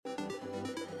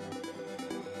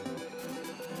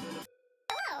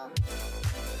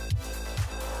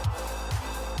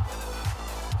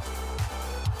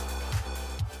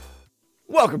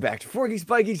Welcome back to Four Geeks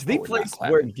by Geeks, the we're place not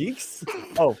clapping. where geeks.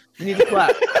 Oh, you need to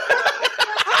clap.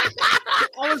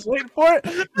 I was waiting for it.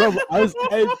 No, but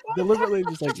I deliberately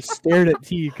just like stared at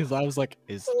T because I was like,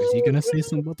 is he gonna say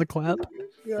something about the clap?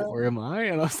 Yeah. Or am I?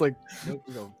 And I was like, nope,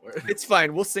 we're going for it. It's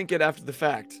fine. We'll sync it after the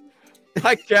fact.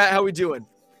 Hi, chat. How we doing?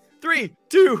 3,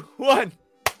 2, 1.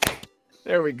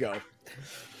 There we go.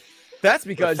 That's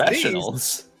because these,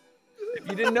 Professionals. if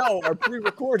you didn't know, are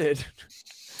pre-recorded.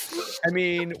 I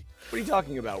mean, what are you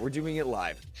talking about? We're doing it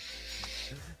live.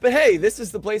 But hey, this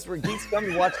is the place where geeks come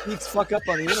to watch geeks fuck up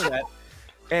on the internet.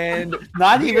 And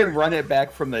Not even run it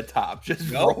back from the top,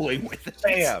 just rolling with it.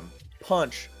 Bam,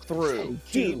 punch through,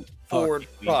 keep forward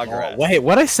Oh, progress. wait,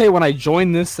 what I say when I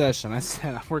joined this session? I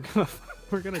said we're gonna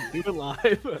do it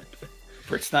live.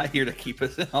 Britt's not here to keep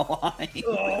us in a line.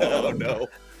 Oh no.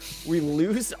 we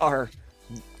lose our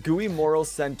gooey moral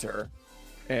center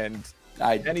and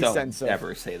I Any don't sense of-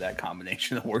 ever say that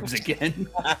combination of words again.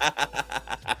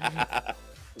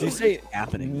 do you say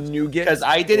happening? nougat? Because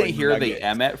I didn't or hear the nugget?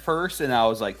 M at first, and I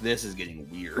was like, this is getting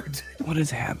weird. What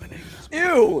is happening?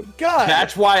 Ew, God.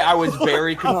 That's why I was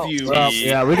very confused. Well,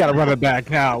 yeah, we gotta run it back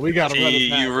now. We gotta run it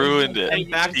back. You ruined it. And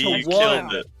back to You one.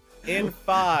 killed it. In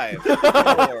 5,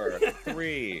 4,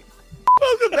 3.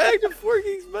 Welcome back to Four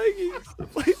Geeks by Geeks, the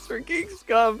place where geeks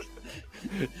come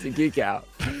to geek out.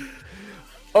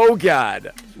 Oh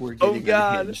God. We're Oh, getting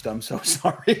God. unhinged. I'm so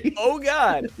sorry. Oh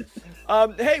God.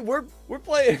 Hey, we're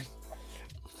playing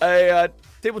a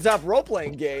tabletop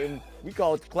role-playing game. We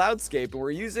call it Cloudscape, and we're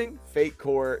using Fate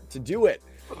Core to do it.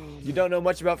 You don't know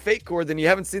much about Fate Core, then you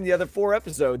haven't seen the other 4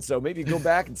 episodes, so maybe go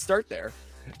back and start there.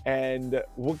 And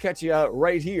we'll catch you out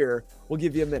right here. We'll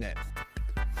give you a minute.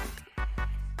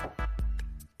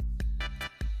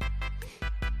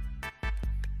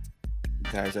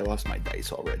 Guys, I lost my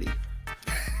dice already.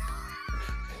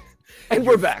 And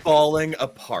we're back. Falling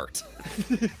apart.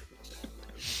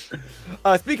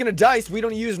 Speaking of dice, we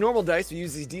don't use normal dice. We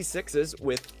use these D6s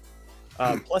with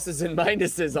pluses and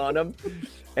minuses on them.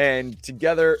 And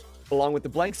together, along with the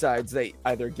blank sides, they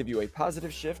either give you a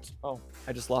positive shift. Oh,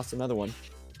 I just lost another one.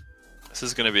 This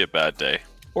is gonna be a bad day.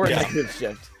 Or a negative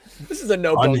shift. This is a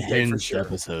no-bones day for Unhinged sure.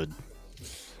 episode.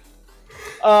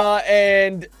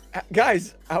 And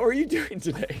guys, how are you doing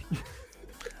today?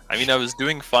 I mean, I was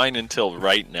doing fine until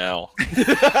right now.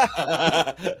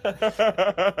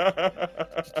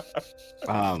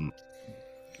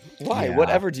 Why? Yeah.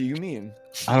 Whatever do you mean?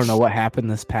 I don't know what happened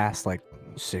this past like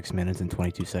 6 minutes and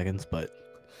 22 seconds, but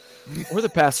Or the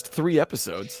past 3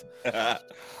 episodes.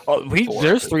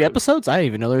 there's 3 episodes. I didn't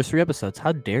even know there's 3 episodes.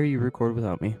 How dare you record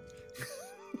without me?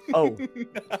 Oh,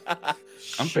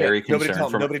 I'm very Nobody concerned. tell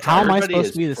him, for nobody How am I everybody supposed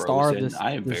is to be the star of frozen. this-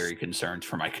 I am this- very concerned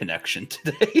for my connection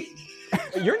today.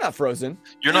 you're not frozen.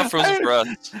 You're not frozen for us.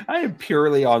 I am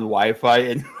purely on Wi-Fi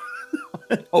and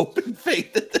open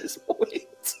faith at this point.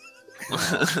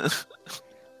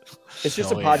 It's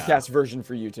just a Oh, yeah. podcast version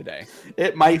for you today.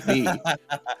 It might be.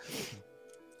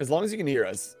 As long as you can hear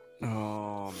us.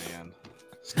 Oh man,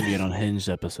 it's gonna be an unhinged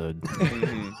episode.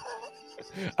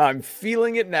 I'm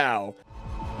feeling it now.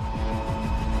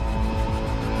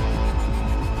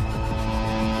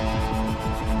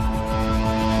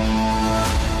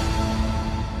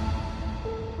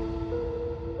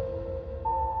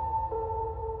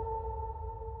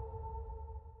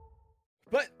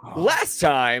 But last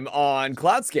time on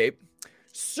Cloudscape,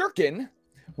 Sirkin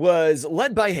was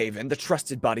led by Haven, the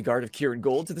trusted bodyguard of Kieran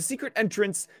Gold, to the secret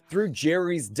entrance through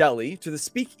Jerry's Deli to the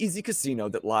speakeasy casino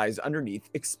that lies underneath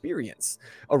Experience,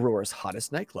 Aurora's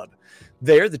hottest nightclub.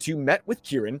 There, the two met with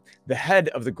Kieran, the head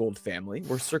of the Gold family,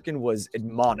 where Sirkin was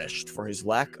admonished for his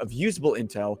lack of usable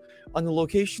intel on the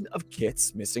location of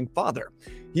Kit's missing father.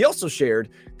 He also shared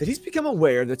that he's become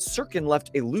aware that Sirkin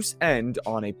left a loose end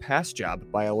on a past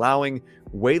job by allowing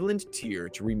Wayland Tyr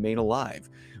to remain alive,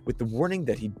 with the warning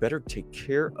that he'd better take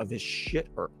care of his shit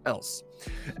or else.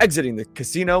 Exiting the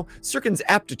casino, Sirkin's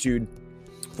aptitude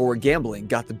for gambling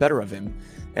got the better of him,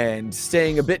 and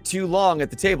staying a bit too long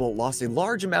at the table lost a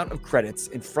large amount of credits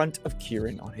in front of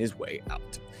Kieran on his way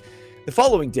out. The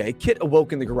following day, Kit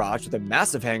awoke in the garage with a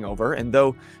massive hangover, and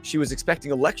though she was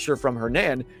expecting a lecture from her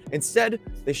nan, instead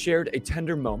they shared a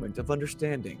tender moment of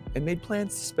understanding and made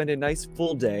plans to spend a nice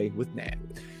full day with Nan.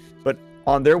 But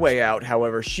on their way out,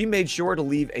 however, she made sure to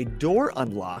leave a door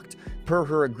unlocked per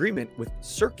her agreement with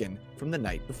Sirkin from the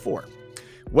night before.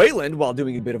 Wayland, while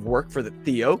doing a bit of work for the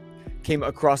Theo, came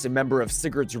across a member of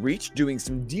Sigurd's Reach doing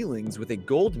some dealings with a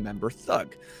Gold member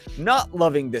thug. Not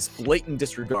loving this blatant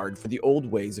disregard for the old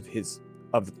ways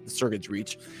of Sigurd's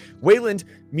Reach, Wayland,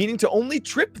 meaning to only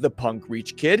trip the punk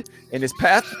Reach kid in his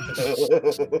path,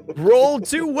 rolled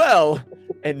too well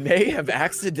and may have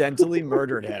accidentally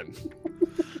murdered him.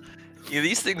 Yeah,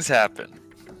 these things happen.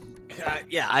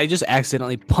 Yeah, I just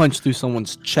accidentally punch through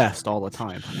someone's chest all the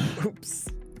time. Oops.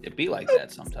 It'd be like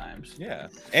that sometimes. Yeah.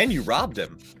 And you robbed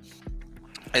him.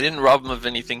 I didn't rob him of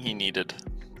anything he needed.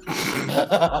 So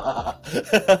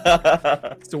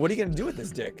what are you going to do with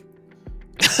this dick?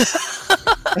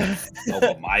 Oh,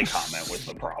 but my comment was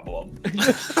the problem.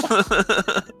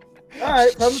 All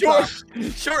right.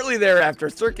 Shortly thereafter,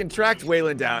 Sirkin tracked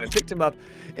Waylon down and picked him up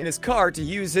in his car to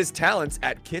use his talents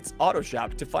at Kit's auto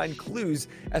shop to find clues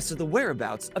as to the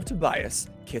whereabouts of Tobias,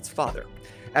 Kit's father.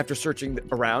 After searching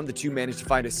around, the two managed to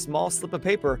find a small slip of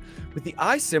paper with the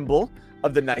eye symbol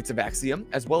of the Knights of Axiom,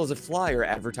 as well as a flyer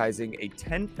advertising a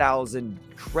 10,000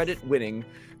 credit winning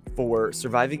for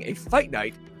surviving a fight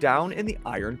night down in the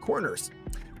Iron Corners.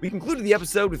 We concluded the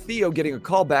episode with Theo getting a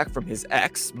call back from his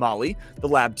ex, Molly, the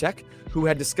lab tech, who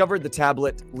had discovered the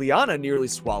tablet Liana nearly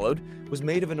swallowed was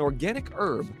made of an organic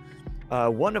herb,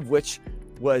 one of which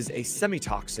was a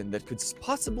semitoxin that could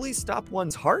possibly stop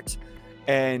one's heart,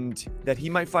 and that he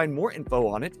might find more info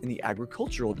on it in the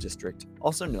agricultural district,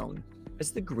 also known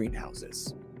as the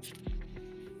greenhouses.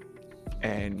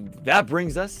 And that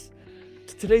brings us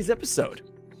to today's episode.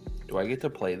 Do I get to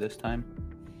play this time?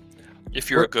 If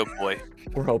you're a good boy.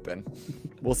 We're hoping.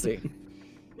 We'll see.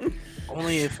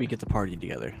 Only if we get to party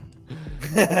together.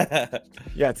 Yeah,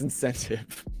 it's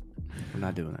incentive. I'm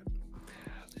not doing it.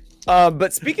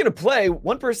 But speaking of play,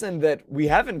 one person that we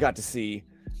haven't got to see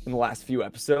in the last few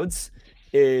episodes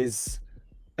is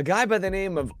a guy by the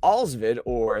name of Alsvid,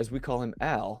 or as we call him,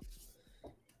 Al.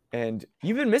 And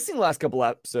you've been missing the last couple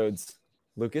episodes,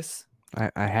 Lucas.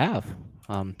 I have.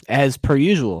 As per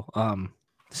usual.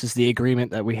 This is the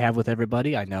agreement that we have with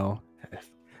everybody. I know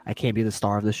I can't be the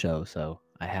star of the show, so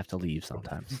I have to leave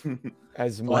sometimes.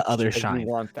 As much others as shine. you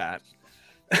want that.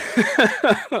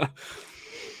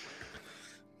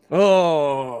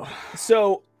 Oh,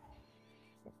 so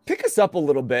pick us up a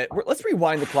little bit. Let's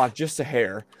rewind the clock just a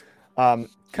hair. Kind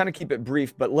of keep it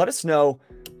brief, but let us know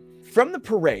from the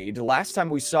parade. Last time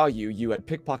we saw you, you had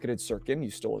pickpocketed Sirkin.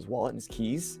 You stole his wallet and his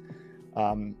keys.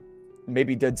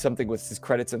 Maybe did something with his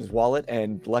credits in his wallet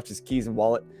and left his keys and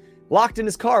wallet locked in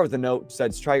his car with a note that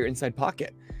says, "Try your inside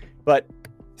pocket." But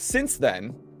since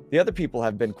then, the other people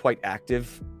have been quite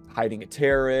active, hiding a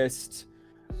terrorist,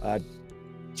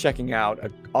 checking out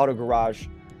an auto garage.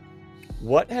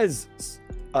 What has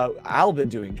Al been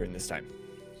doing during this time?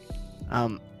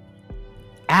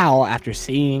 Al, after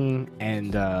seeing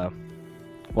and,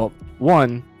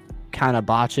 one, kind of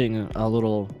botching a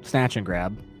little snatch and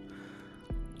grab,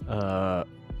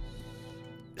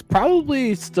 is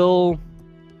probably still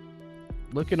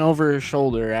looking over his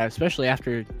shoulder, especially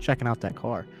after checking out that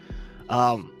car.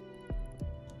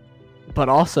 But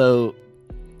also,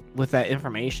 with that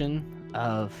information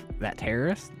of that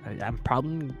terrorist,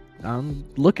 I'm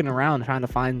looking around trying to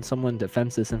find someone to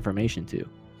fence this information to.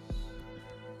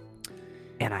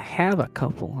 And I have a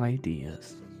couple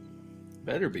ideas.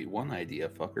 Better be one idea,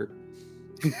 fucker.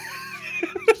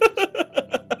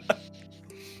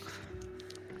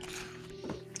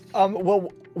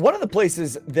 Well, one of the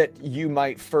places that you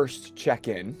might first check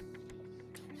in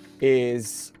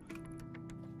is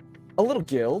a little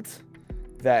guild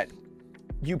that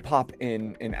you pop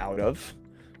in and out of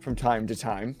from time to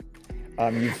time.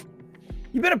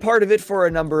 You've been a part of it for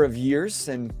a number of years,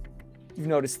 and you've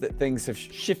noticed that things have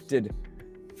shifted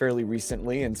fairly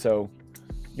recently, and so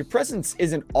your presence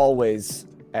isn't always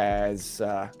as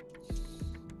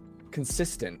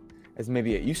consistent as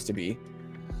maybe it used to be.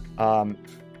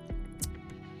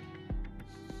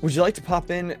 Would you like to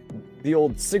pop in the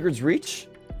old Sigurd's Reach?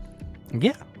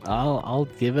 Yeah, I'll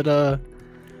give it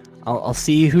I'll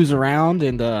see who's around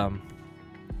and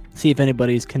see if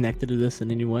anybody's connected to this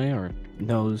in any way or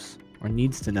knows or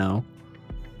needs to know.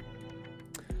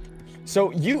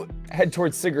 So you head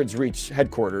towards Sigurd's Reach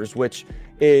headquarters, which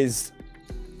is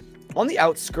on the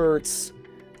outskirts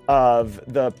of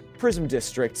the Prism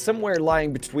District, somewhere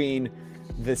lying between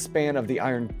the span of the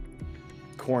Iron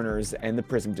Corners and the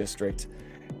Prism District.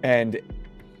 And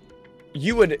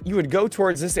you would go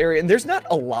towards this area, and there's not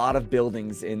a lot of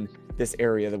buildings in this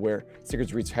area where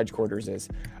Sigurd's Reach headquarters is.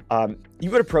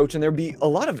 You would approach, and there'd be a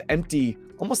lot of empty,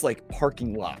 almost like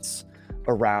parking lots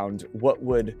around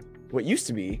what used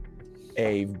to be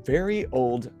a very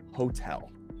old hotel.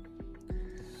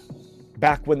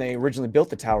 Back when they originally built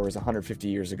the towers 150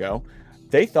 years ago,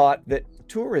 they thought that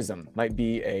tourism might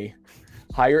be a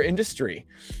higher industry,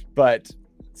 but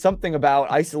something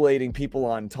about isolating people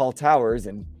on tall towers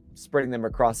and spreading them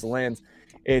across the lands,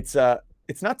 it's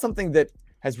not something that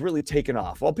has really taken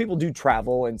off. While people do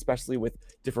travel, and especially with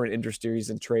different industries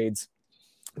and trades,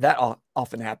 that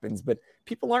often happens, but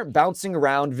people aren't bouncing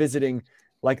around visiting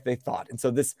like they thought. And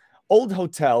so this old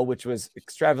hotel, which was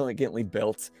extravagantly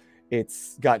built,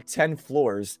 it's got 10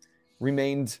 floors,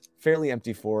 remained fairly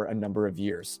empty for a number of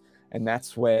years. And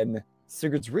that's when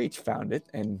Sigurd's Reach found it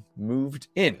and moved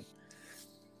in.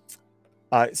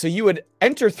 So you would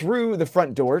enter through the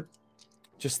front door,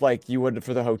 just like you would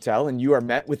for the hotel, and you are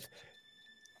met with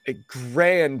a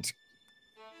grand,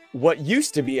 what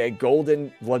used to be a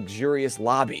golden, luxurious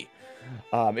lobby.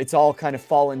 It's all kind of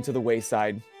fallen to the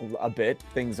wayside a bit.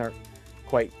 Things aren't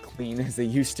quite clean as they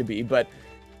used to be, but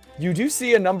you do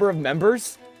see a number of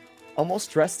members almost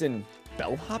dressed in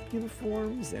bellhop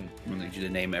uniforms. And I need you to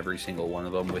name every single one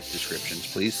of them with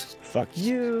descriptions, please. fuck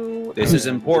you. This is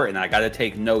important. I got to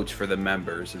take notes for the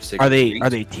members of Sigurd's Are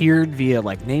they tiered via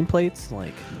like nameplates?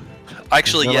 Like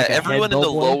Actually, Is yeah, there, like, a everyone head in the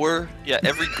billboard? lower,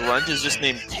 every grunt is just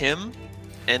named Tim,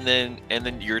 and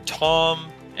then you're Tom,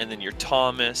 and then you're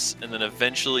Thomas, and then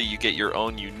eventually you get your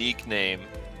own unique name,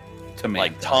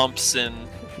 like Thompson.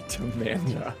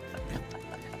 Tamanda.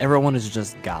 everyone is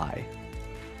just Guy.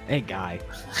 Hey Guy,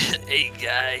 Hey,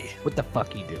 guy. what the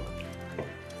fuck you doing?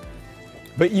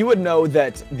 But you would know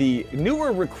that the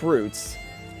newer recruits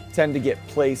tend to get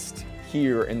placed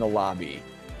here in the lobby,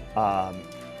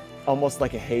 almost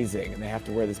like a hazing, and they have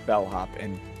to wear this bellhop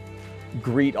and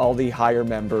greet all the higher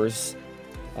members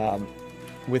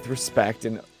with respect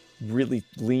and really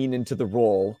lean into the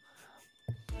role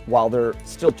while they're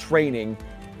still training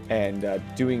and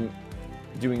doing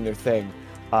their thing.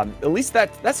 At least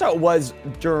that's how it was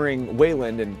during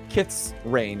Wayland and Kit's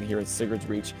reign here at Sigurd's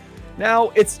Reach. Now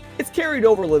it's carried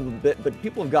over a little bit, but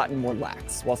people have gotten more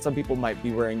lax. While some people might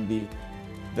be wearing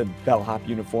the bellhop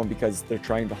uniform because they're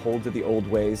trying to hold to the old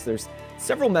ways, there's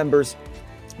several members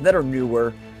that are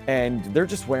newer and they're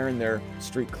just wearing their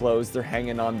street clothes. They're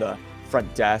hanging on the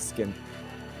front desk and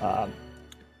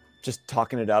just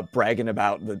talking it up, bragging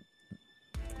about the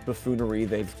buffoonery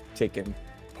they've taken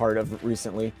part of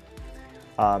recently.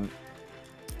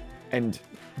 And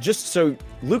just so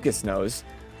Lucas knows,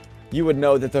 you would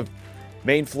know that the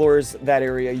main floors, that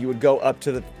area, you would go up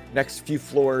to the next few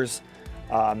floors,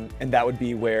 and that would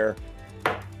be where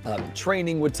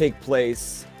training would take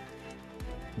place.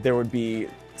 There would be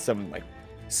some like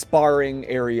sparring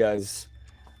areas.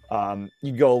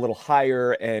 You'd go a little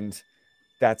higher, and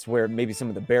that's where maybe some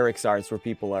of the barracks are. It's where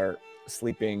people are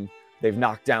sleeping. They've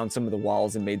knocked down some of the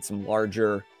walls and made some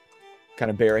larger kind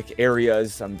of barrack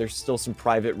areas. There's still some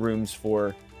private rooms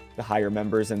for the higher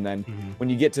members. And then when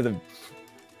you get to the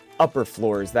upper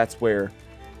floors, that's where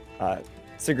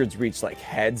Sigurd's Reach like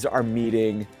heads are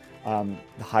meeting. The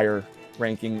higher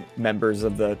ranking members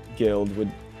of the guild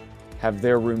would have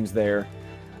their rooms there.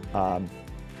 And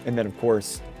then of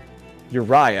course,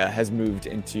 Uriah has moved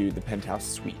into the penthouse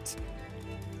suite.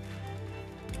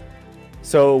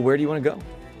 So where do you want to go?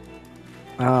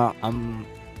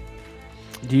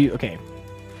 Okay.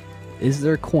 Is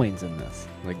there coins in this,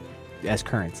 like as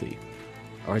currency,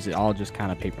 or is it all just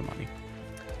kind of paper money?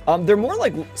 They're more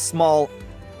like small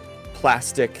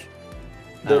plastic.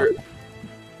 They're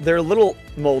a little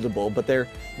moldable, but they're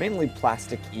mainly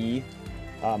plastic-y.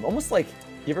 Almost like,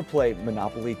 you ever play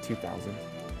Monopoly 2000?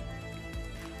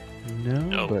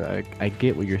 No, but I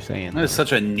get what you're saying. That is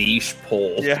such a niche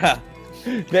poll. Yeah.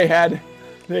 They had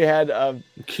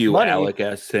Cue money. Alec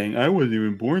as saying, I wasn't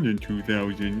even born in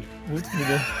 2000.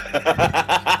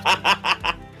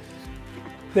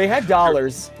 They had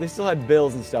dollars. They still had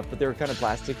bills and stuff, but they were kind of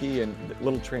plasticky and a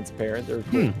little transparent. They were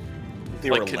cool. They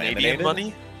Like were Canadian laminated?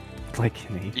 money? Like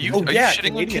Canadian. Are you yeah, shitting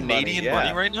on Canadian money, Canadian yeah.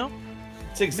 money right now?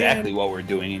 It's exactly what we're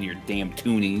doing in your damn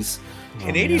toonies.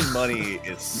 Canadian money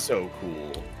is so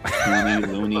cool. Toonie,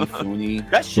 loony, foony.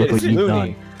 That shit Look is what you've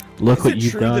loony. done. Look Is what it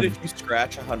you've true done. that if you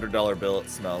scratch a $100 bill, it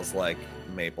smells like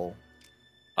maple?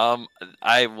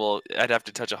 I'd have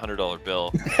to touch a $100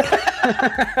 bill.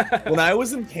 When I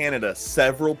was in Canada,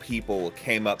 several people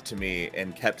came up to me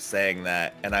and kept saying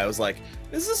that, and I was like,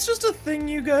 "Is this just a thing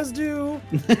you guys do?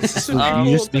 So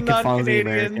you just making fun of the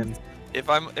Americans.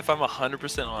 If I'm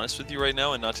 100% honest with you right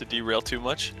now, and not to derail too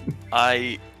much,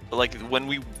 I like when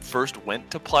we first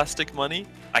went to plastic money.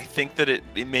 I think that it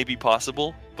may be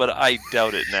possible, but I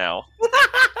doubt it now.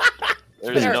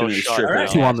 There's Fair. no Too shot. sure now.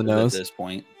 Too on the nose. At this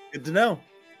point. Good to know."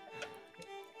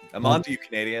 I'm on to you,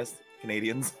 Canadians.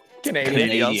 Canadians. Canadians.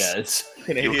 You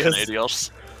Canadians.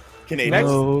 Canadians. Canadians.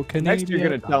 No, Next, you're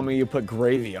gonna Canadian. tell me you put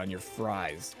gravy on your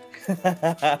fries.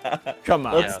 Come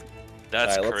on. Yeah,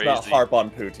 that's All right, let's crazy. not harp on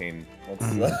poutine.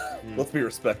 Let's be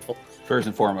respectful. First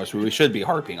and foremost, we should be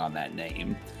harping on that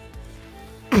name.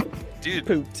 Dude,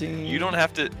 Poutine. you don't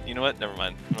have to. You know what? Never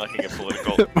mind. I'm not gonna get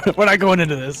political. We're not going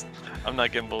into this. I'm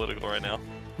not getting political right now.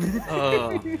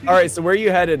 All right, so where are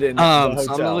you headed in the hotel?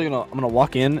 So I'm gonna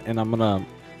walk in and I'm gonna.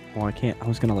 Well, I can't. I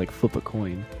was gonna like flip a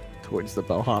coin towards the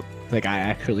bellhop. Like I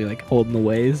actually like holding the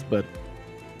ways, but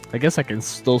I guess I can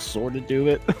still sort of do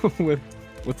it with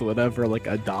whatever like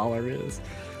 $1 is.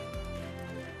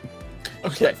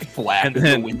 Okay. Flat And and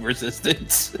then- wind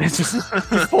resistance. It's just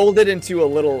You fold it into a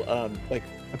little like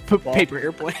put Ball. paper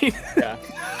airplane. yeah.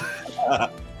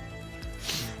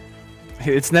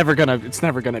 It's never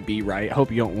gonna be right. I hope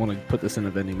you don't want to put this in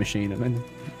a vending machine and then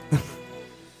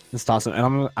just toss it.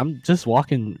 And I'm just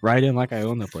walking right in like I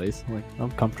own the place. Like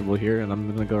I'm comfortable here, and I'm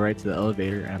gonna go right to the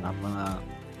elevator, and I'm gonna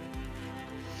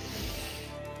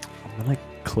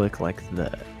click like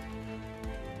the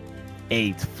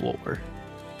 8th floor.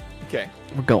 Okay.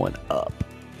 We're going up.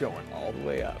 Going all the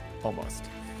way up, almost.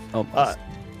 Almost.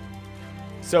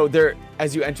 So there,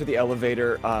 as you enter the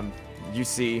elevator, you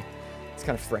see this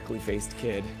kind of freckly-faced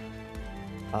kid.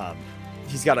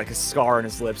 He's got like a scar on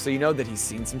his lip, so you know that he's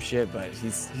seen some shit, but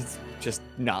he's just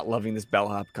not loving this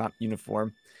bellhop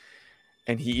uniform.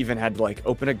 And he even had to like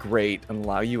open a grate and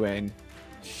allow you in,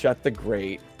 shut the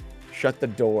grate, shut the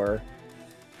door.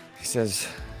 He says,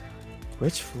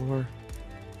 "Which floor?"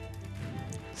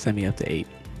 Send me up to 8.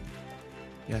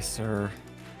 "Yes, sir."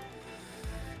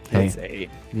 Hey. It's 8.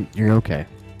 You're okay.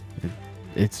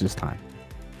 It's just time.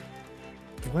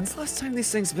 When's the last time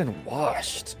these things have been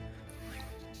washed?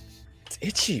 It's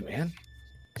itchy, man.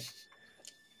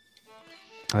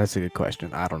 That's a good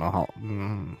question. I don't know how.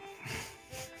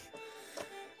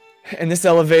 And this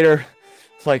elevator,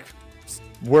 like,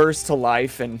 whirs to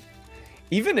life, and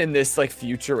even in this like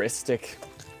futuristic,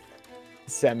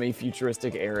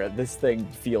 semi-futuristic era, this thing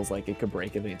feels like it could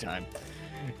break at any time.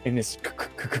 And this,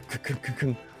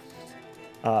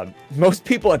 most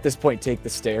people at this point take the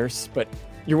stairs, but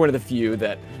you're one of the few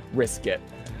that risk it.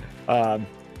 And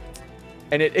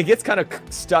it gets kind of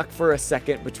stuck for a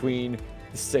second between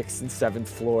the 6th and 7th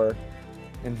floor,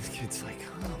 and the kid's like,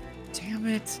 "Oh, damn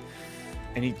it!"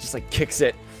 And he just like kicks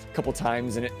it a couple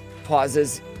times, and it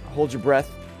pauses. Hold your breath.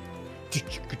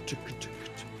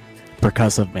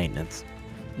 Percussive maintenance.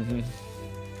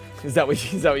 Mm-hmm. Is that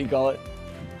what you call it?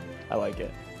 I like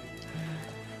it.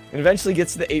 And eventually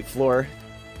gets to the 8th floor.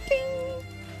 Ding!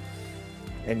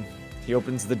 And he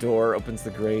opens the door, opens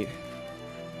the grate.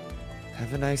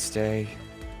 "Have a nice day."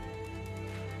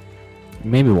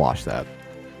 Maybe wash that.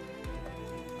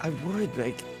 I would,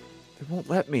 like, they won't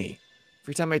let me.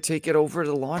 Every time I take it over to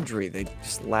the laundry, they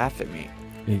just laugh at me.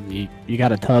 You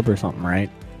got a tub or something, right?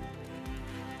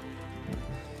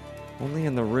 Only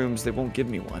in the rooms, they won't give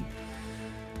me one.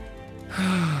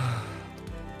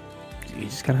 You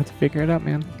just gotta have to figure it out,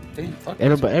 man. Dang, fuck,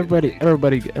 Everybody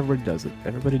does it.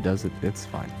 Everybody does it. It's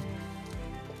fine.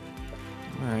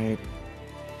 Alright.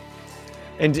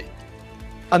 And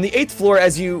on the 8th floor,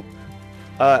 as you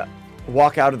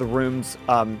walk out of the rooms,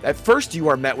 at first you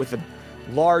are met with a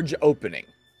large opening.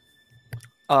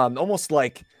 Almost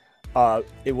like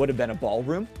it would have been a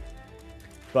ballroom,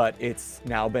 but it's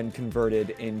now been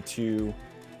converted into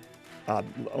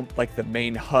like the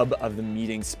main hub of the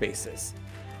meeting spaces.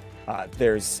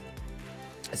 There's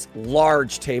this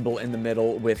large table in the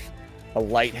middle with a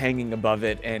light hanging above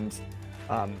it, and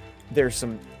there's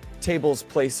some tables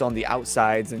placed on the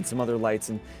outsides and some other lights,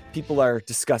 and people are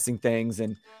discussing things,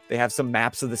 and they have some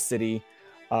maps of the city.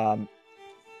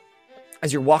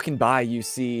 As you're walking by, you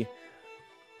see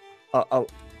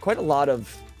quite a lot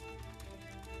of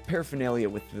paraphernalia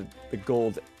with the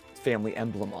gold family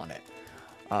emblem on it,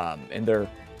 and they're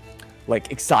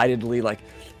like excitedly like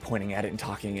pointing at it and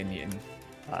talking. And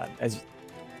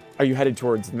are you headed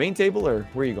towards the main table, or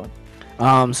where are you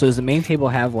going? So does the main table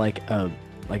have like a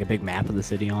big map of the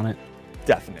city on it?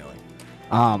 Definitely.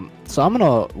 So I'm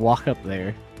gonna walk up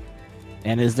there,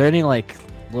 and is there any like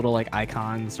little like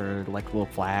icons or like little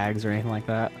flags or anything like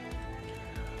that?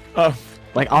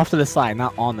 Like off to the side,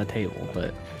 not on the table,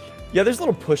 but Yeah, there's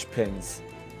little push pins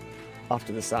off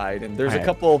to the side, and there's a Alright.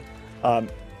 couple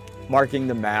marking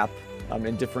the map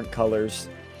in different colors.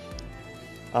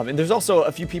 And there's also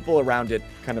a few people around it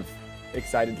kind of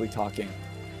excitedly talking.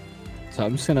 so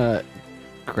I'm just gonna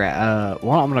grab.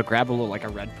 I'm gonna grab a little like a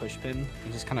red push pin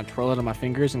and just kind of twirl it on my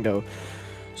fingers and go.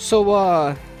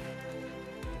 So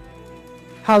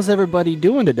how's everybody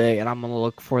doing today? And I'm gonna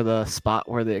look for the spot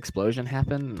where the explosion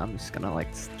happened. And I'm just gonna like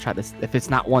try to. If it's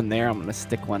not one there, I'm gonna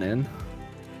stick one in.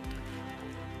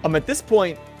 At this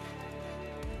point,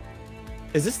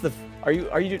 is this the? Are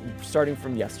you starting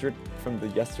from yesterday,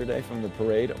 from the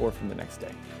parade, or from the next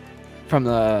day?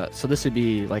 So this would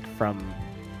be like from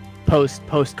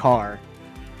post car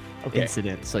Okay.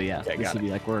 incident. So yeah, Okay, this got would it.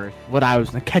 be like what I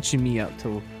was catching me up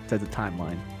to the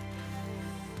timeline.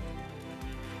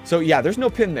 So yeah, there's no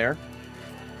pin there.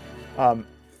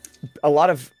 A lot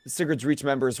of Sigurd's Reach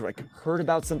members like heard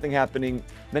about something happening.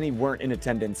 Many weren't in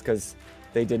attendance because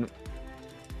they didn't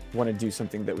want to do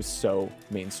something that was so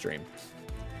mainstream.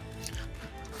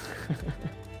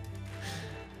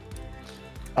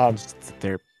 Just sit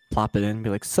there, plop it in, and be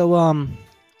like, so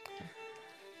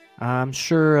I'm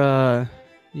sure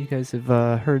you guys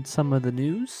have heard some of the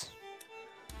news.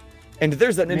 And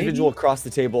there's an individual Maybe? across the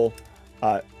table.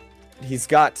 He's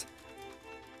got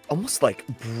almost like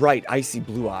bright, icy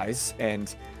blue eyes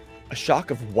and a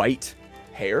shock of white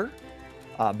hair.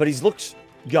 But he's looked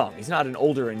young. He's not an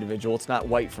older individual. It's not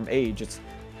white from age. It's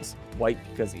white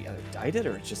because he either dyed it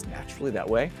or it's just naturally that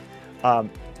way.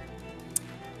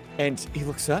 And he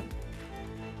looks up.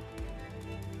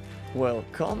 Well,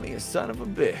 call me a son of a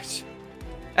bitch.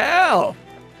 Al!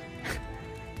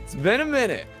 It's been a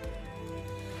minute.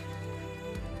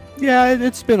 Yeah,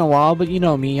 it's been a while, but you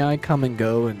know me, I come and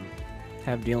go and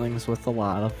have dealings with a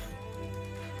lot of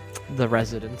the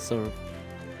residents of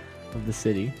the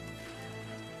city.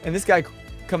 And this guy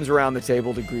comes around the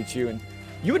table to greet you, and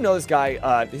you would know this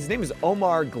guy. His name is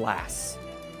Omar Glass,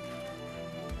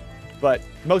 but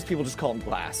most people just call him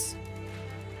Glass.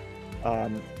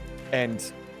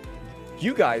 And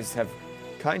you guys have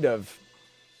kind of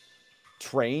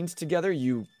trained together.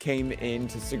 You came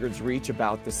into Sigurd's Reach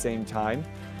about the same time.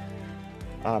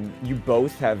 You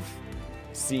both have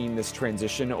seen this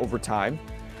transition over time.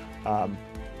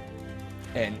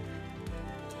 And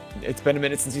it's been a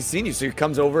minute since he's seen you. So he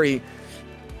comes over, he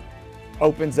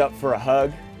opens up for a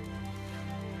hug.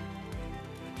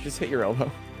 Just hit your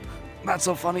elbow. Not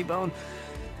so funny, Bone.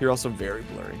 You're also very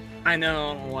blurry. I know,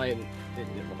 I don't know why it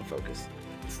didn't want to focus.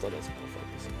 It still doesn't want to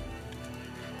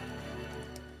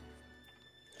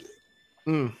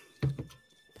focus.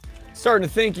 Starting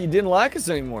to think you didn't like us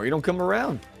anymore. You don't come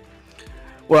around.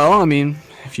 Well, I mean,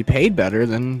 if you paid better,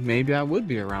 then maybe I would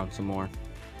be around some more.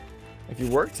 If you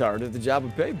worked harder, the job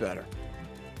would pay better.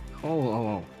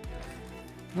 Oh.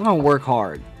 I don't work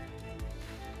hard.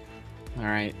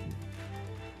 Alright.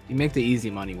 You make the easy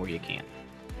money where you can.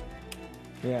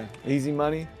 Yeah, easy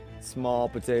money, small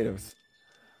potatoes.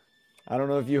 I don't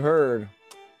know if you heard,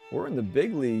 we're in the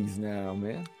big leagues now,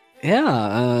 man.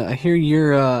 Yeah, I hear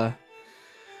your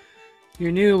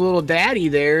new little daddy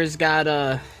there's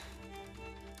got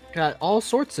all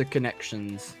sorts of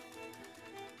connections.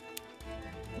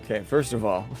 Okay, first of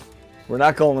all, we're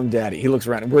not calling him daddy. He looks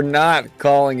around. We're not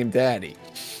calling him daddy.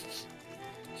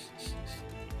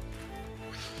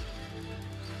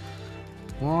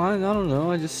 Well, I don't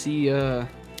know. I just see a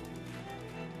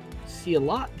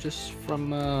lot just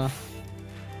from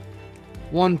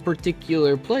one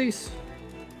particular place.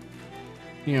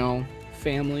 You know,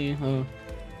 family,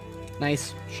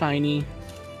 nice, shiny,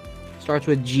 starts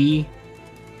with G.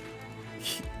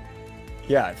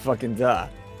 Yeah, fucking duh.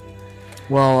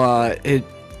 Well, it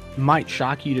might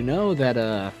shock you to know that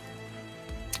there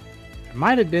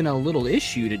might have been a little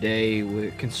issue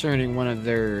today concerning one of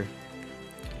their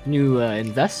new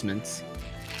investments.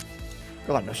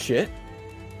 God, no shit.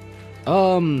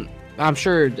 I'm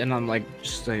sure, and I'm like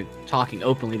just talking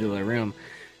openly to the room.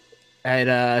 And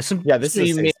Yeah, this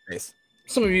is a safe space.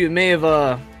 some of you may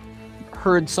have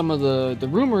heard some of the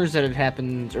rumors that had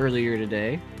happened earlier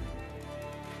today.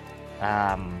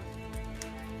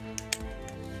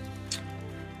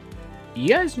 You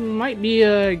guys might be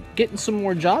getting some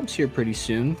more jobs here pretty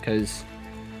soon, because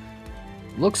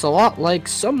looks a lot like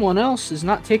someone else is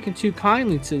not taking too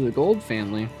kindly to the Gold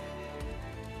family.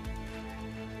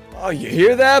 Oh, you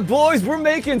hear that, boys? We're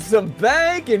making some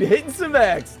bank and hitting some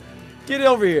X. Get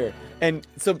over here. And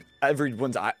so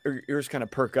everyone's ears kind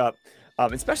of perk up,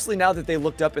 especially now that they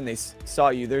looked up and they saw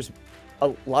you. There's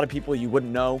a lot of people you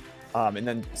wouldn't know, and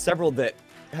then several that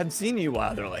hadn't seen you in a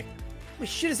while. They're like, holy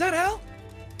shit, is that Al?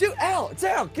 Dude, Al, it's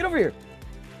Al. Get over here.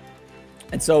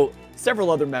 And so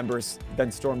several other members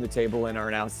then storm the table and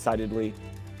are now excitedly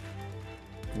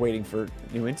waiting for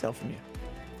new intel from you.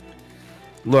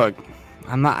 Look,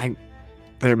 I'm not.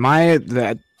 There might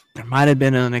have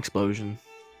been an explosion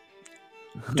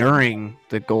during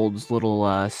the Gold's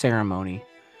little ceremony.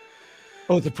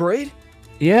 Oh, the parade?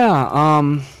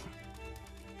 Yeah.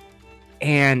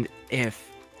 And if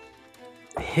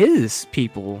his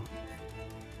people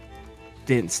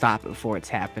didn't stop it before it's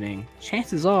happening,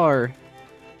 chances are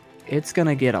it's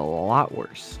gonna get a lot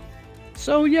worse.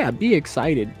 So yeah, be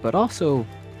excited, but also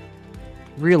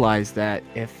realize that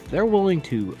if they're willing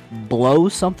to blow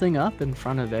something up in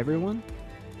front of everyone,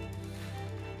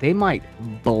 they might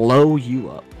blow you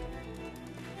up.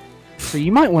 So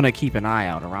you might want to keep an eye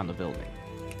out around the building.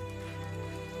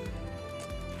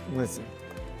 Listen,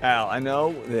 Al, I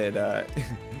know that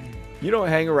you don't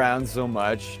hang around so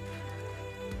much,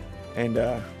 and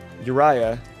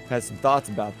Uriah has some thoughts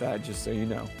about that, just so you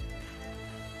know.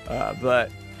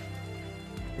 But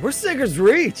we're Sigurd's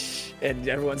Reach, and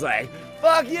everyone's like,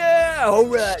 "Fuck yeah! All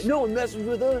right, no one messes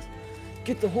with us.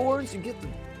 Get the horns, you get the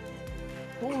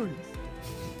horns."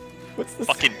 What's this?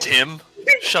 Fucking Tim.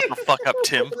 Shut the fuck up,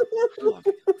 Tim.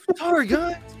 Sorry,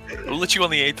 guys. We'll let you on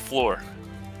the 8th floor.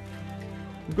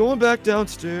 I'm going back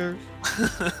downstairs.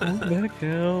 Back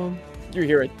down. You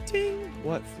hear a ting.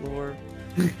 What floor?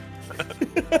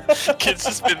 Kid's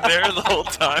just been there the whole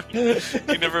time.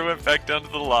 You never went back down to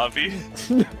the lobby.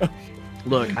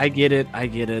 Look, I get it.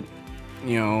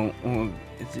 You know,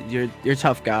 you're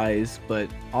tough guys, but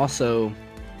also,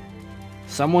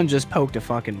 someone just poked a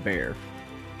fucking bear.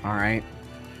 All right,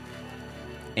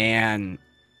 and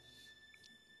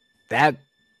that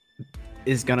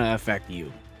is gonna affect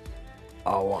you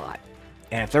a lot.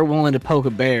 And if they're willing to poke a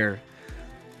bear,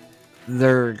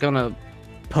 they're gonna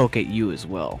poke at you as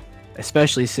well.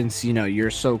 Especially since, you know, you're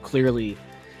so clearly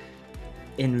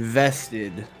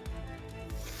invested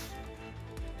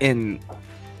in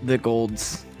the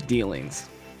Gold's dealings.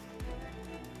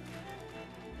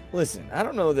 Listen, I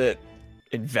don't know that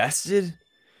invested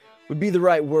would be the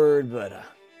right word, but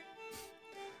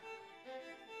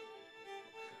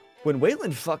when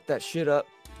Wayland fucked that shit up,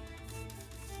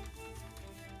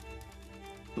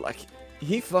 like,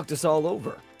 he fucked us all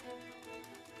over.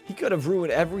 He could have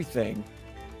ruined everything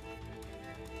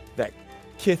that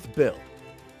Kith built.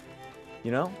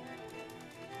 You know?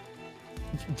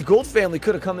 The Gold family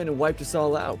could have come in and wiped us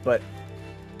all out, but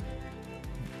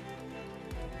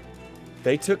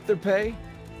they took their pay,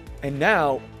 and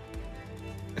now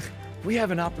we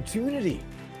have an opportunity,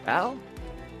 Al.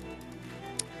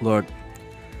 Look,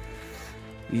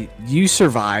 you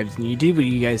survived, and you did what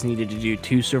you guys needed to do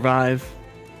to survive.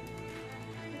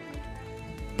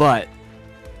 But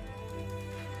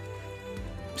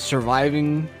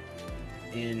surviving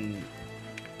in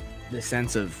the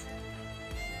sense of,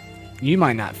 you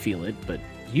might not feel it, but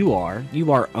you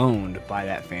are owned by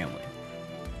that family.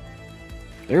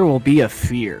 There will be a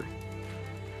fear.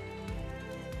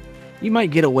 You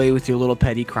might get away with your little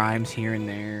petty crimes here and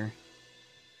there,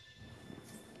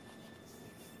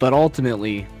 but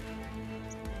ultimately,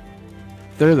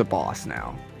 they're the boss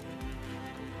now.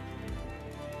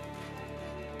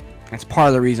 That's part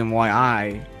of the reason why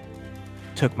I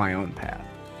took my own path.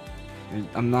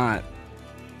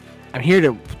 I'm here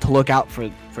to look out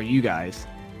for you guys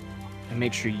and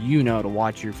make sure you know to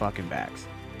watch your fucking backs.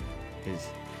 Because,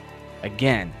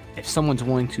 again, if someone's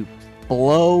willing to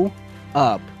blow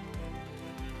up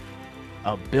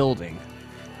a building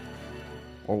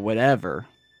or whatever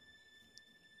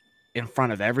in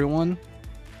front of everyone,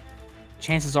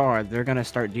 chances are they're going to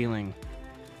start dealing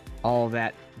all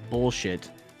that bullshit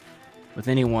with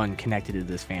anyone connected to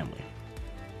this family.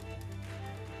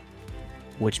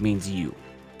 Which means you.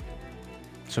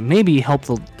 So maybe help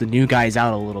the new guys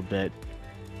out a little bit.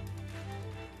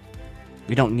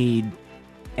 We don't need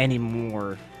any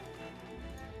more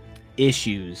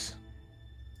issues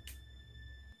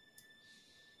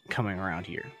coming around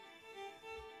here.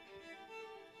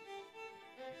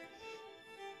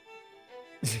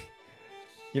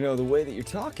 You know, the way that you're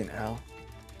talking, Al,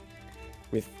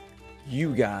 with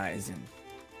you guys and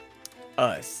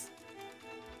us,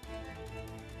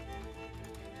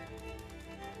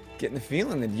 getting the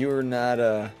feeling that you're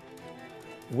not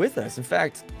with us. In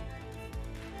fact,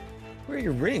 where are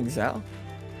your rings, Al?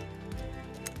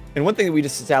 And one thing that we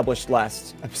just established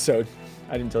last episode,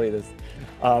 I didn't tell you this,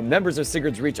 members of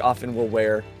Sigurd's Reach often will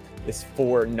wear this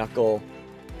 4-knuckle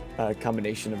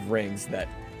combination of rings that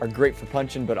are great for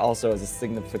punching, but also as a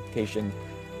signification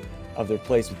of their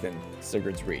place within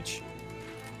Sigurd's Reach.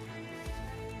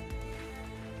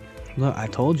 Look, I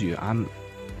told you, I'm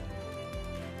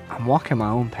walking my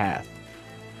own path.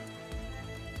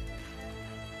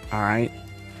 All right,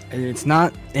 and it's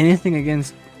not anything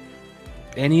against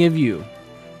any of you.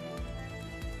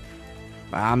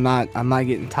 I'm not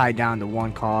getting tied down to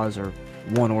one cause or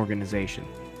one organization.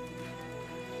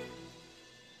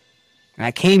 And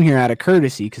I came here out of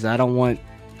courtesy because I don't want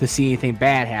to see anything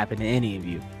bad happen to any of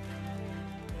you.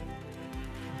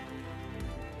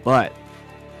 But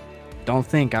don't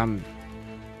think I'm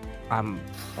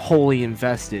wholly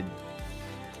invested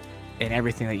in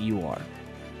everything that you are.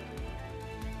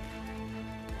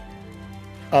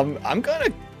 I'm gonna.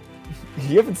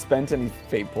 You haven't spent any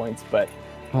fate points, but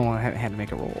Oh, I had to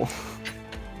make a roll.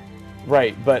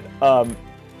 right. But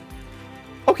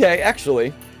okay,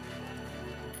 actually,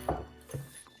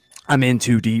 I'm in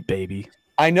too deep, baby.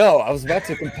 I know. I was about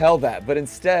to compel that, but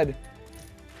instead,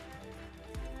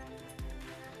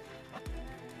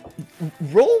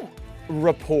 roll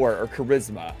rapport or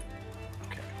charisma.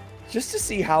 Okay. Just to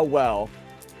see how well,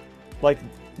 like,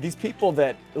 these people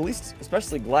that, at least,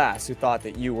 especially Glass, who thought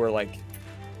that you were, like,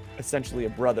 essentially a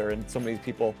brother, and so many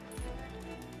people,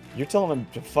 you're telling them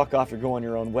to fuck off, you're going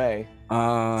your own way.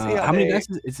 How many dice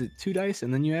is it? 2 dice,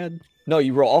 and then you add? No,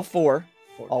 you roll all 4.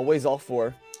 Always all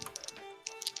 4.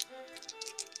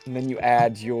 And then you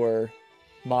add your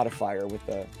modifier with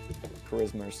the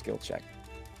charisma or skill check.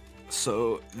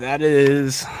 So that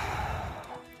is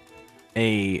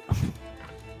a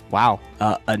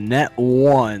a net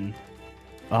 1.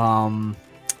 And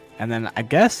then I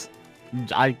guess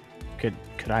I could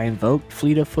I invoke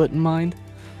Fleet of Foot in Mind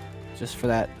just for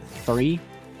that 3?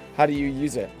 How do you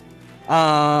use it?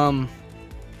 I'm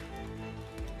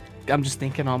just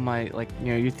thinking on my, like,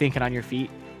 you're thinking on your feet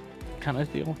kind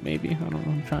of deal, maybe. I don't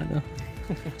know. I'm trying to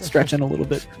stretch in a little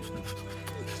bit.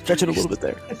 Stretch it a little bit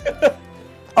there.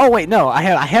 Oh wait, no, I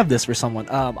have this for someone.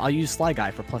 I'll use Sly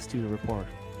Guy for +2 to rapport.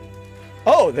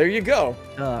 Oh, there you go.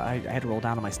 I had to roll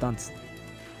down on my stunts.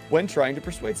 When trying to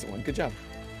persuade someone. Good job.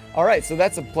 All right, so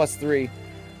that's a +3.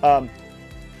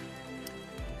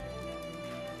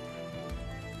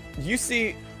 You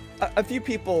see a few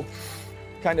people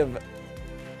kind of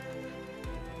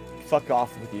fuck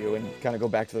off with you and kind of go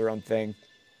back to their own thing.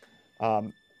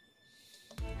 But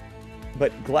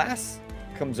Glass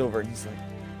comes over and he's like,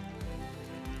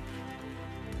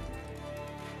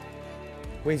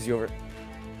 waves you over.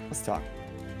 Let's talk.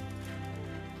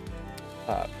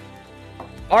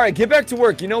 All right, get back to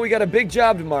work. You know we got a big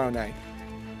job tomorrow night.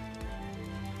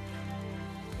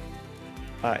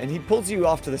 And he pulls you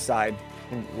off to the side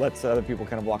and lets other people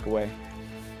kind of walk away.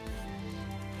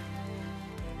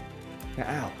 Now,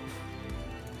 Al,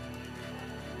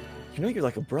 you know you're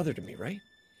like a brother to me, right?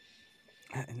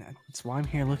 And that's why I'm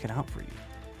here looking out for you.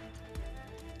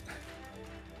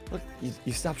 Look,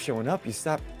 you stop showing up. You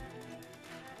say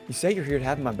you're here to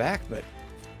have my back, but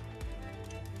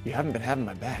you haven't been having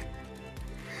my back.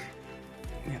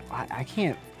 I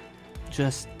can't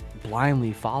just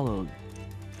blindly follow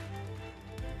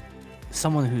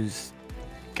someone who's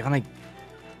gonna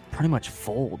pretty much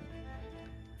fold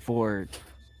for,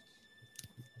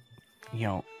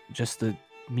 just the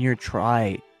mere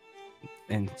try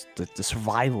and the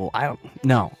survival.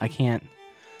 I can't.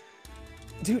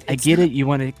 Dude, I get it. You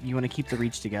want to keep the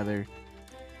Reach together,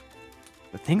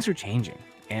 but things are changing,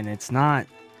 and it's not.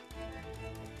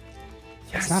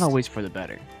 Yes. It's not always for the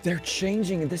better. They're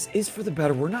changing, and this is for the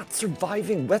better. We're not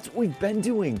surviving. That's what we've been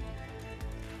doing.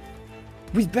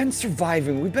 We've been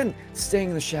surviving. We've been staying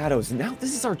in the shadows. Now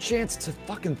this is our chance to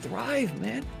fucking thrive,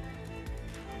 man.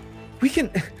 We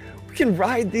can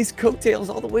ride these coattails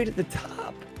all the way to the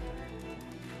top.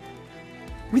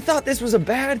 We thought this was a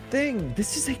bad thing.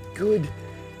 This is a good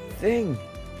thing.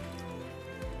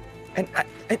 And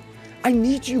I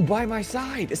need you by my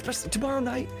side, especially tomorrow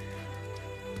night.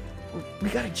 We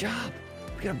got a job.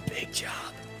 We got a big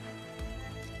job.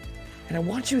 And I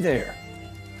want you there.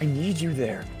 I need you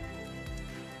there.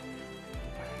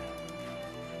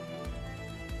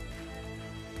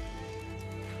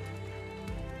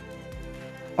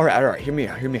 All right. Hear me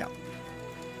out.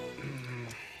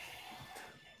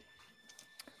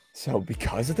 So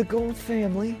because of the Gold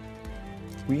family,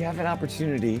 we have an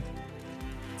opportunity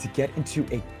to get into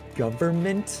a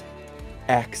government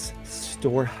X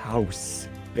storehouse,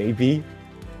 baby.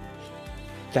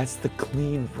 That's the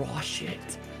clean, raw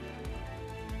shit.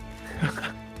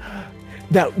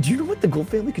 Now, do you know what the Gold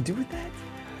family could do with that?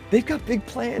 They've got big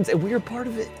plans, and we are part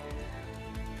of it.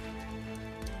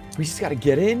 We just got to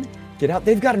get in, get out.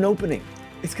 They've got an opening.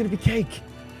 It's going to be cake.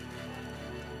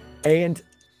 And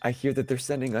I hear that they're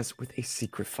sending us with a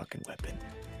secret fucking weapon.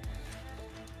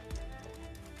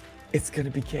 It's going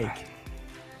to be cake.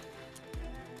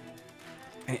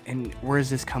 And where is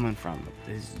this coming from?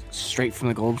 Is it straight from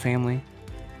the Gold family?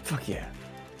 Fuck yeah.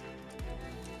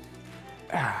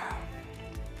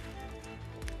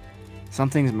 Some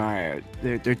things, Mario,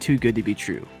 they're too good to be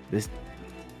true.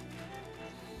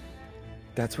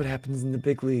 That's what happens in the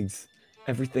big leagues.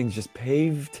 Everything's just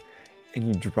paved, and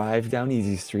you drive down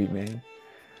Easy Street, man.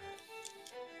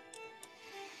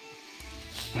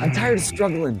 I'm tired of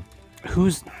struggling.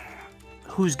 Who's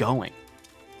going?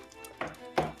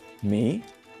 Me?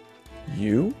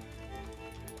 You?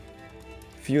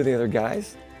 A few of the other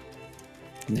guys?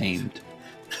 Named.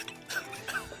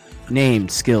 Name,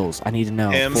 skills. I need to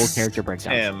know. Full character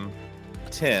breakdown.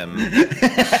 Tim,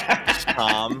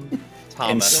 Tom,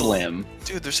 Thomas, And Slim.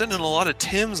 Dude, they're sending a lot of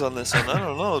Tims on this one. I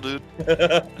don't know, dude.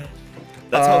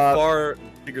 That's how far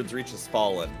Sigurd's Reach has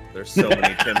fallen. There's so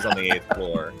many Tims on the 8th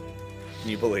floor. Can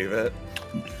you believe it?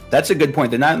 That's a good point.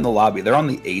 They're not in the lobby. They're on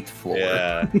the 8th floor.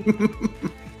 Yeah.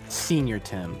 Senior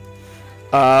Tim.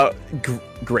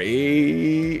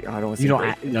 Gray. I don't want to. You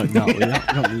don't. No. You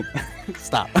don't need.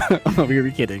 Stop.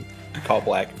 You're kidding. Call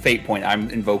black. Fate point. I'm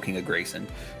invoking a Grayson.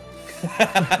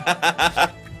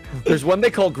 There's one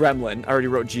they call Gremlin. I already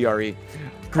wrote GRE.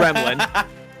 Gremlin.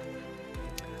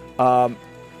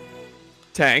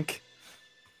 Tank.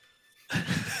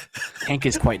 Tank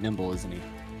is quite nimble, isn't he?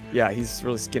 Yeah, he's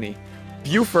really skinny.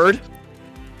 Buford.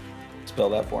 Spell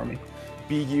that for me.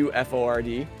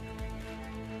 Buford.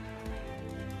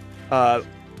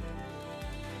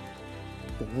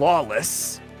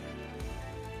 Lawless.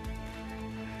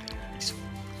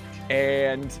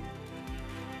 And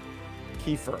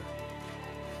Kiefer.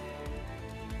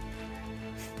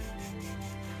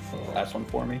 Last one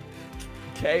for me.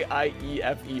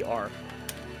 Kiefer.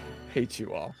 Hate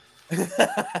you all.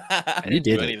 I You didn't did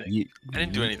do it. anything. I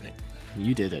didn't do anything.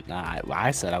 You did it. Nah,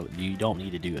 I said you don't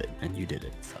need to do it, and you did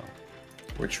it. So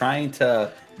We're trying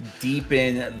to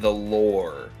deepen the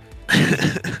lore.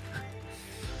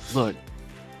 look,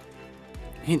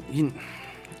 you This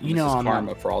know is I'm karma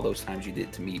not, for all those times you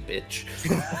did to me, bitch.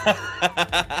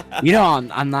 you know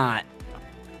I'm not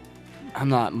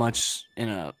much in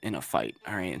a fight.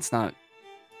 All right, it's not.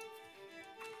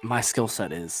 My skill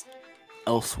set is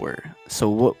elsewhere.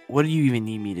 So what do you even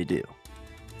need me to do?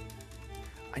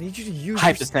 I need you to use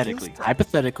Hypothetically, your skill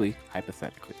set.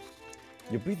 hypothetically.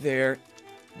 You'll be there.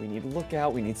 We need to look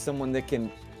out. We need someone that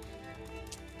can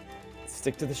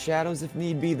stick to the shadows if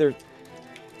need be.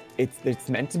 It's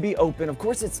meant to be open. Of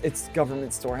course, it's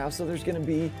government storehouse, so there's gonna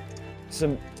be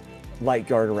some light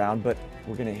guard around, but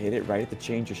we're gonna hit it right at the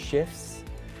change of shifts.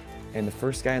 And the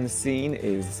first guy on the scene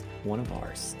is one of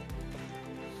ours.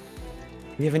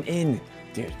 We have an inn,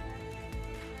 dude.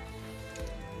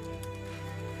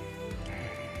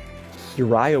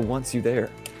 Uriah wants you there.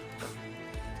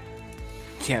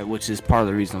 Yeah, which is part of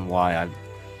the reason why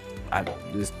I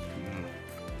just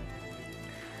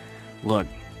look.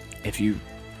 If you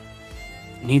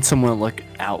need someone to look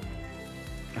out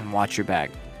and watch your back,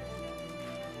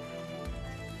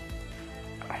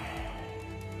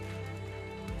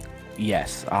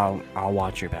 yes, I'll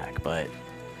watch your back. But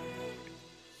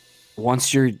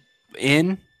once you're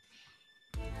in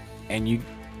and you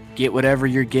get whatever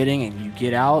you're getting and you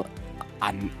get out,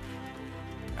 I'm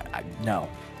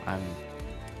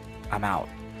out.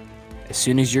 As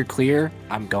soon as you're clear,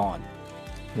 I'm gone.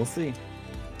 We'll see.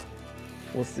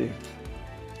 We'll see.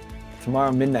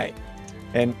 Tomorrow midnight.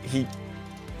 And he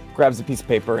grabs a piece of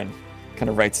paper and kind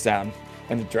of writes down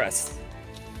an address.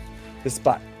 This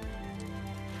spot.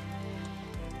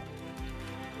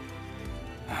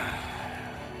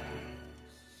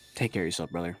 Take care of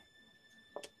yourself, brother.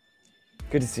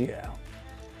 Good to see you, Al.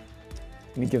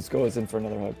 And he goes in for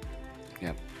another hug.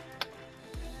 Yep.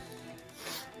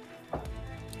 All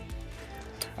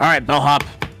right, bellhop.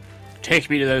 Take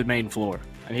me to the main floor.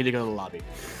 I need to go to the lobby.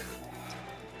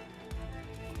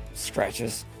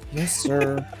 Scratches. Yes,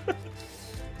 sir.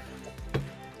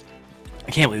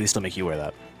 I can't believe they still make you wear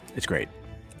that. It's great.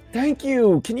 Thank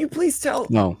you. Can you please tell?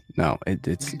 No,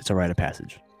 it's a rite of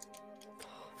passage.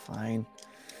 Fine.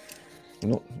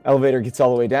 And the elevator gets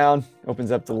all the way down,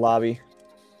 opens up to the lobby.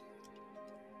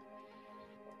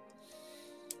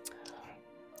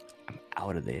 I'm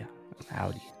out of there.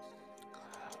 I'm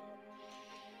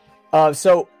outie.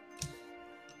 So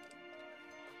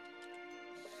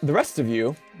the rest of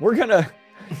you, we're gonna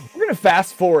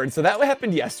fast forward. So that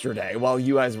happened yesterday while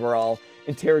you guys were all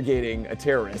interrogating a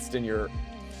terrorist in your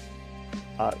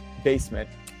basement.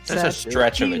 That's a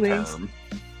stretch of a term.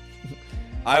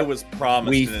 I was promised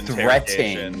We an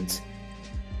interrogation. threatened.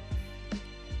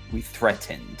 We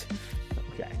threatened.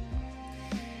 Okay.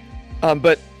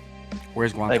 But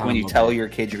Where's Guantanamo? Like when you tell your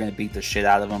kid you're going to beat the shit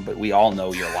out of them, but we all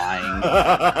know you're lying.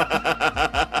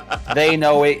 They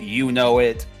know it. You know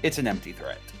it. It's an empty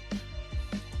threat.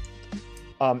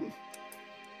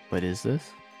 What is this?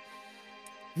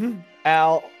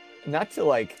 Al, not to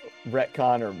like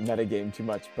retcon or metagame too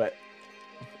much, but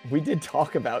we did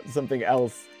talk about something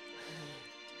else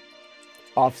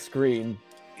off screen.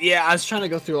 Yeah, I was trying to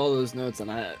go through all those notes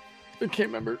and I can't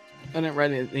remember. I didn't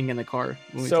write anything in the car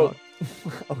when we talked.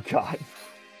 Oh god.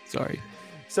 Sorry.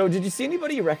 So did you see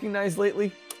anybody you recognized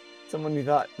lately? Someone you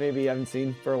thought maybe you haven't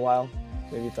seen for a while?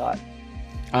 Maybe you thought.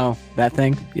 Oh, that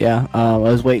thing? Yeah. I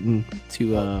was waiting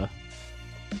to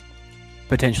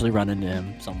potentially run into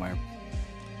him somewhere.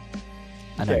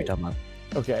 I know Okay. you're talking about.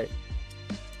 Okay.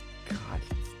 God.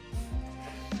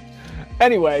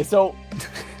 Anyway, so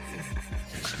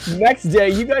next day,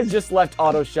 you guys just left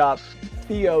Auto Shop.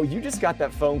 Theo, you just got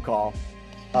that phone call.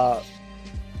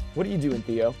 What are you doing,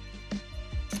 Theo?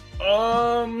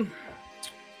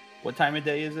 What time of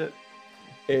day is it?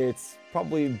 It's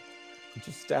probably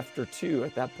just after 2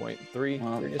 at that point. 3,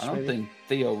 Well, 3-ish I don't maybe. think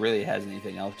Theo really has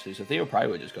anything else to do, so Theo probably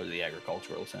would just go to the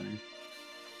agricultural center.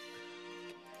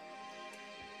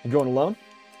 You going alone?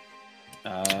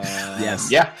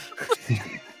 Yes. Yeah.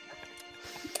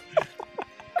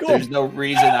 Cool. There's no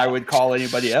reason I would call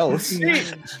anybody else.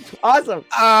 Awesome.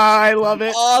 I love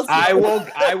it. Awesome.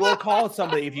 I will call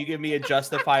somebody if you give me a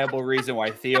justifiable reason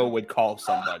why Theo would call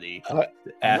somebody to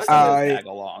ask them to tag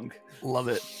along. Love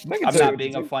it. I'm not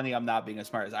being a funny. I'm not being a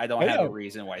smart. I don't I have know. a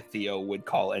reason why Theo would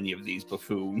call any of these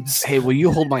buffoons. Hey, will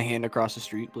you hold my hand across the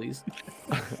street, please?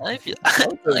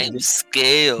 I'm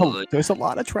scared. Oh, there's a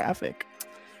lot of traffic.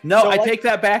 No, So, I like- take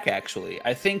that back. Actually,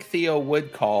 I think Theo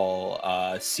would call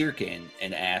Sirkin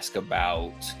and ask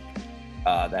about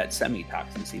that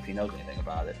semi-toxin, see if he knows anything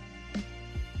about it.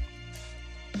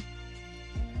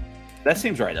 That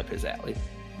seems right up his alley.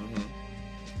 Mhm.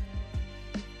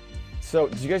 So,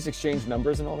 did you guys exchange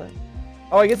numbers and all that?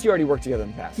 Oh, I guess you already worked together in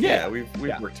the past. Yeah, we've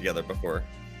Yeah. worked together before.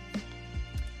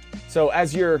 So,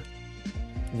 as you're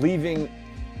leaving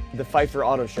the Pfeiffer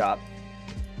Auto Shop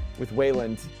with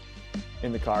Wayland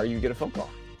in the car, you get a phone call.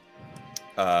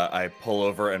 I pull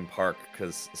over and park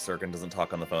because Sirkin doesn't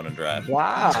talk on the phone and drive.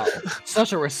 Wow.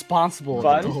 Such a responsible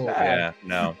Fun adult. fact. Yeah,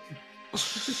 no.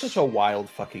 This is such a wild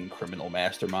fucking criminal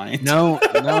mastermind. No,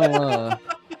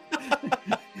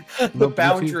 The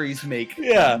boundaries make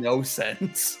Yeah. no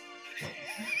sense.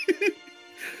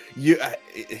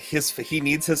 He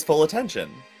needs his full attention.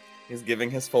 He's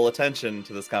giving his full attention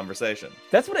to this conversation.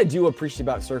 That's what I do appreciate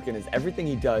about Sirkin is everything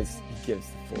he does, he gives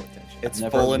the full attention. It's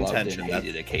Never full loved intention. and That's-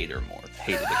 hated a cater more.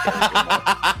 Hated a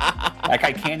character more. Like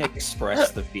I can't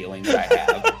express the feelings I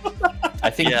have. I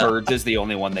think Yeah. Birds is the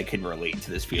only one that can relate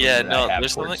to this feeling Yeah, that no, I have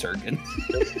there's towards Sirkin.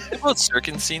 About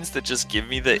Sirkin scenes that just give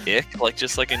me the ick, like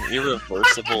just like an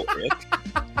irreversible ick.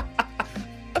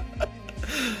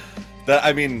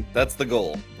 That's the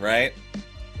goal, right?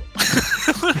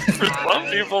 For some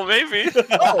people, maybe.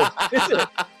 Oh, is it?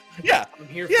 Yeah, I'm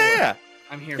here yeah.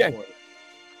 I'm here Okay. for it.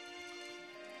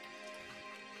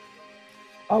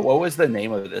 Oh, what was the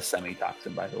name of this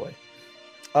semi-toxin, by the way?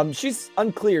 She's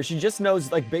unclear. She just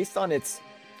knows, like, based on its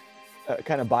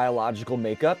kind of biological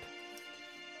makeup,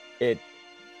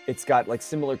 it's got like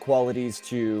similar qualities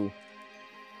to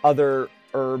other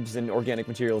herbs and organic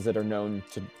materials that are known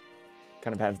to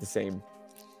kind of have the same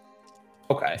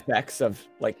Okay. effects of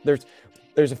like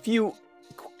there's a few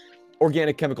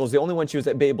organic chemicals. The only one she was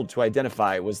able to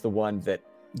identify was the one that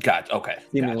Gotcha. Okay.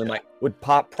 seemingly Gotcha. would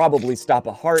probably stop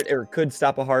a heart or could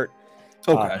stop a heart.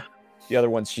 Okay. The other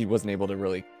ones she wasn't able to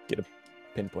really get a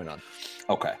pinpoint on.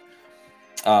 Okay.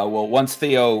 Well, once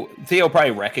Theo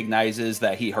probably recognizes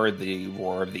that he heard the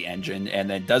roar of the engine and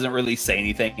then doesn't really say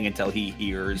anything until he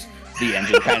hears the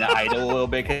engine kind of idle a little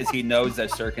bit because he knows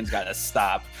that Sirkin's got to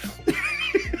stop.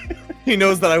 He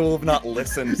knows that I will have not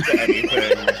listened to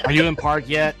anything. Are you in park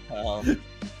yet?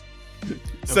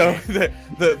 So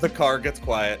the car gets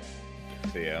quiet.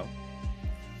 Theo.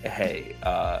 Hey,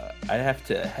 I have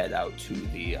to head out to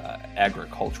the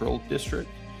agricultural district.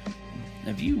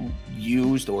 Have you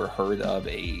used or heard of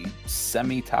a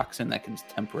semi-toxin that can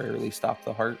temporarily stop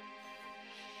the heart?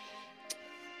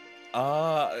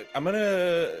 I'm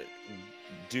gonna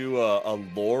do a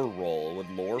lore roll. Would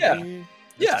lore Yeah. be?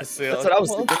 Yeah, Just to say, that's what I was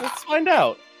well, thinking. let's find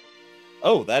out.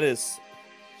 Oh, that is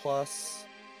plus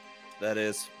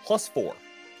 4.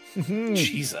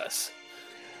 Jesus.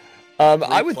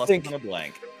 I would Plus think on a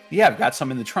blank. Yeah, I've got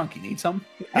some in the trunk. You need some?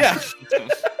 Yeah.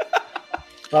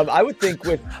 I would think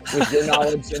with your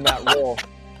knowledge in that role,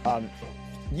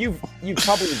 you've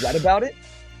probably read about it.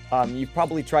 You've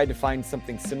probably tried to find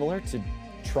something similar to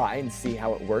try and see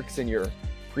how it works in your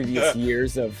previous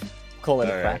years of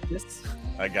culinary All right. practice.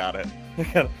 I got it.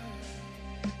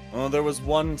 Well, there was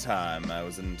one time I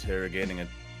was interrogating a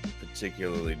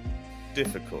particularly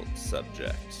difficult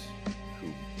subject who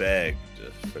begged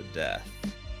for death.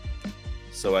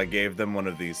 So I gave them one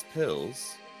of these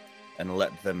pills and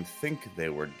let them think they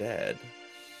were dead,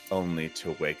 only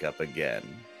to wake up again.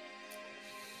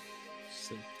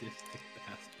 Sadistic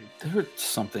bastard. There's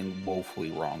something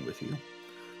woefully wrong with you.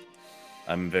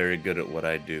 I'm very good at what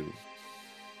I do.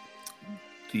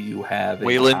 Do you have a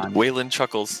Wayland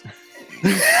chuckles.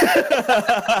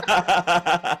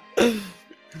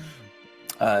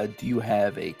 do you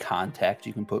have a contact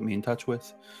you can put me in touch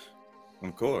with?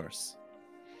 Of course.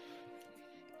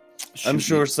 I'm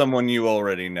sure someone you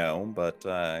already know, but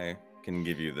I can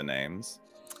give you the names.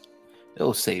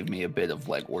 It'll save me a bit of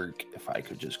legwork if I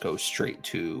could just go straight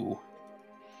to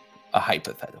a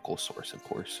hypothetical source, of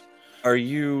course. Are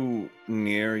you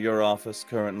near your office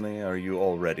currently? Are you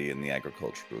already in the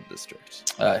agricultural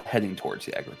district? Heading towards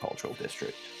the agricultural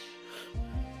district.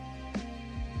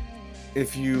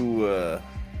 If you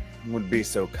would be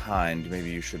so kind, maybe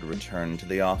you should return to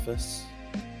the office.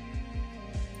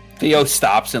 Theo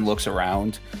stops and looks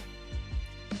around.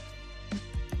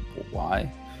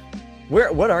 Why?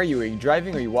 What are you? Are you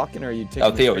driving? Are you walking? Or are you taking?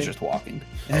 Oh, Theo the is train? just walking.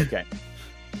 Okay.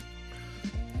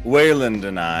 Wayland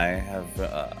and I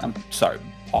have. I'm sorry.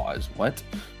 Pause. What?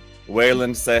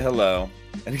 Wayland, say hello,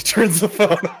 and he turns the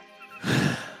phone.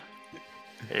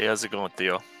 Hey, how's it going,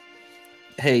 Theo?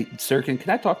 Hey, Sirkin, can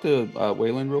I talk to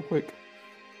Wayland real quick?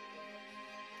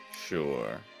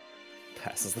 Sure.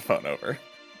 Passes the phone over.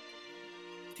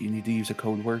 Do you need to use a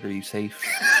code word? Are you safe?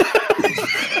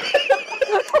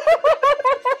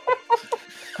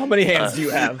 How many hands do you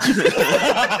have?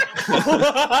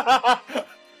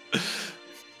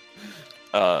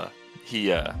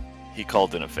 He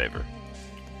called in a favor.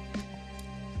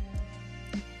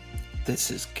 This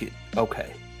is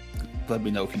okay. Let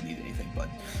me know if you need anything, bud.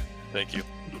 Thank you.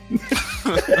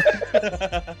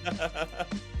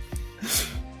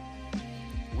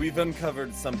 We've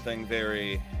uncovered something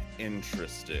very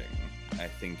interesting. I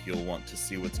think you'll want to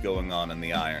see what's going on in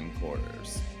the Iron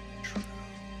Quarters.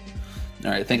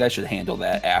 All right, I think I should handle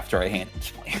that after I hand this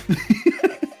plan.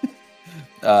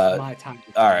 My time.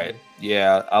 All right,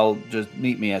 yeah, I'll just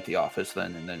meet me at the office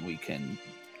then, and then we can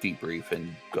debrief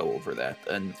and go over that.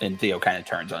 And Theo kind of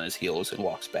turns on his heels and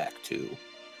walks back to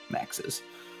Max's.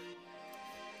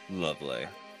 Lovely.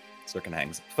 Sirkin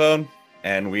hangs up the phone,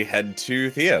 and we head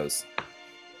to Theo's.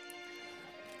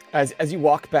 As you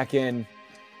walk back in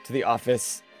to the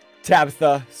office,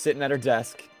 Tabitha sitting at her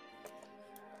desk.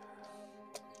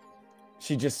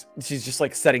 She's just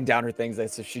like setting down her things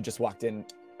as if she just walked in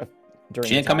during.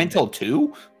 She didn't come in till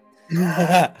 2?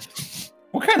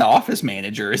 What kind of office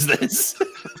manager is this?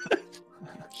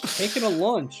 Taking a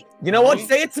lunch. You know what?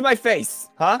 Say it to my face,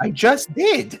 huh? I just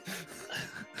did.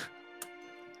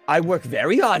 I work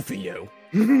very hard for you.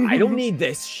 I don't need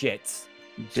this shit.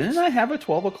 Didn't I have a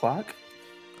 12 o'clock?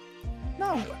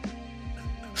 No.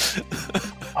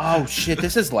 Oh shit!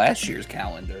 This is last year's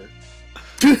calendar.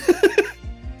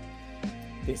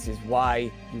 This is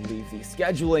why you leave the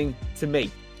scheduling to me.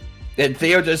 And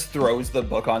Theo just throws the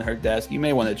book on her desk. You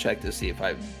may want to check to see if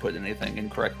I put anything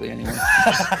incorrectly anywhere.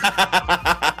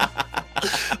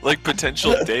 Like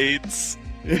potential dates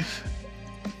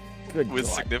Good with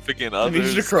God. significant I need you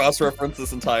to others. cross-reference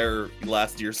this entire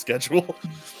last year's schedule.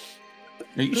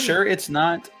 Are you sure it's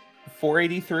not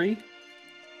 483?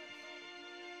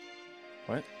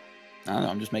 What? I don't know.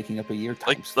 I'm just making up a year.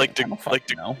 Like times like thing. I don't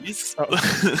fucking know. degrees.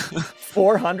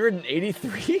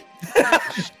 483?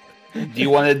 Do you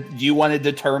want to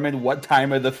determine what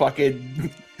time of the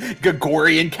fucking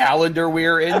Gregorian calendar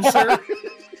we're in, sir?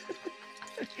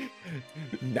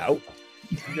 No.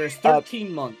 There's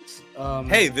 13 months.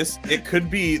 Hey, it could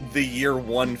be the year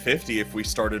 150 if we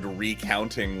started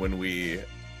recounting when we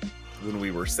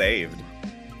were saved.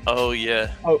 Oh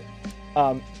yeah.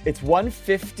 It's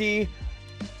 150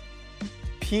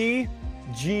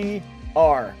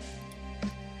 PGR.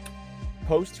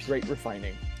 Post Great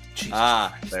Refining. Jesus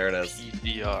Ah, Christ. there it is.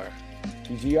 PDR.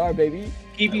 PGR, baby.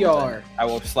 PBR. I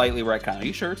will slightly retcon. Are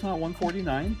you sure it's not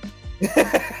 149?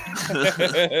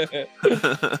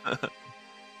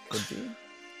 Could be.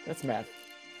 That's math.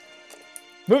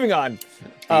 Moving on.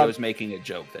 Theo's making a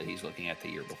joke that he's looking at the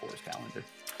year before his calendar.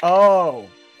 Oh.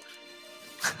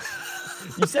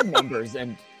 You said numbers,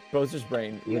 and Bozer's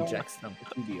brain rejects them.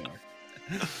 PBR.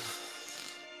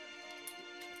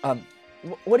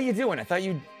 What are you doing? I thought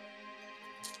you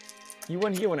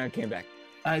weren't here when I came back.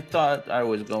 I thought I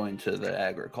was going to the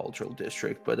agricultural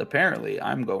district, but apparently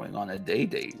I'm going on a day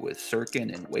date with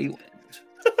Sirkin and Wayland.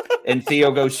 And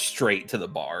Theo goes straight to the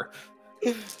bar.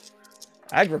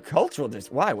 Agricultural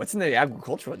district? Why? What's in the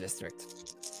agricultural district?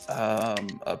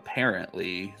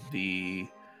 Apparently the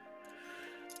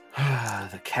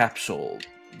capsule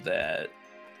that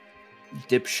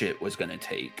dipshit was going to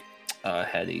take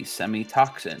had a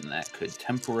semi-toxin that could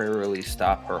temporarily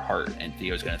stop her heart, and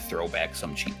Theo's going to throw back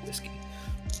some cheap whiskey.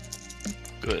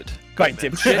 Good. Right,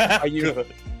 dipshit.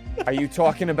 Are you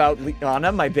talking about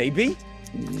Liana, my baby?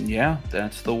 Yeah,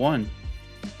 that's the one.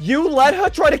 You let her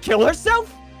try to kill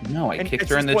herself? No, I And kicked at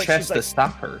her in this the point, she's chest to like-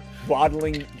 stop her.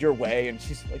 Waddling your way, and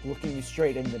she's like looking you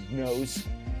straight in the nose.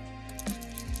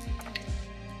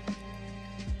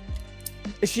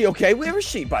 Is she okay? Where is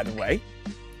she, by the way?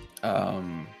 I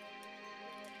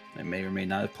may or may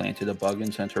not have planted a bug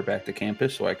and sent her back to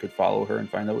campus so I could follow her and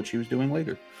find out what she was doing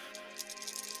later.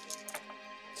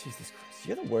 Jesus Christ,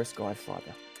 you're the worst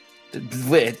godfather.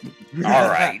 All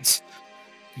right.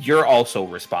 You're also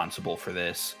responsible for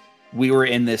this. We were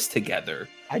in this together.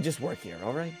 I just work here,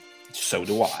 all right? So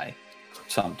do I.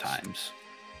 Sometimes.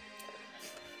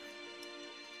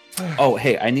 Oh,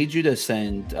 hey, I need you to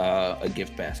send a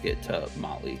gift basket to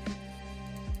Molly.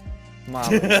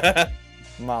 Molly.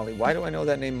 Molly. Why do I know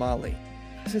that name, Molly?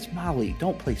 Because it's Molly.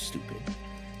 Don't play stupid.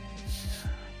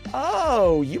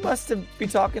 Oh, you must be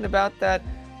talking about that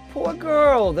poor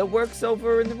girl that works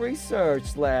over in the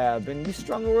research lab, and you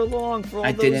strung her along for all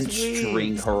those didn't weeks.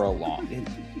 string her along.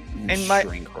 And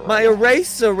my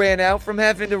eraser ran out from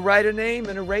having to write her name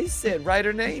and erase it. Write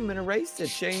her name and erase it.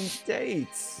 Change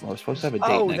dates. Well, I was supposed to have a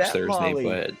date next that Thursday, Molly.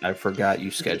 but I forgot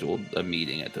you scheduled a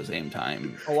meeting at the same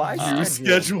time. Oh, I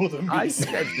scheduled a meeting. I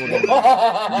scheduled a meeting.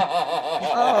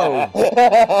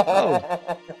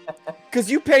 Oh. Because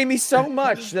you pay me so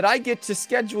much that I get to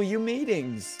schedule you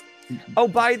meetings. Oh,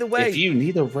 by the way. If you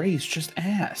need a raise, just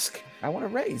ask. I want a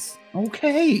raise.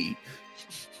 Okay.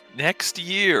 Next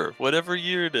year, whatever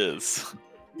year it is.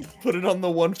 Put it on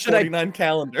the 149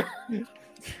 calendar. Do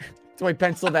I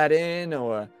pencil that in,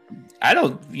 or? I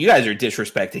don't. You guys are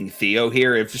disrespecting Theo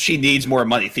here. If she needs more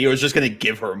money, Theo's just going to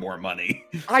give her more money.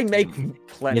 I make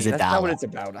plenty. Is it That's not dollar? what it's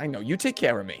about. I know. You take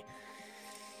care of me.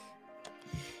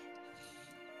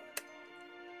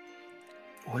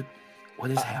 What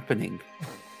is happening?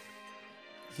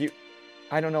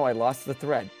 I don't know. I lost the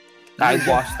thread. I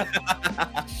lost.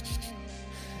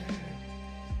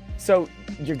 So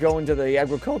you're going to the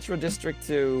agricultural district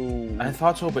to? I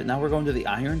thought so, but now we're going to the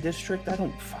Iron District? I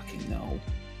don't fucking know.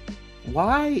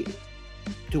 Why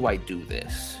do I do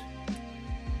this?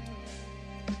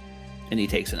 And he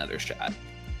takes another shot.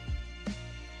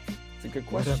 It's a good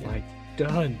What question. have I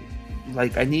done?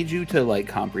 Like, I need you to, like,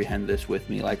 comprehend this with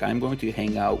me. Like, I'm going to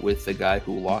hang out with the guy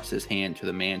who lost his hand to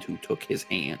the man who took his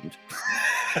hand.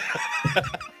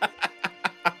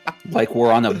 Like,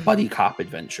 we're on a buddy cop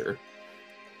adventure.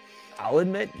 I'll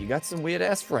admit, you got some weird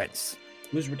ass friends.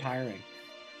 Who's retiring?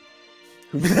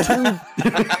 Who's 2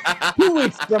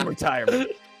 weeks from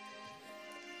retirement.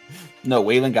 No,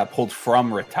 Waylon got pulled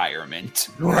from retirement.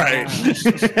 Right.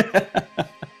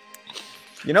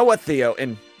 You know what, Theo?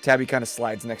 And Tabby kind of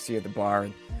slides next to you at the bar,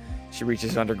 and she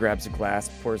reaches under, grabs a glass,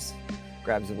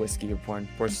 grabs a whiskey, or pours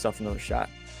herself another shot.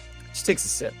 She takes a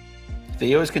sip.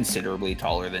 Theo is considerably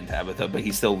taller than Tabitha, but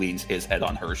he still leans his head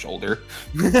on her shoulder.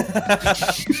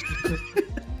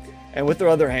 And with her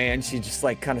other hand, she just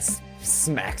like kind of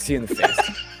smacks you in the face.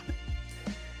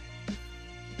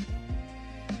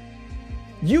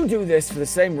 You do this for the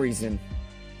same reason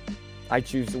I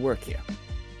choose to work here.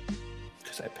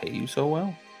 Because I pay you so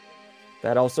well?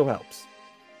 That also helps.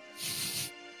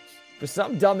 For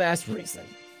some dumbass reason.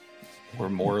 We're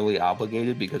morally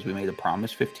obligated because we made a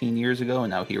promise 15 years ago,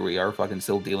 and now here we are fucking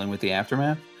still dealing with the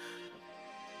aftermath?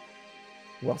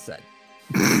 Well said.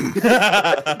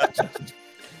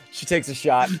 She takes a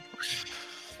shot.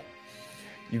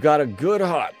 You got a good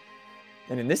heart.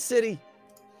 And in this city,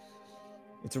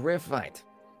 it's a rare find.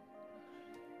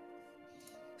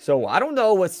 So I don't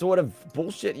know what sort of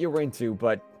bullshit you're into,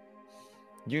 but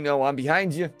you know I'm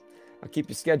behind you. I'll keep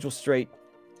your schedule straight.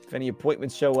 If any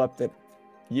appointments show up that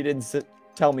you didn't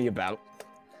tell me about,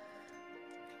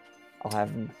 I'll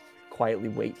have them quietly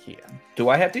wait here. Do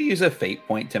I have to use a fate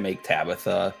point to make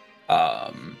Tabitha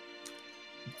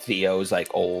Theo's like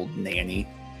old nanny?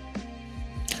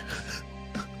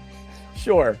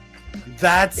 Sure.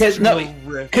 That's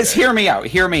terrific. Because hear me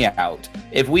out.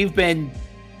 If we've been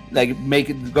like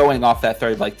going off that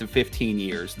thread like the 15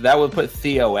 years, that would put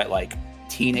Theo at like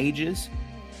teenagers.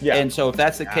 Yeah. And so if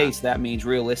that's the case, that means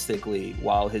realistically,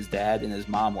 while his dad and his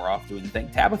mom were off doing the thing,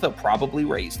 Tabitha probably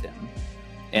raised him.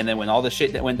 And then when all the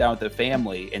shit that went down with the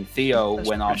family and Theo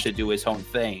went off to do his own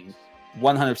thing,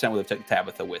 100% would have took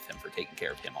Tabitha with him for taking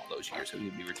care of him all those years. So he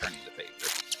would be returning the favor.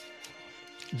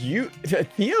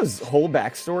 Theo's whole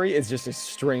backstory is just a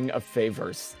string of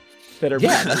favors that are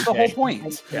that's the whole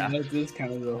point. Yeah. That is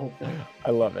kind of the whole point.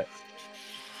 I love it.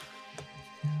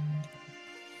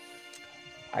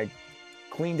 I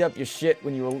cleaned up your shit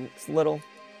when you were little,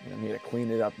 and I'm here to clean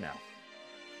it up now.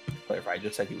 Clarify, I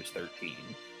just said he was 13.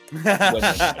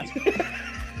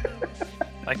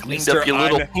 I cleaned Mr. up your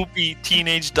little Ina. poopy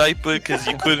teenage diaper because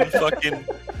you couldn't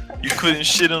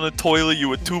shit on the toilet. You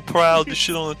were too proud to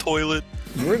shit on the toilet.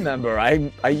 You remember,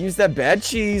 I used that bad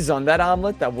cheese on that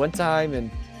omelet that one time, and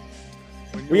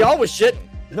we all was shitting.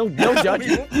 No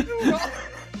judgment.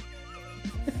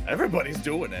 Everybody's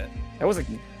doing it. That was a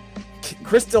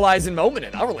crystallizing moment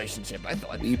in our relationship, I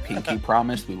thought. We pinky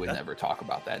promised we would never talk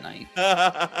about that night.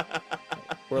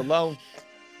 We're alone.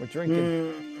 We're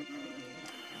drinking.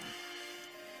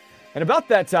 And about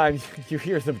that time, you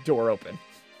hear the door open.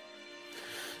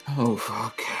 Oh,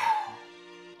 fuck.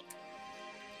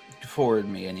 Forward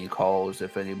me any calls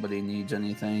if anybody needs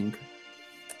anything.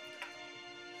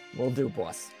 Will do,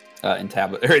 boss. And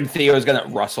Theo's gonna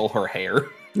rustle her hair.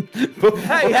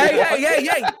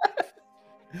 Hey!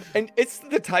 And it's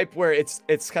the type where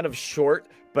it's kind of short,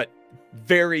 but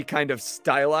very kind of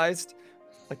stylized,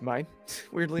 like mine,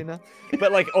 weirdly enough.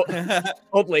 But like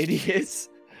old lady is,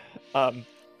 kind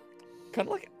of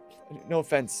like, no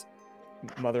offense,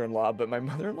 mother-in-law, but my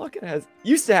mother-in-law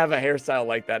used to have a hairstyle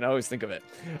like that, and I always think of it.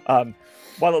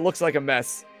 While it looks like a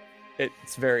mess,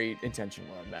 it's very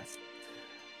intentional a mess.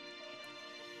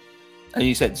 And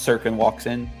you said Sirkin walks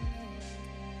in?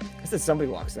 I said somebody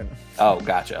walks in. Oh,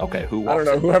 gotcha. Okay, who walks in?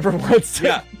 I don't know, whoever wants to.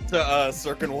 Yeah, so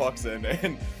Sirkin walks in,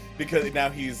 and because now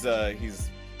he's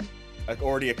like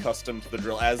already accustomed to the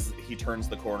drill. As he turns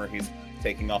the corner, he's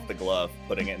taking off the glove,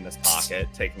 putting it in his pocket,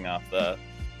 taking off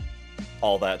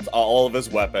all of his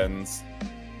weapons,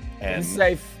 and He's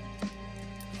safe.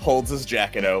 holds his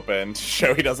jacket open to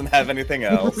show he doesn't have anything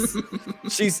else.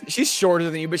 She's shorter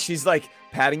than you, but she's like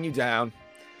patting you down.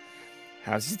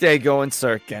 How's your day going,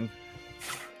 Sirkin?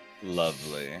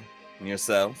 Lovely. And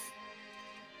yourself?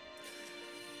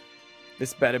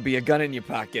 This better be a gun in your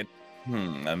pocket.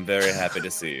 I'm very happy to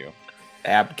see you.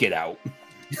 Ab, get out.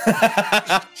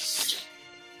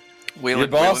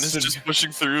 Waylon boss is should- just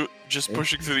pushing through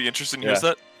the interest in hears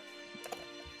Yeah.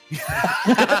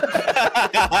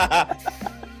 that.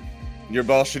 Your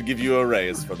boss should give you a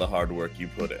raise for the hard work you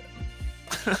put in.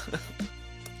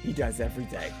 He does every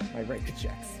day. My rank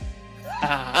checks.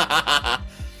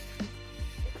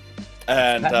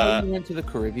 And You went to the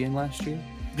Caribbean last year?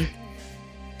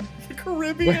 the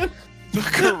Caribbean. The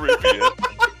Caribbean.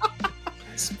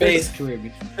 Space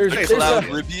Caribbean. There's The a Cloud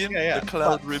Ribian? Yeah. The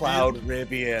Cloud Ribian? Cloud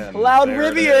Ribian. Cloud There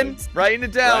it Ribian. is. Writing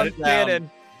it down. Write it down.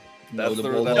 Canon. That's the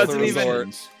Doesn't even-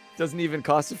 resort. Doesn't even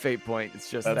cost a fate point. It's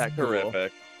just That's that cool.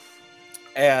 horrific.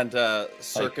 And Like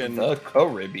Sirkin the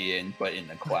Caribbean, but in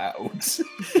the clouds.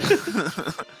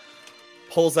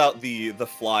 pulls out the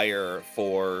flyer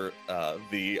for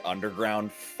the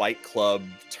underground fight club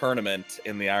tournament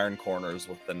in the Iron Corners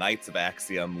with the Knights of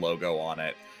Axiom logo on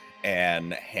it,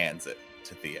 and hands it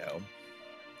to Theo,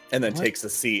 and then takes a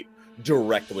seat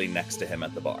directly next to him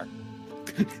at the bar.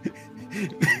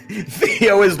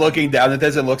 Theo is looking down at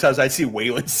this and looks outside. I see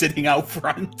Waylon sitting out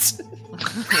front.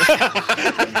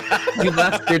 You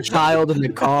left your child in the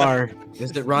car.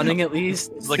 Is it running at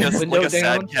least? It's like a Window sad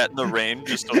down? cat in the rain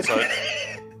just outside.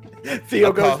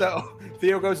 Theo goes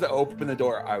to open the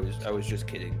door. I was just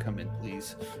kidding. Come in,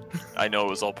 please. I know it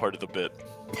was all part of the bit.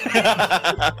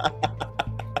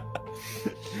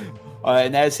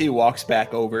 And as he walks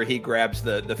back over, he grabs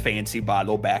the fancy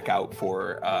bottle back out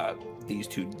for these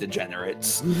two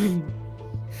degenerates.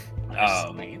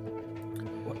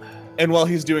 And while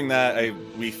he's doing that,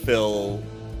 we fill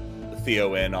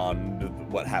Theo in on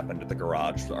what happened at the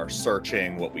garage, our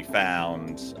searching, what we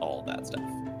found, all of that stuff.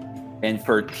 And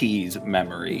for T's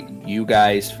memory, you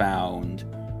guys found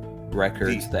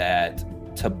records that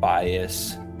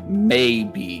Tobias may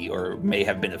be or may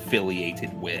have been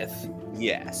affiliated with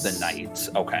Yes. the Knights.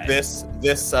 Okay. This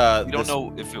We don't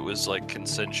know if it was like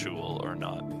consensual or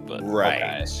not, but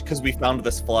Right. Because we found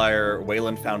this flyer.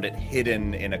 Waylon found it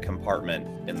hidden in a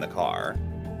compartment in the car.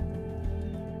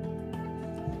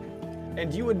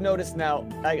 And you would notice now,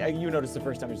 you noticed the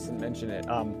first time I just didn't mention it.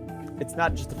 It's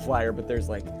not just a flyer, but there's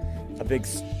like a big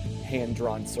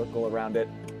hand-drawn circle around it.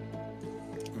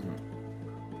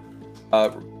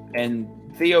 And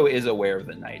Theo is aware of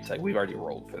the Knights. Like, we've already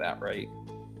rolled for that, right?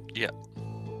 Yeah.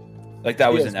 Like,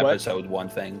 that was Yes, an what? episode one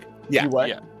thing. Yeah. You what?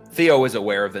 Yeah. Theo is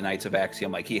aware of the Knights of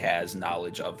Axiom. Like, he has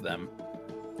knowledge of them.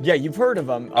 Yeah, you've heard of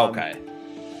them. Okay.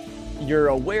 You're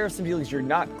aware of some dealings. You're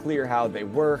not clear how they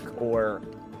work or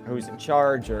who's in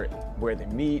charge or where they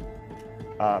meet.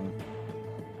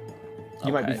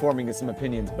 You might be Okay. forming some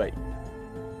opinions, but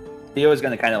Theo is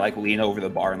going to kind of like lean over the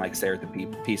bar and like stare at the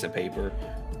piece of paper.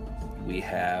 We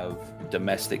have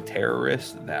domestic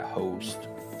terrorists that host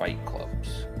fight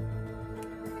clubs.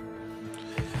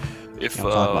 if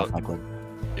Don't talk about Fight Club.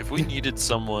 if we needed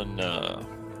someone,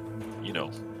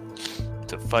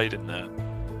 to fight in that,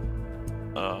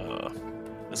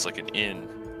 it's like an inn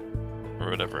or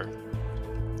whatever.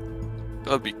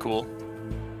 That'd be cool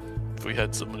if we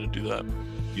had someone to do that.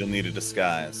 You'll need a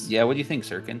disguise. Yeah, what do you think,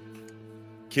 Sirkin?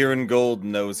 Kieran Gold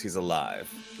knows he's alive.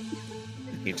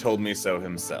 He told me so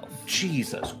himself.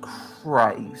 Jesus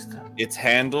Christ. It's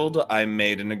handled. I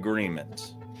made an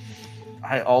agreement.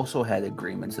 I also had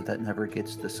agreements that never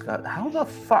gets discussed. How the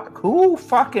fuck? Who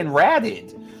fucking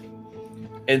ratted?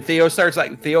 And Theo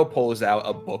pulls out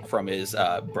a book from his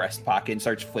breast pocket and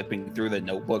starts flipping through the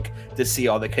notebook to see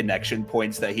all the connection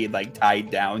points that he had tied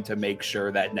down to make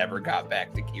sure that never got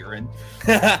back to Kieran.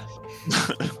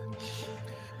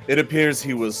 It appears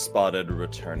he was spotted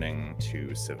returning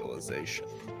to civilization.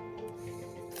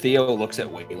 Theo looks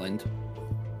at Wayland.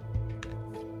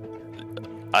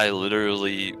 I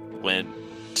literally went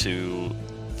to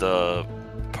the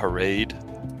parade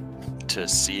to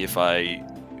see if I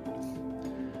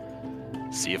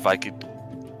could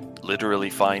literally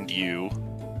find you.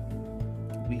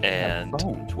 We And- have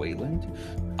phones, Wayland.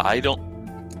 I'm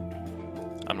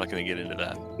not going to get into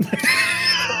that.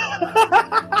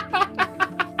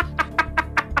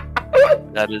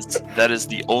 That is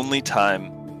the only time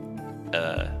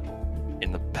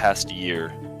in the past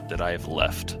year that I have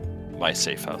left my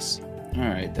safe house. All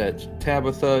right,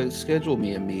 Tabitha, schedule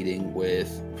me a meeting with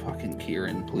fucking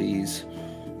Kieran, please.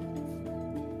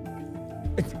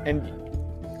 And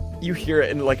you hear it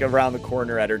in around the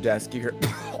corner at her desk. You hear,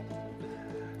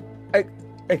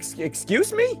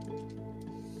 excuse me?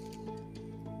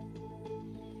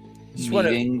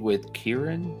 Meeting with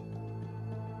Kieran?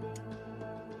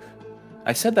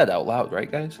 I said that out loud,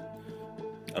 right, guys?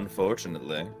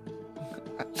 Unfortunately.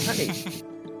 Honey,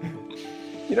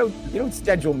 you don't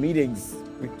schedule meetings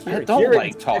with Kieran. I don't Kieran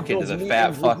like talking to schedules the fat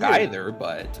meetings with fuck you. either,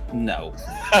 but no.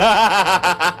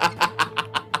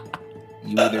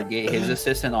 You either get his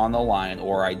assistant on the line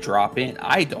or I drop in.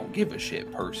 I don't give a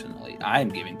shit personally. I'm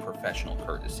giving professional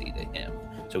courtesy to him.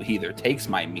 So he either takes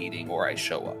my meeting or I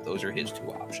show up. Those are his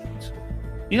two options.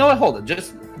 You know what? Hold on.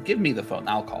 Just give me the phone.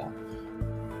 I'll call.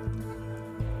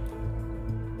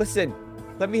 Listen,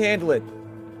 let me handle it.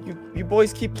 You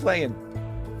boys keep playing.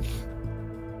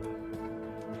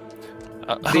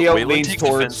 Theo Wayland leans takes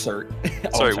towards offense-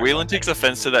 Cert. Sorry, Wayland takes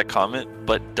offense to that comment,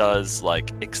 but does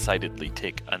excitedly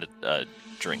take a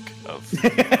drink of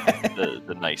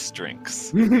the nice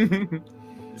drinks.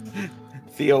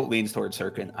 Theo leans towards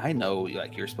Sirkin. I know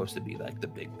you're supposed to be the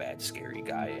big bad scary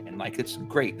guy, and it's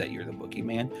great that you're the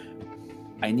boogeyman.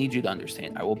 I need you to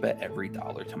understand. I will bet every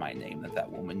dollar to my name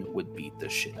that woman would beat the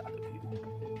shit out of you.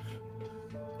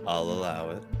 I'll allow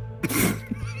it.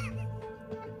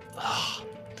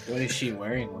 What is she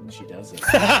wearing when she does it?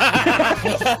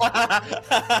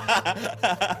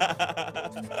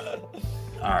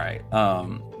 All right,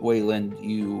 Wayland,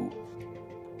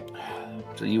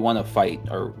 so you want to fight,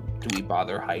 or do we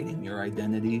bother hiding your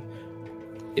identity?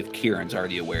 If Kieran's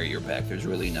already aware you're back, there's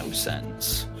really no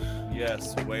sense.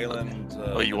 Yes, Wayland.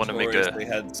 You wanna make a- notoriously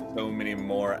had so many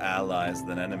more allies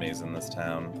than enemies in this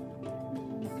town.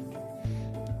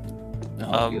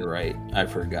 Oh, you're right. I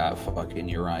forgot fucking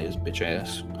Uriah's bitch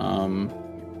ass.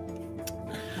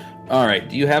 All right.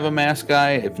 Do you have a mask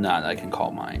guy? If not, I can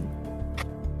call mine.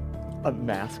 A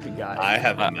mask guy. I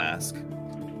have a mask.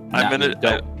 I'm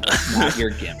Not your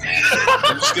gimp mask.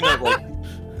 I'm just gonna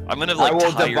I'm gonna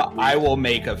I will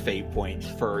make a fate point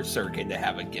for Sirkin to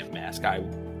have a gimp mask. I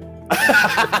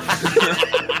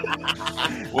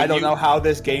don't know how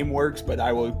this game works, but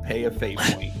I will pay a fate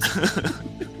point.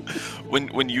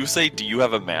 When you say, "Do you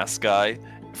have a mask guy?"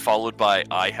 followed by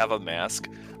 "I have a mask,"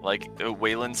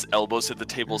 Wayland's elbows hit the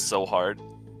table so hard.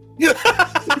 I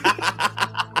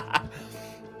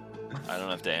don't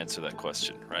have to answer that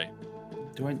question, right?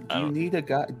 Do you need a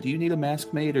guy? Do you need a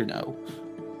mask made or no?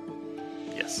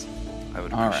 Yes, I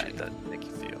would All appreciate right. that. Thank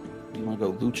you, Theo. You want to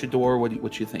go luchador?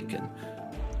 What you thinking?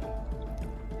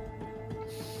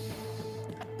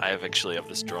 I actually have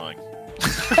this drawing.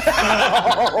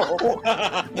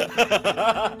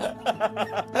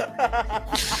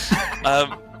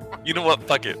 You know what?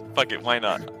 Fuck it. Why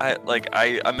not?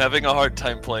 I'm having a hard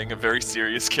time playing a very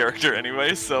serious character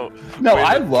anyway. So No, Wayland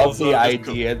I love pulls the out this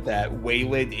idea that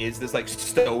Wayland is this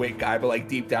stoic guy, but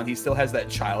deep down he still has that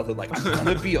childhood I'm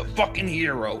gonna be a fucking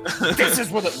hero. This is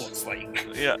what it looks like.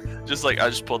 Yeah, I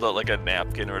just pulled out a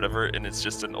napkin or whatever, and it's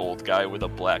just an old guy with a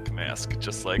black mask,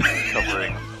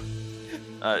 covering.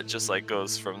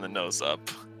 Goes from the nose up.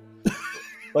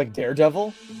 Like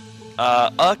Daredevil?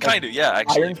 Kind of, yeah,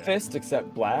 actually. Iron Fist,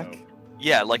 except black?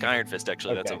 Yeah, like Iron Fist.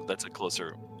 Actually, Okay. that's a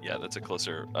closer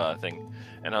thing.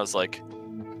 And I was like,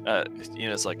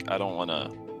 it's I don't want to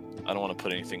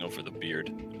put anything over the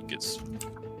beard.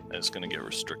 It's gonna get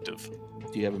restrictive.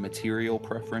 Do you have a material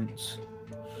preference?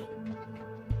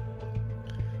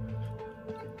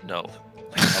 No.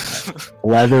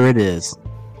 Leather it is.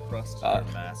 Trust Uh,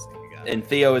 your mask guy. And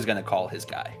Theo is gonna call his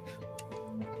guy.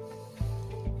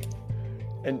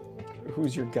 And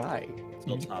who's your guy?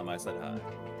 Tell Tom I said hi.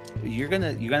 You're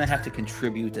gonna have to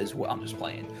contribute as well. I'm just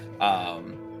playing.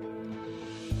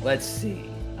 Let's see.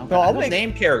 No, I'll We'll make.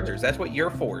 name characters. That's what you're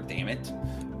for. Damn it.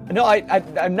 No,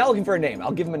 I'm not looking for a name.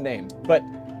 I'll give him a name. But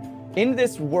in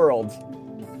this world,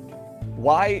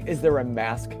 why is there a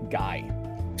mask guy?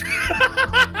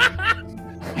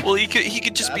 Well, he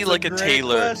could just be That's like a a great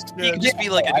tailor. question. He could just be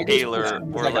like I a just tailor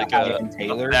was or like like a a high-end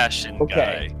tailor. fashion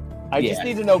Okay. guy. I just Yeah.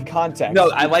 need to know context. No,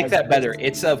 I like because- that better.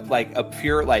 It's a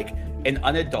pure an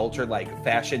unadulterated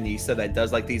fashionista that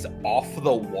does like these off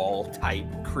the wall type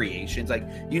creations. Like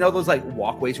those like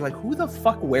walkways. You're like, who the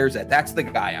fuck wears that? That's the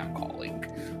guy I'm calling.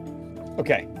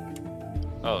 Okay.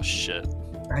 Oh shit.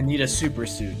 I need a super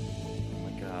suit.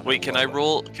 Oh my God, Wait, can I love it.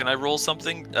 roll? Can I roll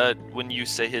something when you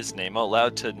say his name out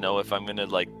loud to know if I'm gonna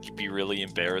like be really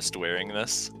embarrassed wearing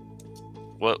this?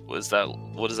 What was that?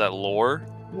 What is that? Lore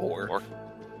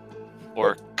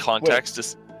or context?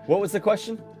 Just What was the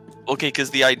question? okay, because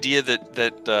the idea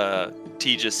that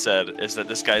T just said is that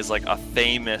this guy's like a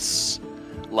famous,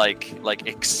 like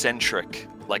eccentric,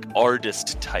 like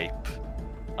artist type.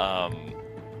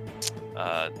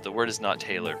 The word is not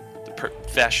tailor. The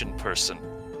fashion person.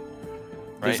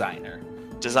 Right?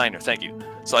 Designer, thank you.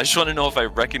 So I just want to know if I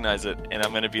recognize it, and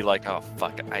I'm gonna be like, oh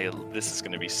fuck, this is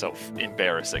gonna be so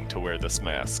embarrassing to wear this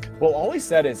mask. Well, all he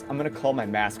said is, I'm gonna call my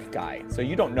mask guy, so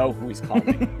you don't know who he's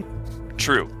calling.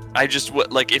 True. I just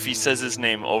like if he says his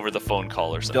name over the phone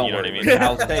call or something. Don't you know worry. what I mean?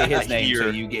 I'll say his I name so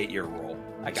hear- you get your roll.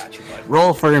 I got you, bud.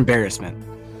 Roll for embarrassment.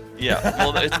 Yeah.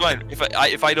 Well, it's fine.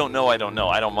 If I don't know, I don't know.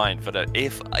 I don't mind. But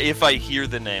if I hear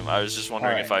the name, I was just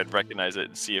wondering if I'd recognize it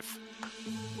and see if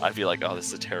I'd be like, oh, this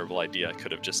is a terrible idea. I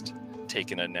could have just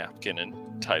taken a napkin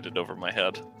and tied it over my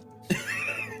head.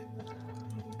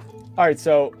 All right,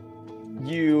 so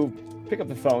you pick up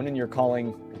the phone and you're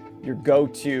calling your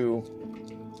go-to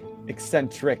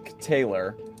eccentric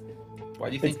tailor. Why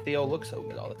do you think Theo looks so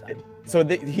good all the time? So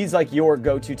he's like your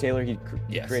go-to tailor. He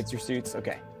Yes. creates your suits.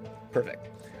 Okay, perfect.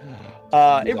 He's It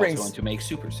also rings. going to make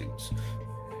super suits.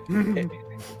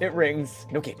 It rings.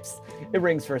 No games. It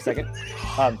rings for a second.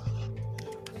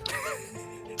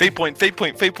 Fate point.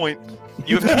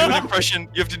 You have to do an impression.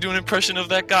 You have to do an impression of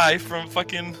that guy from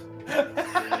fucking Edna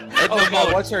Oh God,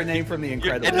 Mode. what's her name from The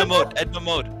Incredibles? Edna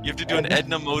Mode. You have to do an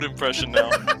Edna Mode impression now.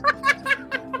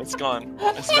 It's gone.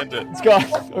 I spent it. It's gone.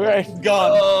 All right. It's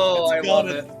gone. Oh, It's I gone. love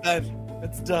it.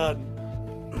 It's done.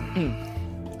 It's done.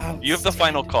 You have the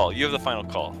final call. You have the final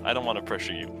call. I don't want to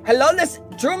pressure you. Hello, this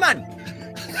Truman.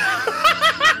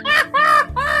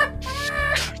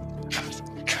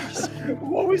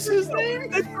 What was his name?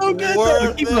 It's so good.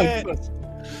 Worth Keep it. it.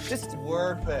 Just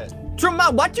Worth it.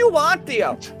 Truman, what you want,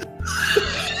 Theo?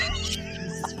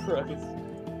 Jesus Christ.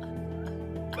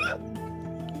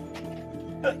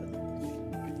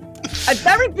 A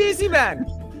very busy man.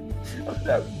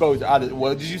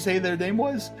 What did you say their name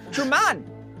was? Truman.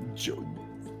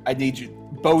 I need you.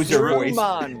 Bozer voice.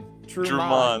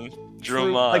 Truman.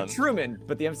 Drummond. Like Truman,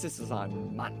 but the emphasis is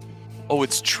on man. Oh,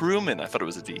 it's Truman. I thought it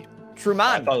was a D. I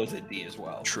Truman. thought it was a D as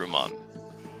well. Truman.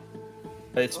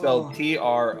 But it's spelled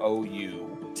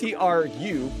T-R-O-U.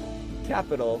 T-R-U,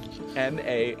 capital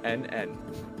M-A-N-N.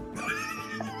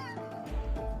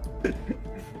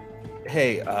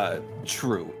 Hey,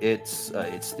 true. It's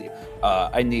the.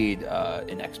 I need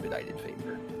an expedited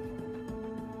favor.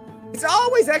 It's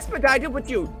always expedited with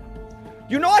you.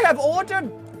 You know I have ordered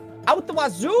out the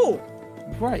wazoo.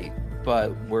 Right,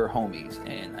 but we're homies,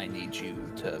 and I need you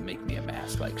to make me a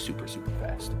mask like super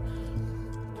fast.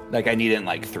 Like I need it in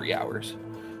like 3 hours.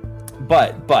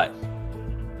 But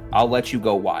I'll let you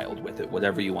go wild with it,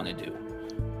 whatever you want to do.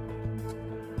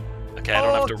 Okay, I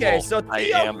don't have to Okay, roll. so I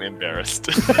Theo- am embarrassed.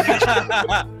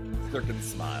 Frickin'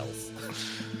 smiles.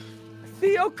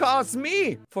 Theo calls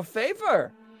me for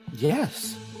favor.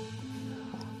 Yes.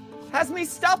 Has me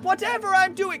stop whatever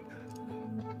I'm doing.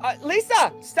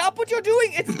 Lisa, stop what you're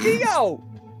doing. It's Theo.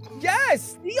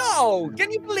 Yes, Theo.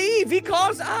 Can you believe he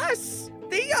calls us?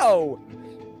 Theo.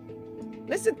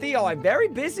 Listen, Theo, I'm very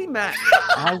busy, man.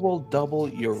 I will double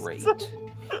your rate.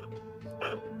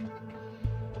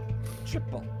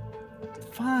 Triple.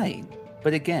 Fine.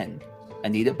 But again, I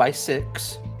need it by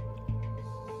 6.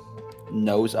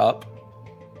 Nose up.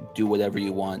 Do whatever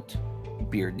you want.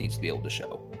 Beard needs to be able to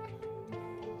show.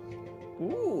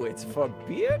 Ooh, it's for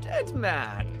bearded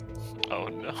man. Oh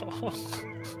no.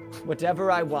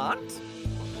 Whatever I want.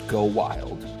 Go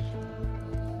wild.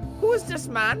 Who is this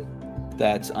man?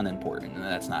 That's unimportant, and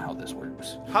that's not how this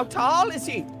works. How tall is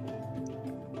he?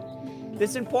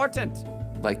 This important.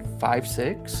 Like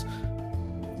 5'6"?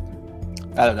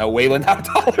 I don't know, Waylon, how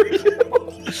tall are you?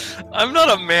 I'm not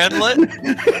a manlet.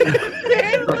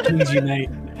 Cartoons unite.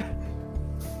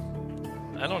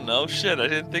 I don't know. Shit, I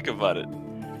didn't think about it.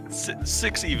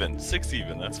 Six even.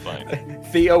 That's fine.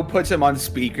 Theo puts him on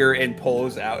speaker and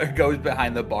goes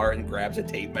behind the bar and grabs a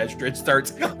tape measure and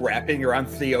starts wrapping around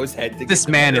Theo's head. This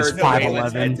man is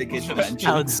Waylon's 5'11". head to get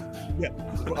vengeance.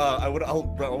 I want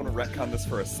to retcon this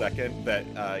for a second. That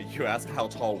you ask how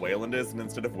tall Wayland is, and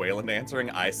instead of Wayland answering,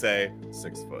 I say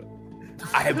 6 foot.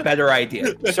 I have a better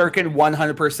idea. Sirkin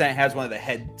 100% has one of the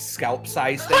head scalp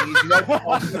size things. You know what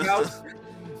I'm talking about?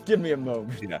 Give me a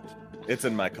moment. Yeah, it's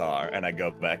in my car, and I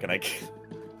go back and I.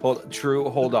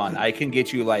 Hold on. I can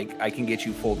get you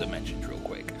full dimensions real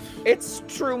quick. It's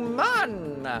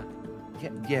Truman.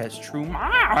 Yes,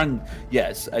 Truman.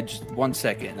 Yes, just 1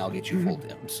 second, and I'll get you full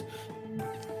dims.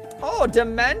 Oh,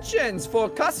 dimensions for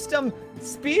custom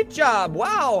speed job.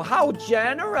 Wow, how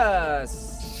generous.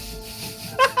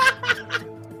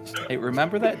 Hey,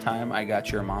 remember that time I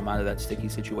got your mom out of that sticky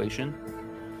situation?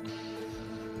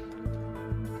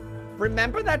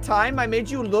 Remember that time I made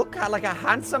you look like a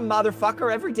handsome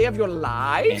motherfucker every day of your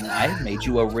life? And I made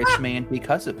you a rich man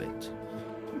because of it.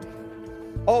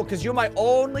 Oh, because you're my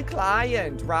only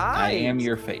client, right? I am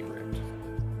your favorite.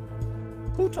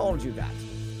 Who told you that?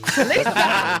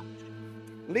 Lisa!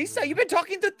 Lisa, you've been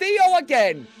talking to Theo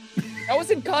again. I was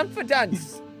in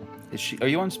confidence. Are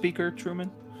you on speaker,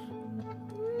 Truman?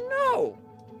 No,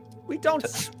 we don't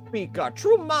speaker.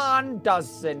 Truman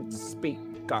doesn't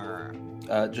speaker.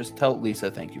 Just tell Lisa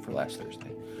thank you for last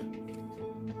Thursday.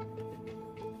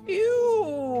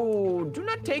 You do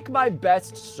not take my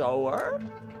best sewer.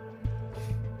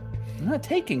 I'm not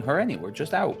taking her anywhere,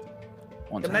 just out.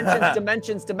 Dimensions.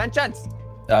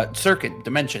 Sirkin,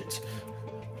 dimensions.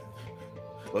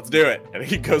 Let's do it. And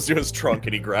he goes to his trunk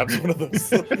and he grabs one of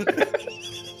those.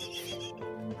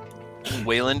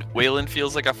 Wayland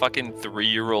feels like a fucking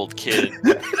 3-year-old kid.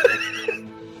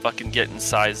 Fucking getting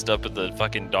sized up at the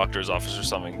fucking doctor's office or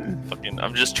something.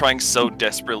 I'm just trying so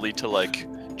desperately to like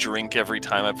drink every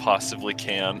time I possibly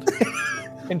can.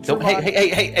 And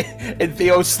Hey! And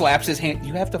Theo slaps his hand.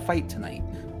 You have to fight tonight.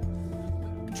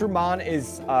 Truman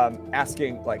is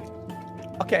asking like,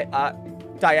 okay,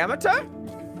 diameter,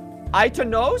 eye to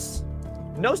nose,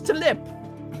 nose to lip,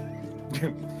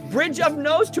 bridge of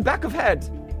nose to back of head.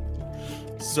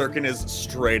 Sirkin is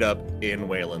straight up in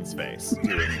Wayland's face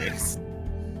doing this.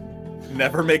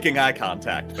 Never making eye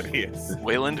contact, but he is.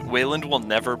 Wayland will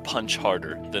never punch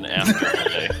harder than after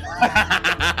today.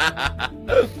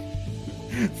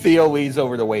 Theo leads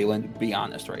over to Wayland. Be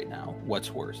honest right now.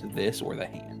 What's worse, this or the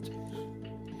hand?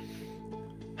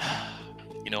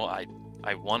 You know, I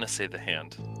want to say the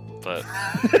hand, but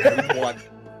What?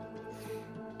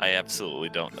 I absolutely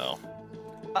don't know.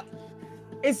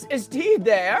 Is he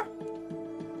there?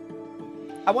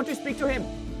 I want to speak to him.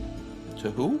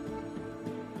 To who?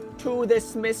 To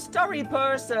this mystery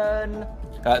person.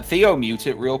 Theo mutes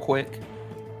it real quick.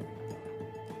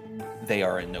 They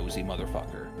are a nosy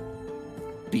motherfucker.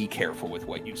 Be careful with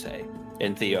what you say.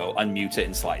 And Theo unmutes it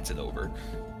and slides it over.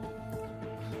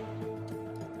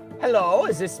 Hello,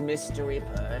 is this mystery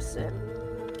person?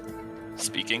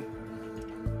 Speaking.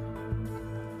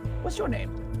 What's your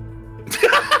name?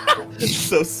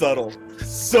 So subtle.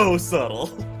 So subtle.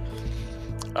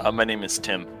 My name is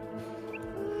Tim.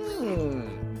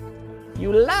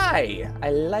 You lie. I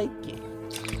like it.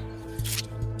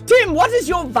 Tim, what is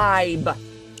your vibe?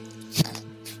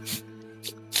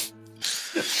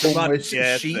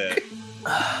 Chic.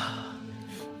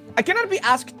 I cannot be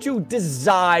asked to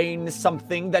design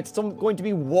something that's going to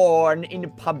be worn in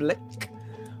public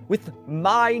with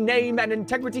my name and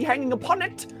integrity hanging upon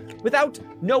it without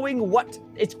knowing what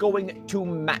it's going to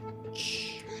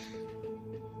match.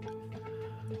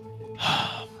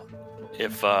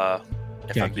 If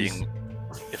I'm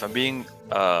being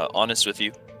honest with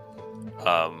you,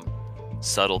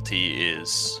 subtlety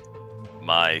is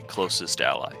my closest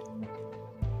ally.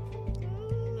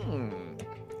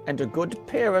 And a good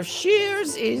pair of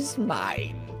shears is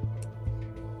mine.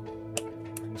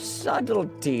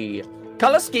 Subtlety.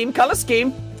 Color scheme.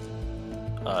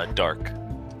 Dark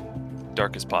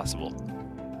as possible.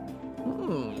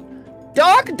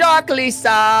 Dark,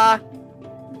 Lisa.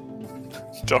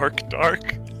 Dark.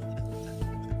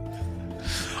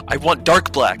 I want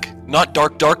dark black, not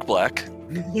dark black.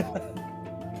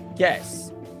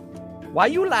 Yes. Why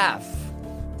you laugh?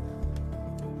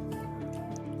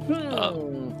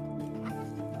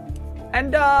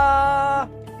 And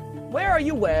where are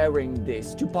you wearing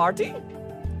this? To party?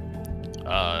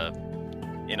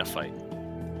 In a fight.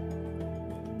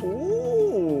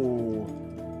 Ooh.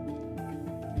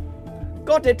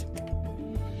 Got it.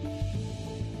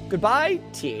 Goodbye,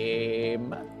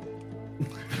 Tim.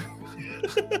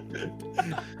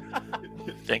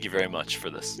 Thank you very much for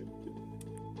this.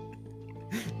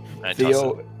 I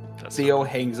toss it. Theo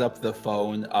hangs up the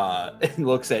phone and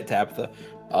looks at Tabitha.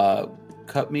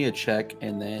 Cut me a check,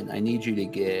 and then I need you to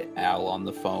get Al on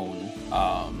the phone.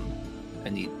 I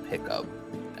need pickup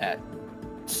at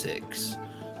 6.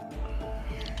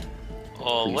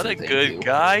 Oh, Please what a and thank good you.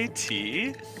 guy,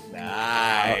 T.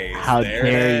 Nice. How there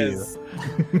dare it you. is.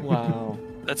 Wow.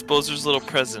 That's Bozer's little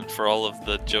present for all of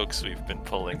the jokes we've been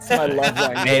pulling. It's my love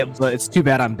language. Hey, but it's too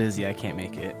bad I'm busy. I can't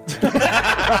make it.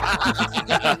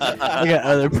 I got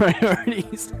other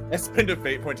priorities. I spend a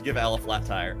fate point to give Al a flat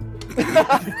tire.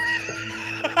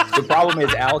 The problem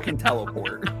is Al can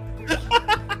teleport.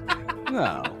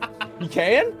 No. You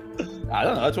can? I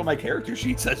don't know. That's what my character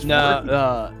sheet says.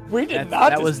 No, We did that, not.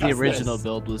 that was the discuss original this.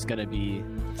 build was gonna be.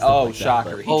 stuff Oh, like that,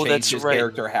 shocker! but- He Oh, changed that's his right.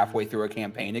 character halfway through a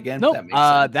campaign again. Nope. That makes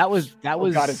sense. That was.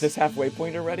 Oh God, is this halfway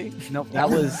point already? Nope. That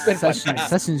was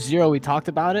session 0. We talked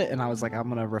about it, and I was like, I'm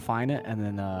gonna refine it, and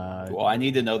then. Well, I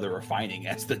need to know the refining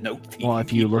as the note. Well,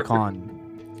 if you look keeper. on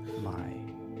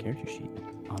my character sheet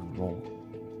on roll,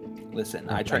 Listen,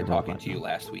 I I tried wrote talking about to you that.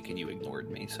 last week and you ignored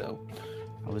me. So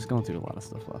I was going through a lot of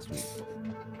stuff last week.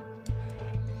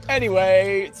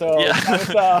 Anyway, so Yeah.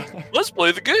 that was, Let's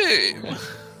play the game.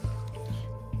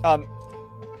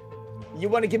 you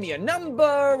want to give me a number,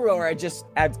 or I just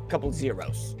add a couple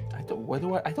zeros? I don't. What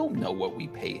do I don't know what we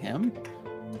pay him.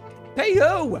 Pay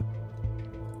who?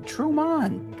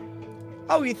 Truman,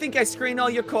 Oh, you think I screen all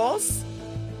your calls?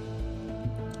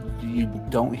 you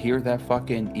don't hear that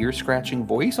fucking ear scratching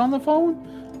voice on the phone?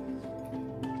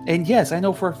 And yes, I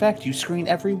know for a fact you screen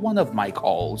every one of my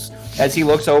calls. As he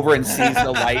looks over and sees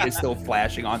the light is still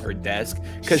flashing on her desk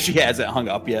because she hasn't hung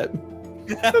up yet.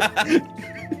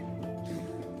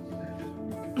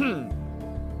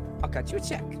 I'll cut you a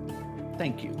check.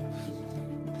 Thank you.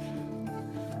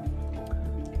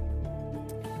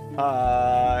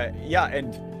 Yeah,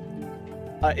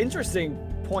 and interesting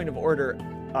point of order.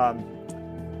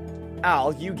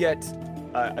 Al, you get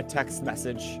a text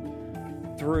message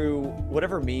through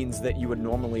whatever means that you would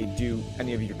normally do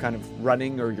any of your kind of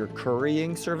running or your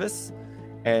couriering service,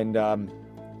 and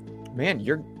man,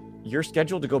 you're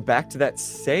scheduled to go back to that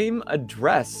same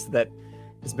address that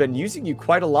has been using you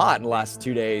quite a lot in the last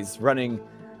 2 days, running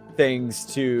things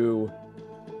to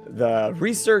the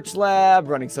research lab,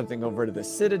 running something over to the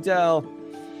Citadel.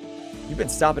 You've been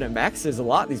stopping at Max's a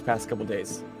lot these past couple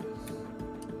days.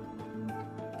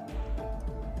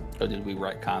 Oh, did we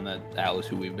retcon that Al is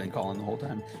who we've been calling the whole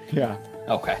time? Yeah.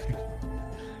 Okay.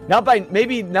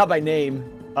 Maybe not by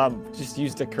name, just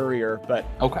used a courier, but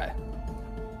Okay.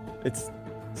 it's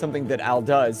something that Al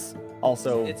does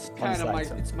also. It's on the kind of side, my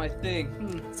so it's my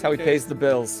thing. it's how he pays the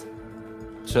bills.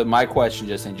 So my question,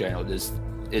 just in general,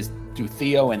 do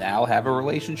Theo and Al have a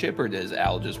relationship, or does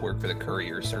Al just work for the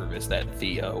courier service that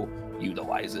Theo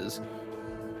utilizes?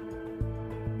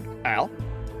 Al?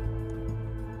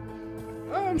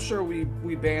 I'm sure we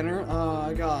banner.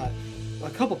 I got a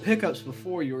couple pickups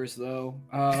before yours though.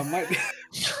 Might be.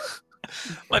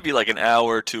 Might be like an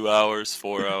hour, 2 hours,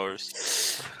 4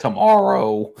 hours.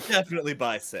 Tomorrow. Definitely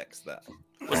by 6, though.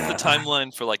 What's the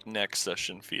timeline for like next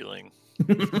session feeling?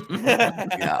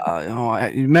 Yeah,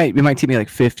 it might take me like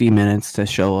 50 minutes to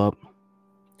show up.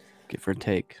 Give or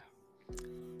take.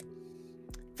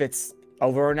 If it's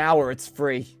over an hour, it's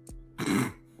free.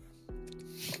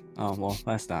 Oh well,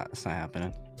 that's not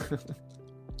happening.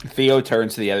 Theo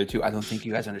turns to the other two. I don't think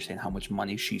you guys understand how much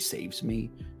money she saves me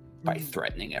by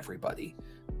threatening everybody.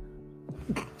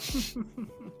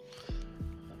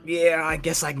 Yeah, I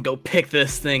guess I can go pick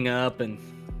this thing up and.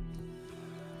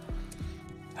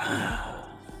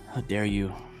 How dare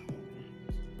you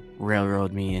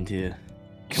railroad me into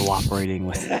cooperating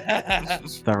with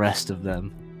the rest of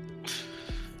them?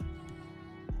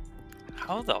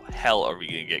 How the hell are we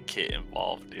gonna get Kit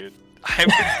involved, dude? I've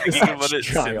been thinking about it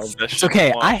Child. since session It's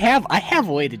okay. 1. I have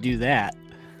a way to do that.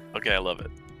 Okay, I love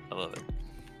it. I love it.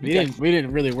 We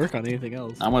didn't really work on anything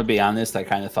else. I'm gonna be honest. I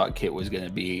kind of thought Kit was gonna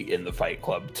be in the Fight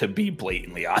Club. To be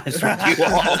blatantly honest with you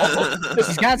all,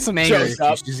 She's got some anger Shows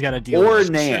up. issues she's got to deal or with.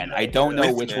 Nan. I don't know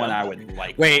With which Nan. one I would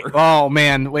like. Wait, more. oh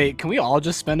man, wait. Can we all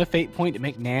just spend a fate point to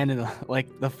make Nan in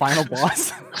the final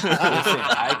boss? Listen,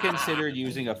 I considered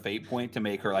using a fate point to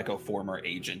make her like a former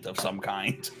agent of some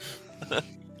kind.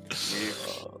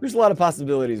 There's a lot of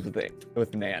possibilities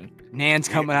with Nan. Nan's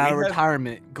We- coming out of we have-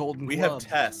 retirement. Golden We have Glove.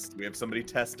 tests. We have somebody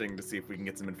testing to see if we can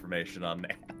get some information on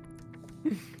that.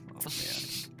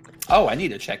 Oh, I need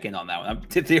to check in on that one.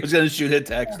 Theo's gonna shoot a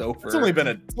text over. It's only been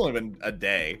a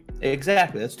day.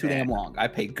 Exactly. That's too damn long. I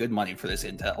paid good money for this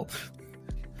intel.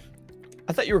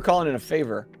 I thought you were calling it a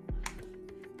favor.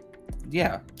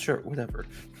 Yeah, sure, whatever.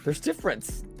 There's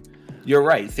difference. You're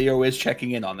right. Theo is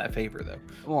checking in on that favor, though.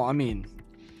 Well, I mean,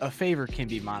 a favor can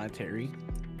be monetary.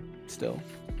 Still.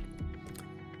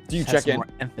 Do you Just has check in? More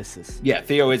emphasis. Yeah,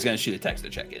 Theo is going to shoot a text to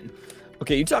check in.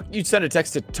 Okay, you send a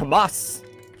text to Tomas,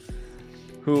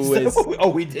 who is. Oh,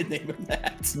 we did name him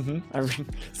that.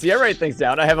 See, I write things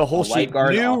down. I have a whole A sheet.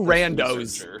 Lightguard New office randos.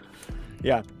 researcher.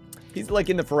 Yeah, he's like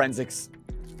in the forensics,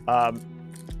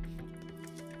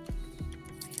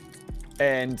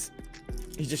 and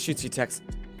he just shoots you a text.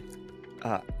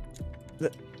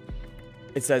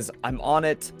 It says, "I'm on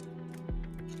it.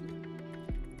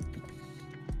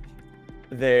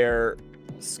 They're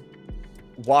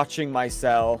watching my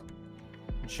cell.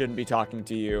 Shouldn't be talking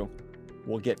to you.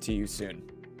 We'll get to you soon."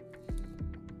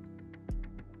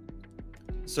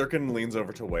 Sirkin leans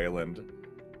over to Wayland.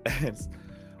 And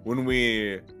when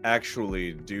we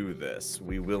actually do this,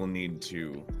 we will need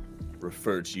to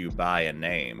refer to you by a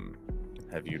name.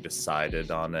 Have you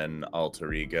decided on an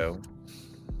alter ego?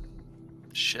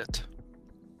 Shit.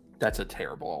 That's a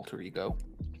terrible alter ego.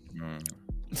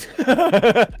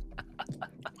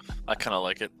 I kind of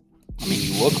like it. I mean,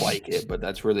 you look like it, but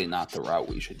that's really not the route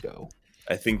we should go.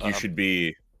 I think you should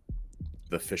be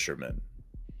the fisherman.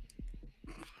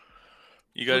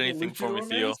 You got anything for me,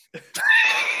 Theo?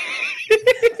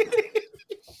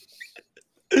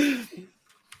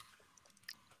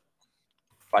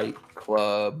 Fight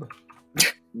Club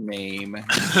name.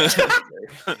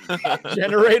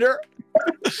 Generator.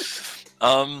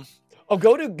 Oh,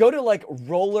 go to like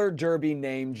roller derby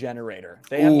name generator.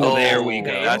 They have. Ooh, there we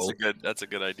go. That's a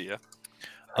good idea.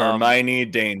 Hermione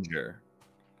Danger.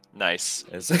 Nice.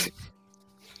 Is it?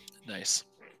 Nice.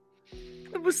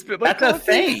 That's a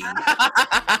thing.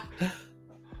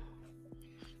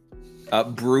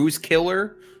 Bruise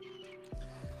Killer.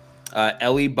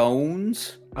 Ellie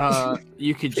Bones.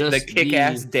 You could just The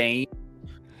Kick-Ass Dane.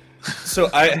 So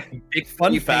Big fun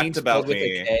Funny fact Faint about with a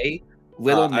me. K.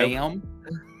 Little I- Ma'am.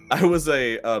 I was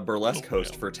a burlesque Oh,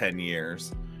 host no. for 10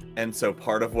 years. And so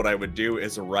part of what I would do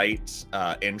is write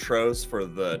intros for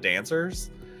the dancers.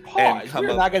 Pause. come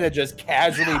You're up- not going to just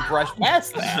casually brush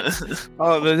past that.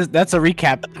 Oh, that's a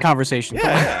recap conversation.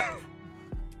 Yeah.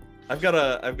 I've got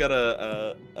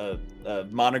a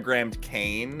monogrammed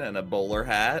cane and a bowler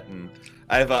hat, and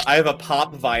I have a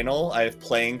pop vinyl. I have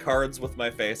playing cards with my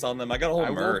face on them. I got a I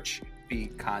whole will- merch. Be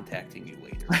contacting you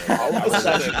later. I'll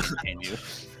let you continue.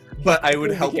 But I would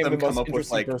Who help became them the come most up with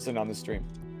interesting like person on the stream.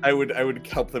 I would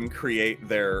help them create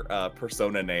their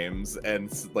persona names, and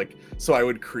like so I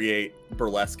would create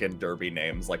burlesque and derby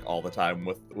names like all the time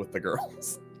with the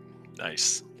girls.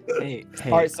 Nice. Hey,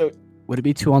 All right, so would it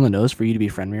be too on the nose for you to be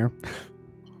friend mirror?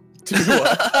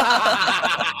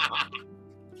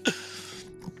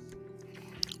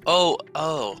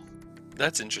 Oh,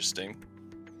 that's interesting.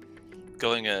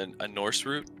 Going a Norse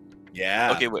route.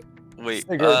 Yeah. Okay, wait.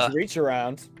 figure reach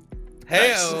around.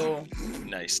 Heyo.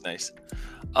 Nice.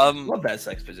 Love that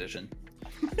sex position.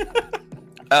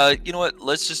 You know what?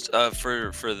 Let's just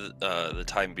for the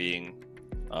time being,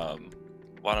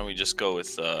 why don't we just go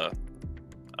with I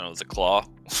don't know, the claw,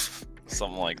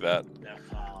 something like that.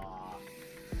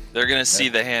 They're gonna see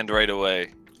the hand right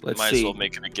away. Let's Might see. as well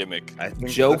make it a gimmick. I think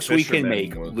Jokes the we can fisherman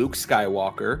make. was- Luke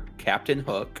Skywalker, Captain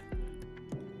Hook,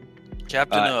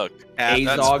 Captain Hook. Captain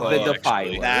Azog the Hook, Defiler.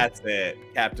 actually. That's it.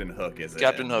 Captain Hook is it?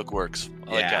 Captain Hook works.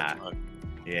 I like Yeah. Captain Hook.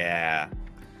 Yeah.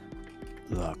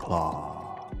 The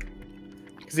claw.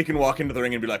 Because he can walk into the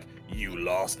ring and be like, "You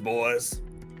lost, boys."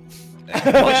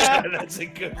 That's a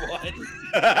good one.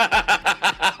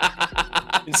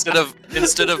 Instead of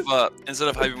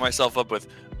hyping myself up with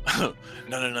no.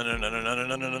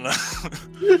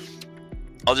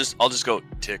 I'll just go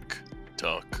tick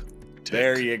tock.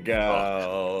 There you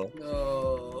go.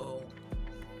 No.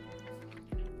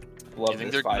 Love You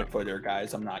think this they're gonna- 5-footer,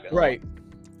 guys. I'm not gonna. Right.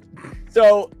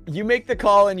 So you make the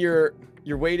call and you're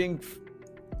waiting.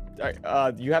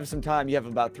 You have some time. You have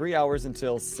about 3 hours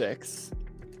until 6.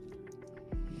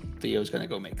 Theo's gonna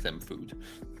go make them food.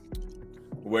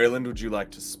 Wayland, would you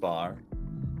like to spar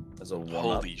as a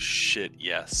warm-up? Holy shit,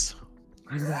 yes.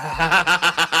 Oh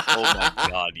my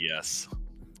god, yes.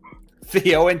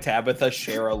 Theo and Tabitha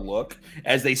share a look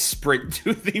as they sprint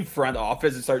to the front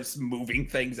office and start moving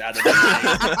things out of the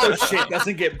way so shit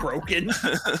doesn't get broken.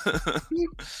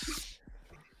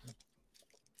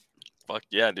 Fuck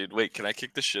yeah, dude. Wait, can I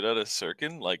kick the shit out of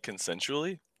Sirkin, like,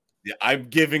 consensually? Yeah, I'm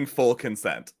giving full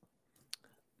consent.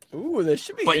 Ooh, this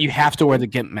should be. But you have to wear the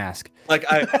gimp mask. Like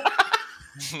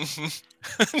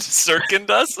Sirkin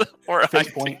does? Or I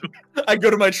Fist point. I go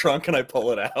to my trunk and I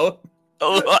pull it out.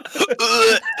 I'm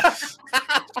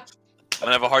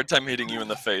gonna have a hard time hitting you in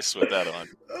the face with that on.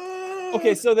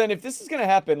 Okay, so then if this is gonna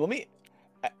happen, let me.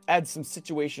 add some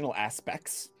situational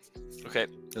aspects. Okay.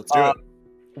 Let's do it.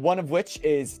 One of which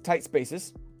is tight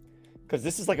spaces, because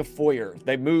this is like a foyer.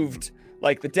 They moved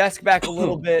like the desk back a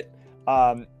little bit.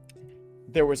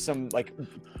 There was some like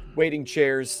waiting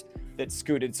chairs that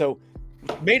scooted. So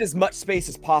made as much space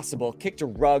as possible, kicked a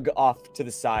rug off to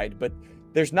the side, but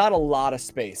there's not a lot of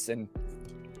space. And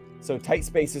so tight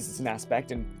spaces is an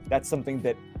aspect, and that's something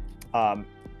that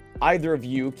either of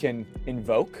you can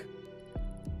invoke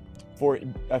for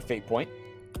a fate point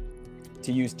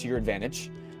to use to your advantage.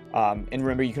 And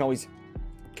remember, you can always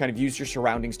kind of use your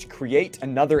surroundings to create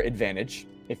another advantage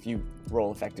if you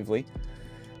roll effectively.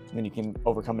 And then you can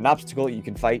overcome an obstacle, you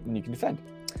can fight, and you can defend.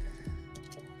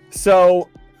 So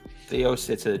Theo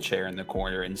sits at a chair in the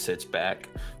corner and sits back.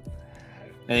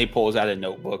 And he pulls out a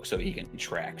notebook so he can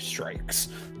track strikes.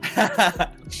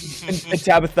 and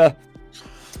Tabitha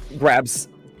grabs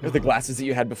the glasses that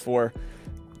you had before,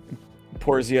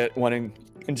 pours you one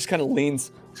and just kind of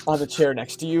leans on the chair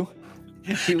next to you.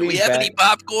 Do we have any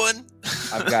popcorn?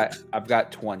 I've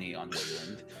got 20 on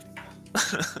Wayland.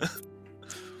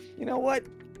 You know what?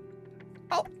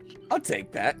 I'll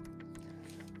take that.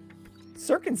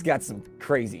 Sirkin's got some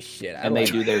crazy shit. And they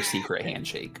do their secret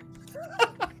handshake.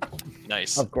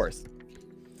 Nice. Of course.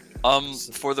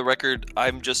 For the record,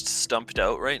 I'm just stumped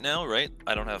out right now, right?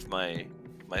 I don't have my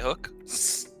hook.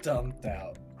 Stumped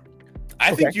out.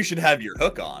 I think you should have your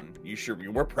hook on.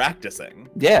 We're practicing.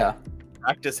 Yeah.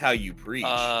 Practice how you preach.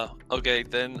 Okay,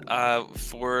 then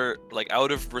for like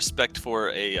out of respect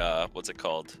for a what's it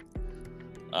called?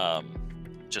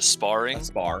 Just sparring. A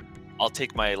spar. I'll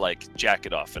take my like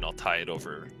jacket off and I'll tie it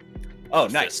over. Oh,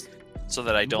 the nice. fist, so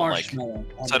that I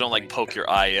don't poke your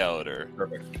eye out or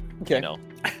Perfect. Okay. you know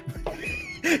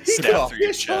He stab got through your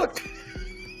his chest. hook.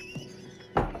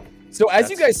 So as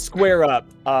you guys square up,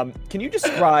 can you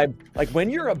describe, like, when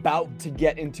you're about to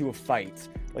get into a fight,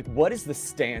 like, what is the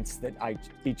stance that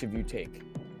each of you take?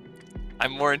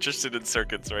 I'm more interested in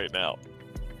circuits right now.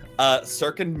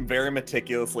 Sirkin very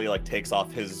meticulously takes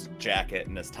off his jacket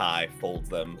and his tie, folds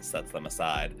them, sets them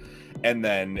aside, and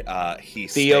then Theo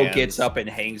stands... gets up and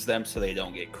hangs them so they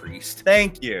don't get creased.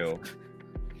 Thank you.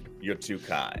 You're too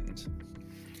kind.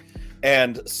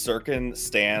 And Sirkin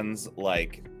stands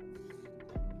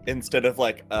instead of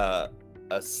a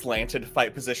slanted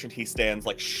fight position, he stands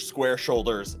square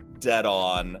shoulders, dead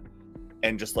on,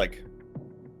 and just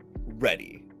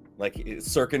ready.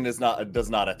 Sirkin does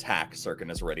not attack. Sirkin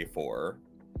is ready for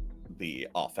the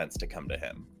offense to come to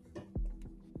him.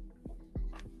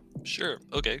 Sure.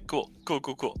 Okay. Cool.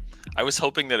 I was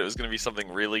hoping that it was gonna be something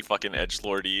really fucking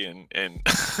edgelordy and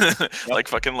Yep.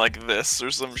 fucking like this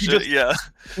or some shit. Yeah.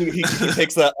 He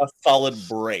takes a solid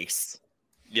brace.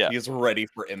 Yeah. He's ready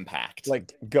for impact.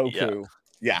 Like Goku.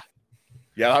 Yeah,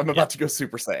 I'm about to go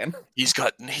Super Saiyan. He's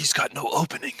got no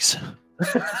openings.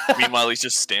 Meanwhile, he's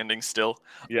just standing still.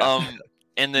 Yeah.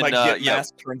 And then My Git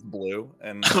mask turns blue,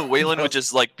 and Waylon would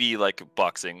just be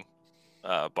boxing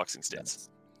stance.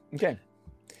 Okay.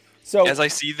 So As I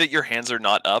see that your hands are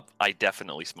not up, I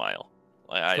definitely smile.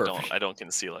 I Perfect. don't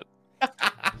conceal it.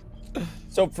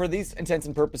 So for these intents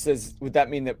and purposes, would that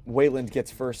mean that Wayland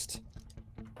gets first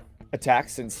attack,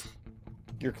 since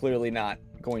you're clearly not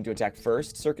going to attack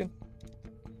first, Sirkin?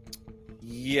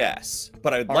 yes,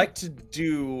 but I'd like to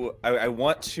do. I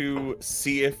want to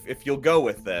see if you'll go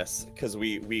with this, because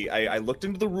I looked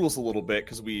into the rules a little bit,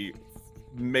 because we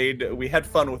had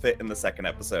fun with it in the second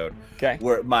episode. Okay.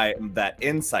 Where that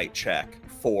insight check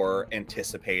for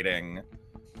anticipating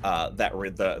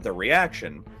the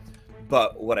reaction.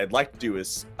 But what I'd like to do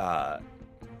is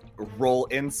roll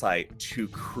insight to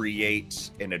create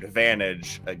an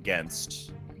advantage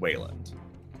against Wayland.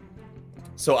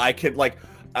 So I could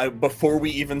before we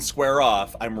even square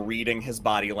off, I'm reading his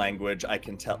body language. I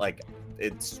can tell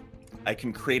I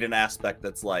can create an aspect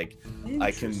that's I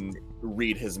can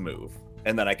read his move,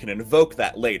 and then I can invoke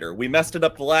that later. We messed it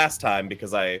up the last time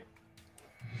because I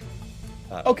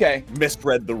Okay.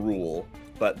 misread the rule,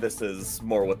 but this is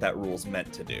more what that rule's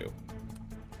meant to do.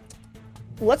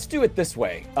 Let's do it this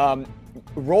way.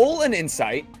 Roll an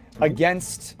insight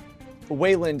against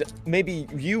Wayland. Maybe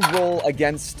you roll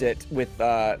against it with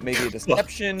maybe a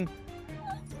deception.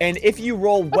 And if you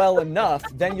roll well enough,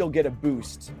 then you'll get a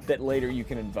boost that later you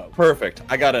can invoke. Perfect.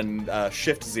 I got a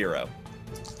shift 0.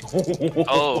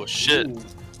 Oh shit!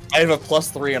 I have a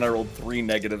 +3 and I rolled 3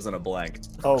 negatives and a blank.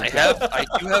 Oh,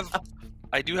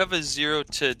 I do have a 0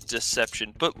 to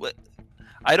deception, but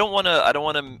I don't want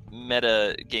to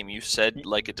meta game. You said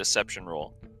a deception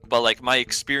roll, but my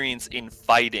experience in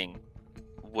fighting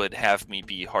would have me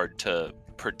be hard to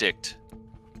predict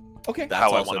okay. That's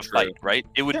how I also want to true. fight. Right?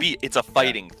 It would be. It's a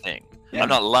fighting thing. Yeah. I'm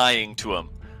not lying to him.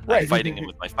 Right. I'm fighting him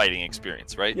with my fighting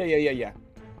experience, right? Yeah.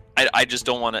 I just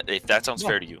don't want to. If that sounds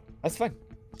fair to you. That's fine.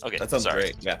 Okay. That sounds sorry.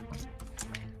 great. Yeah.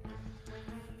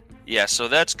 Yeah. So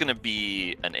that's gonna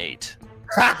be an 8.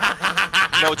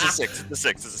 No, it's a 6. It's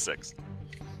a 6.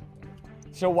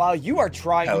 So while you are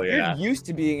trying, Hell yeah. you're used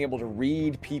to being able to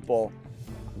read people.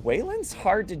 Wayland's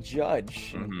hard to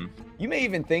judge. Mm-hmm. You may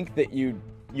even think that you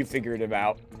figured him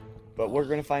out, but we're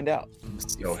gonna find out.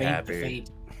 So Fate, happy.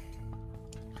 fate.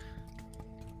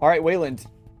 All right, Wayland,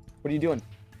 what are you doing?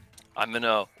 I'm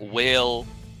gonna wail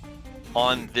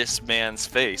on this man's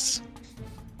face,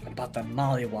 About the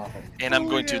mollywobble. and I'm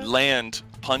going to land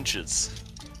punches.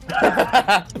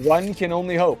 One can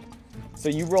only hope. So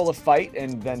you roll a fight,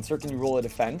 and then Sirkin, you roll a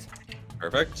defend.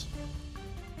 Perfect.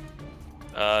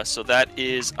 So that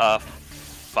is a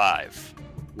 5.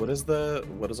 What is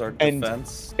our And-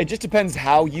 defense? It just depends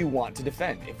how you want to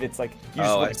defend. If it's like you just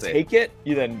Oh, I want to see. take it,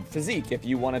 you then physique. If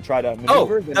you want to try to Oh,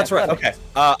 maneuver, then that's right. Okay.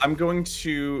 athletics. I'm going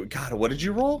to. God, what did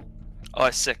you roll? Oh,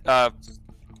 a 6. 5.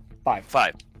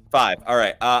 5. 5. All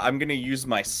right. I'm gonna use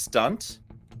my stunt.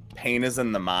 Pain is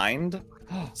in the mind.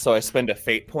 So I spend a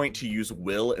fate point to use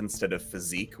will instead of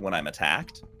physique when I'm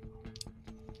attacked.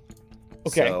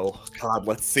 Okay. So, God,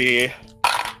 let's see.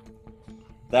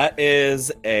 That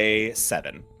is a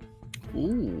 7.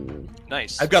 Ooh.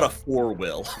 Nice. I've got a 4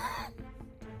 will.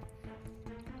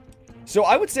 So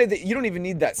I would say that you don't even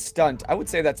need that stunt. I would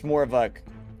say that's more of a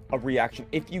reaction.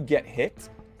 If you get hit,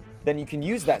 then you can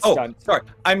use that Oh, stunt. sorry.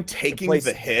 I'm taking place-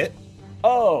 the hit,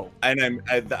 Oh, and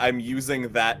I'm using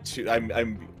that to.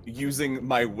 I'm using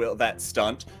my will, that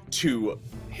stunt to.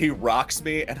 He rocks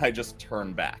me, and I just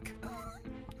turn back.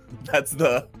 That's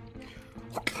the.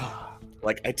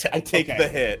 Like I take Okay. the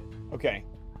hit. okay.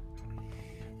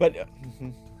 But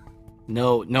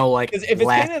No, like 'Cause if it's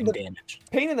lasting kind of the- damage.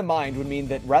 pain in the mind would mean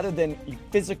that rather than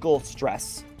physical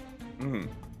stress, Mhm.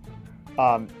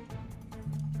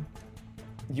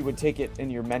 you would take it in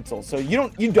your mental. So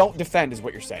you don't defend, is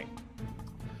what you're saying.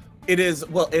 It is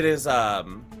well. It is.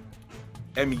 I'm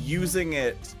using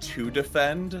it to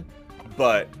defend,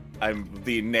 but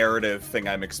the narrative thing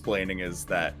I'm explaining is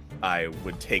that I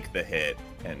would take the hit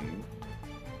and.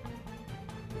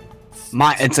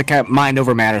 It's a kind of mind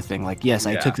over matter thing. Like, yes,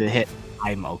 I Yeah. took the hit.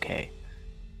 I'm okay.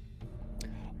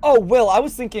 Oh, will. I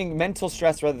was thinking mental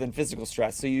stress rather than physical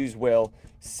stress. So you use will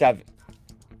 7.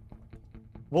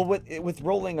 Well, with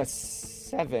rolling a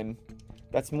 7,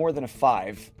 that's more than a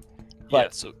 5. But yeah,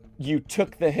 so you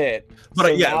took the hit. But,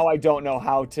 so yeah. now I don't know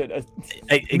how to.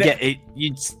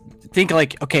 You think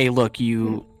like, okay, look,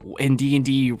 you in D&D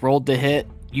you rolled the hit.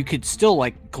 You could still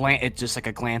like it's just like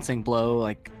a glancing blow,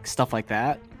 like stuff like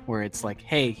that, where it's like,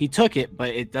 hey, he took it, but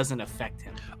it doesn't affect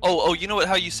him. Oh, you know what?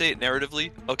 How you say it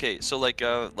narratively? Okay, so like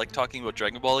talking about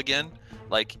Dragon Ball again.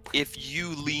 Like, if you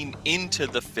lean into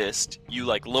the fist, you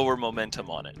like lower momentum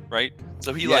on it, right?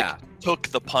 So he Yeah. like took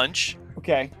the punch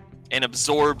Okay. and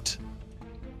absorbed.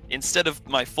 Instead of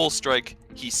my full strike,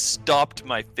 he stopped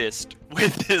my fist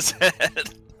with his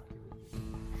head.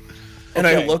 And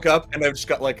I Okay. look up and I've just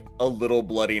got like a little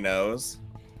bloody nose,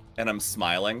 and I'm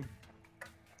smiling.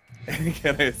 And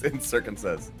again, Sirkin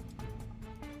says,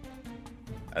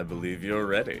 "I believe you're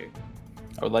ready."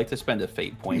 I would like to spend a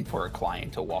fate point for a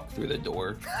client to walk through the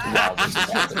door while this is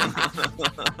happening.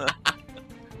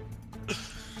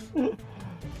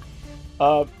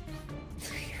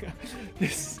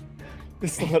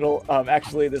 This little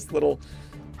this little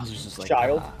I was just like,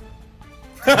 child.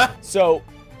 So,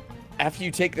 after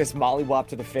you take this mollywop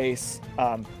to the face,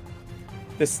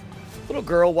 this little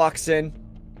girl walks in,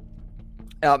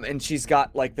 and she's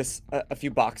got like a few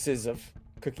boxes of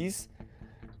cookies,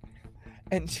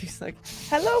 and she's like,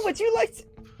 "Hello, would you like to?"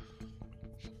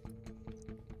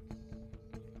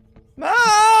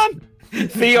 Mom!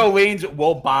 Theo leans,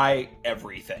 we'll buy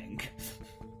everything.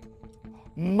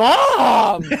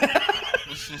 Mom!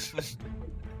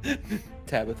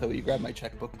 Tabitha, will you grab my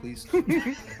checkbook, please?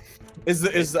 Is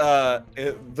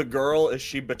the girl? Is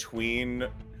she between?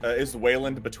 Is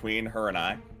Wayland between her and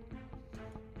I?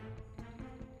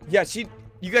 Yeah,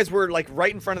 you guys were like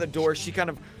right in front of the door. She kind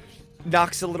of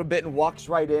knocks a little bit and walks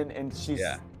right in, and she's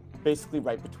basically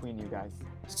right between you guys.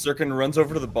 Sirkin runs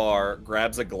over to the bar,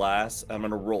 grabs a glass. I'm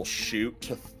gonna roll shoot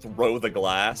to throw the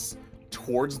glass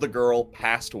towards the girl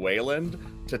past Wayland.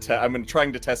 I'm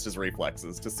trying to test his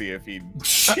reflexes to see if he.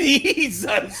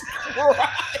 Jesus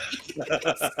Christ!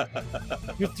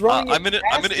 You're throwing. I'm gonna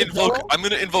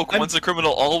invoke once a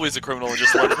criminal, always a criminal, and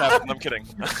just let it happen. I'm kidding.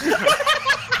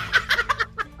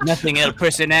 nothing else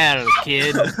personality,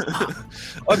 kid.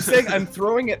 I'm saying I'm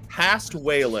throwing it past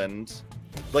Wayland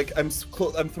like I'm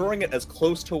throwing it as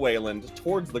close to Wayland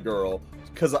towards the girl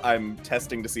because I'm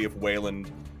testing to see if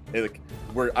Wayland, like,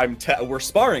 we're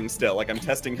sparring still. Like I'm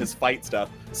testing his fight stuff.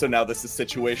 So now this is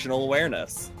situational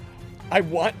awareness. I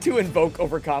want to invoke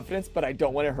overconfidence, but I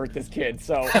don't want to hurt this kid.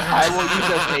 So I will use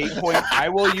a fate point. I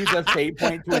will use a fate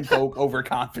point to invoke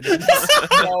overconfidence.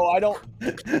 no, I don't.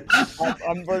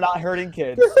 We're not hurting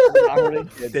kids. We're not hurting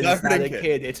kids. Then Not it's not hurting a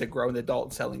kid. It's a grown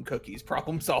adult selling cookies.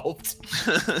 Problem solved.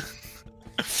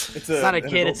 It's not a an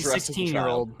kid, adult it's a dressed as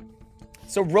 16-year-old.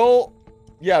 So roll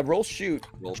shoot,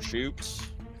 child. Roll shoot.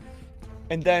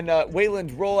 and then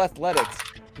Wayland, roll athletics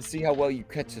to see how well you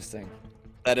catch this thing.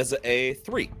 That is a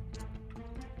 3.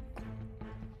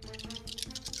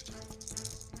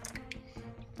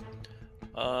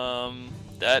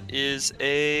 That is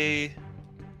a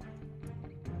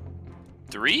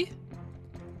 3.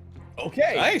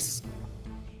 Okay. Nice.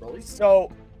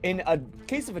 So, in a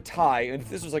case of a tie, and if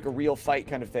this was like a real fight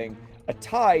kind of thing, a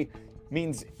tie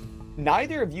means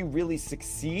neither of you really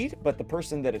succeed, but the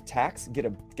person that attacks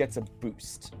gets a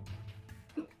boost.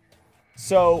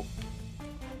 So,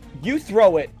 you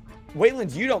throw it,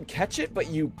 Wayland, you don't catch it, but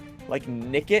you like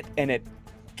nick it, and it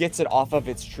gets it off of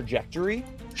its trajectory.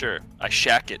 Sure, I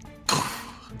shack it.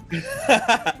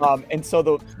 And so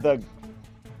the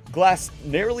glass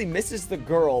narrowly misses the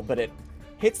girl, but it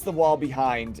hits the wall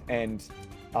behind, and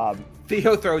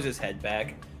Theo throws his head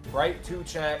back. Write 2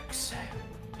 checks.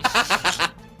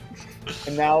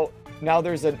 and now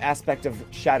there's an aspect of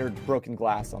shattered, broken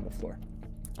glass on the floor.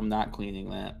 I'm not cleaning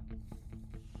that.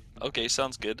 Okay,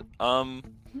 sounds good. Mom!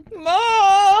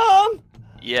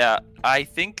 Yeah, I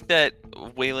think that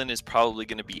Waylon is probably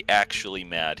going to be actually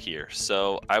mad here.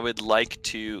 So I would like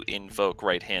to invoke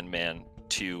Right Hand Man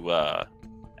to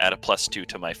add a +2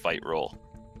 to my fight roll.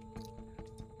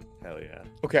 Hell yeah.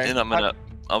 Okay. And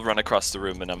I'll run across the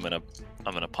room and I'm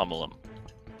gonna pummel him.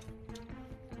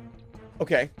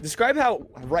 Okay. Describe how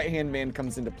Right Hand Man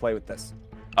comes into play with this.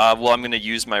 Well, I'm gonna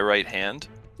use my right hand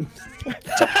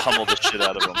to pummel the shit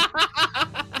out of him.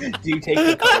 Do you take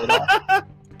the coat off?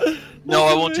 No,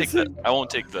 I won't take the. I won't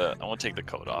take the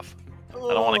coat off. I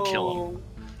don't want to kill him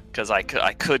because I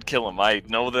could kill him. I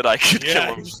know that I could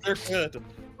kill him. Sure could.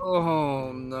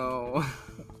 Oh no.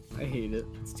 I hate it.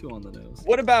 It's too on the nose.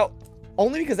 What about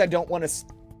only because I don't want to,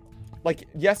 like,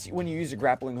 yes, when you use a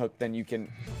grappling hook, then you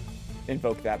can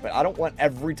invoke that, but I don't want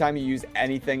every time you use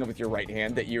anything with your right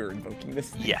hand that you're invoking this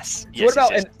thing. Yes. So Yes. what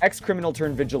about yes, an ex-criminal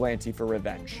turned vigilante for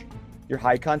revenge? Your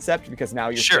high concept, because now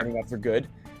you're Sure. standing up for good,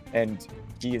 and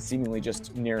he is seemingly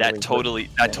just nearly. That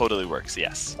totally works.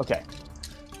 Yes. Okay.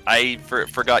 I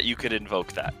forgot you could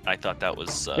invoke that. I thought that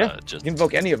was Yeah, just You can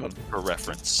invoke any of them. for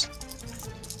reference.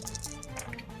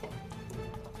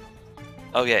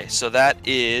 Okay, so that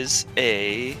is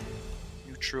a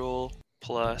neutral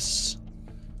plus.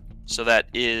 So that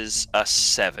is a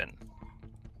 7.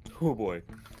 Oh boy.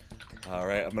 All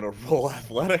right, I'm gonna roll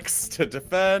athletics to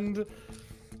defend.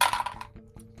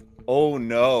 Oh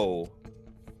no.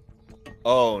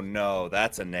 Oh no,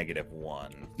 that's a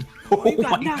 -1. Oh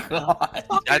my god.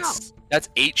 That's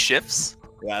 8 shifts.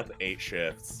 That's 8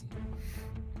 shifts.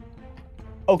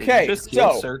 Okay, Did you just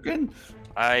kill so Sirkin?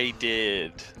 I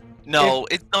did. No,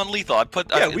 it's non-lethal. I put.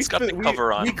 It's got the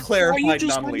cover on. We clarified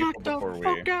non-lethal before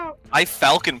we. I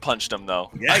Falcon punched him though.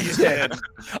 Yeah, you did.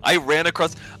 I ran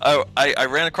across. I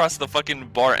ran across the fucking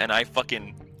bar and I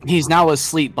fucking. He's now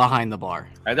asleep behind the bar.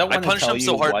 I don't want to punched tell him you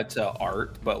so hard- what's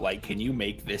art, but like, can you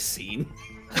make this scene?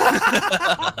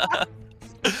 I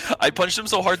punched him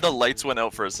so hard the lights went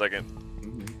out for a second.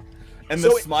 And So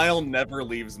the it- smile never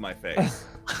leaves my face.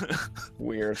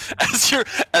 weird.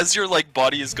 As your like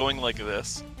body is going like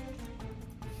this.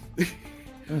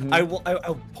 Mhm.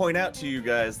 I'll point out to you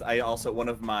guys. I also one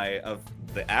of my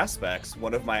aspects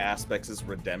is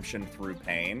redemption through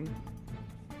pain.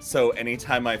 So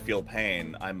anytime I feel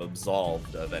pain, I'm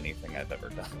absolved of anything I've ever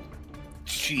done.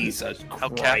 Jesus How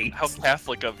Christ.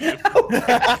 Catholic of you.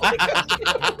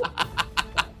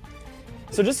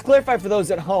 So just to clarify for those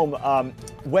at home,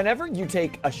 whenever you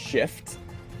take a shift,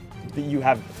 you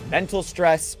have mental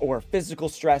stress or physical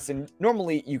stress, and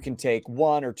normally you can take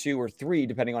 1 or 2 or 3,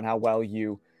 depending on how well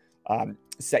you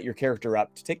set your character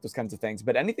up to take those kinds of things.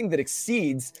 But anything that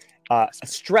exceeds a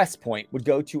stress point would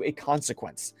go to a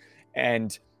consequence.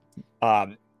 And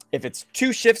if it's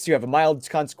 2 shifts, you have a mild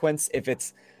consequence. If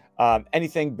it's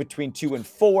anything between 2 and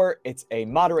 4, it's a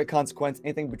moderate consequence.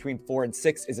 Anything between 4 and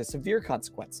 6 is a severe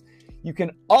consequence. You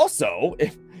can also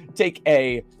take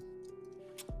a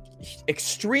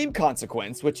extreme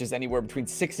consequence, which is anywhere between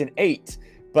 6 and 8,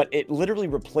 but it literally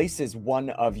replaces one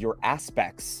of your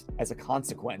aspects as a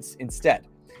consequence instead.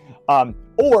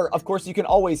 Or, of course, you can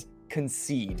always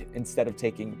concede instead of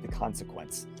taking the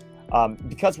consequence.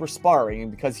 Because we're sparring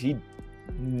and because he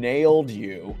nailed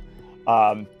you,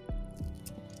 I'm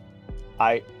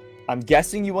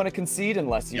guessing you want to concede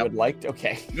unless you would like to.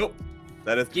 Okay. Nope.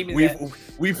 That is. Give me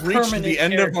We've reached permanent the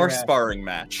end of our character sparring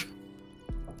match.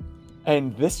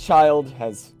 And this child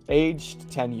has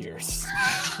aged 10 years.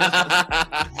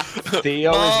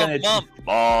 Theo is gonna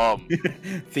Mom.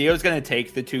 Theo's gonna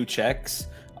take the 2 checks.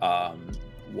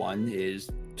 One is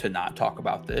to not talk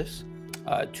about this.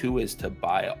 2 is to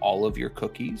buy all of your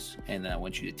cookies, and then I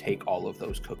want you to take all of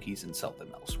those cookies and sell them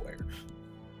elsewhere.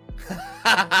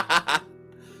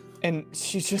 And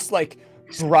she's just like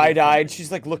bright-eyed.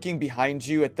 She's like looking behind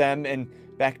you at them and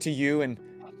back to you and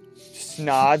just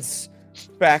nods,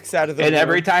 backs out of the And room.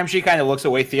 every time she kind of looks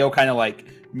away, Theo kind of like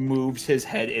moves his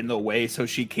head in the way so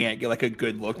she can't get like a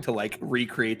good look to like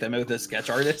recreate them with a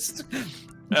sketch artist.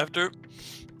 After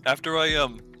I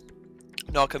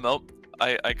knock him out,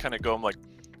 I kind of go, I'm like,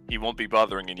 he won't be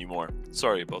bothering anymore.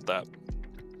 Sorry about that.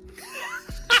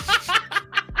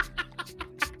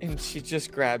 And she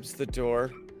just grabs the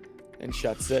door and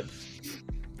shuts it.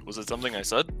 Was it something I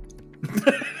said?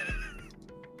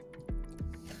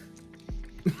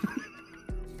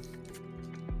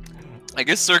 I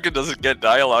guess Circuit doesn't get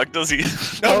dialogue, does he?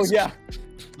 Oh yeah.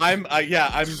 I'm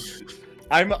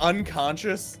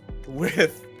unconscious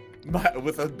with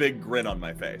a big grin on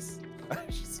my face.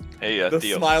 Hey, The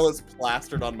Theo, smile is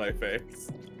plastered on my face.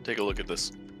 take a look at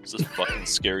this. This is the fucking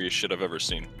scariest shit I've ever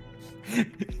seen.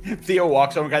 Theo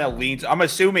walks over and kind of leans. I'm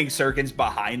assuming Sirkin's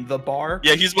behind the bar.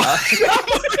 Yeah, he's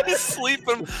he's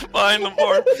sleeping behind the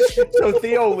bar. So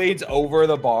Theo leans over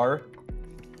the bar.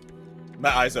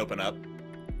 My eyes open up.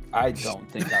 I don't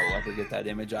think I will ever get that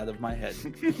image out of my head.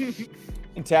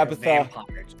 And Tabitha,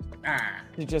 vampires.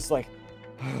 you're just like,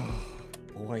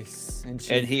 voice. And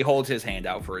she, And he holds his hand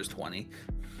out for his 20.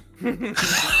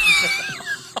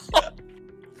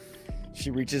 she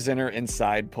reaches in her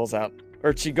inside, pulls out,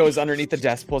 or she goes underneath the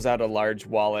desk, pulls out a large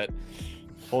wallet,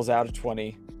 pulls out a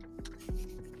 20.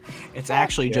 It's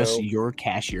actually you. just your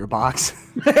cashier box.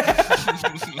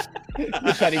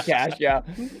 Petty cash, yeah.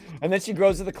 And then she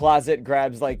goes to the closet,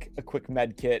 grabs like a quick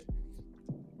med kit,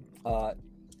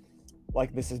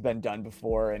 like this has been done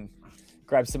before, and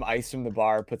grabs some ice from the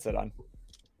bar, puts it on.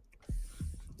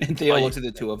 And Theo looks at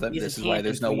the 2 of them. He's a This is why camp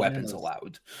there's no between weapons us.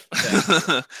 allowed.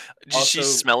 Did she Also-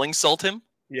 smelling salt him?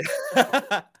 Yeah.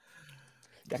 Yeah,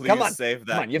 Please come on. save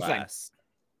that Come on, you're fine. glass.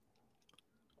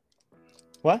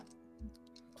 What?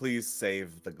 Please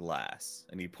save the glass.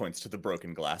 And he points to the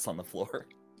broken glass on the floor.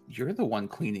 You're the one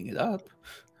cleaning it up.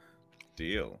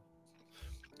 Deal.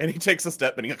 And he takes a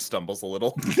step and he stumbles a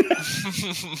little.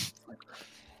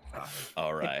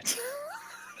 All right.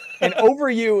 And over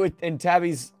you and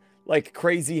Tabby's like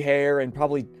crazy hair and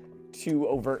probably too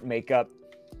overt makeup,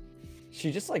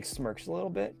 she just like smirks a little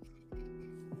bit.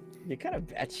 You kind of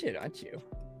batshit, aren't you?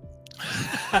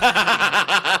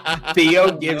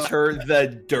 Theo gives her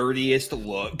the dirtiest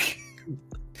look.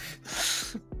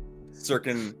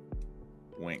 Sirkin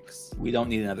winks. We don't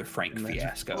need another Frank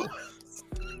fiasco.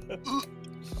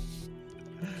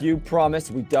 You promise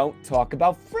we don't talk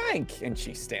about Frank. And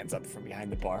she stands up from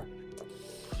behind the bar.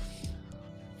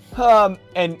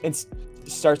 And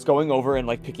starts going over and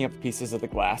like picking up pieces of the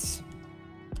glass.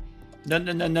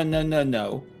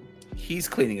 No. He's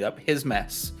cleaning it up. His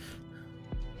mess.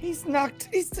 He's knocked.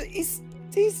 He's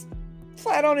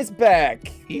flat on his back.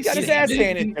 He got his ass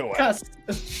handed to him.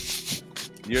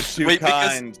 You're too Wait,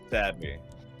 because- kind, Tabby.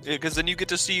 Yeah, because then you get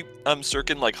to see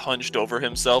Sirkin like hunched over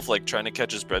himself, like trying to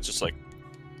catch his breath, just like.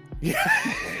 Yeah.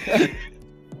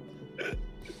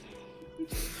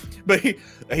 But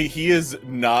he is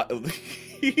not.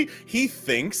 He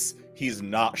thinks he's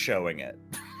not showing it.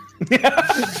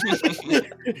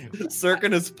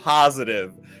 Sirkin is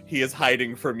positive he is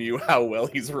hiding from you how well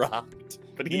he's rocked,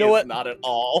 but he You know is what? not at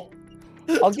all.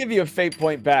 I'll give you a fate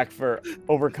point back for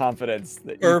overconfidence.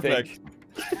 That Perfect.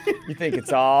 You think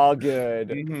it's all good.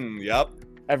 Yep.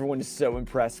 Everyone is so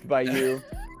impressed by you,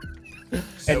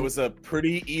 It was a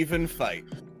pretty even fight.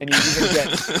 and you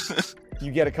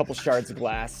even get a couple shards of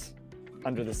glass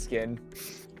under the skin.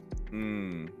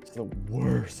 It's the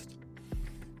worst.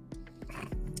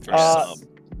 For Uh, some.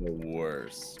 The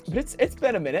worst. But it's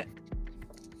been a minute.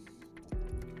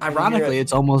 Ironically,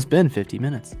 it's almost been 50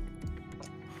 minutes.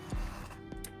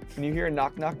 And you hear a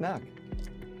knock, knock, knock.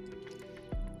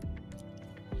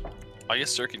 I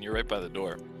guess Sirkin, you're right by the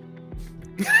door.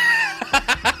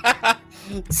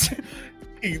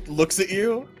 He looks at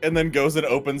you and then goes and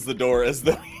opens the door as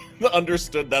though he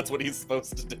understood that's what he's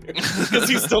supposed to do. Because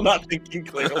he's still not thinking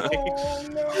clearly. Oh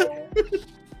no!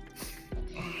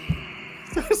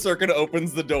 Sirkin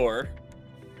opens the door.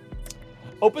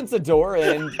 Opens the door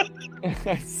and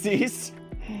sees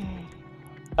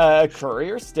a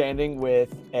courier standing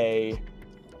with a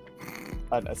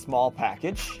small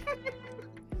package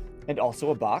and also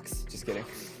a box. Just kidding.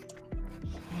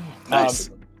 Nice.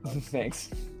 Thanks.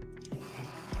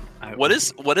 What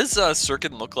does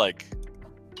Sirkin look like?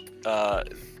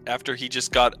 After he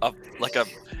just got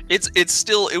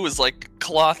it was like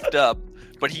clothed up,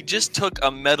 but he just took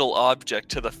a metal object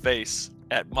to the face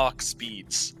at Mach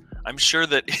speeds. I'm sure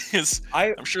that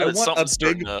something's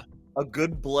starting to... a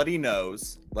good bloody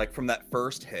nose, like from that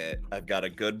first hit. I've got a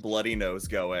good bloody nose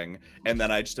going, and then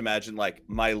I just imagine like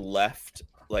my left,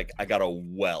 like I got a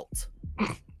welt,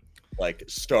 like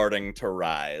starting to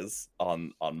rise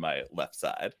on my left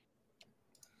side.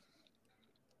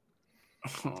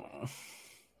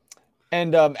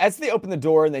 And as they open the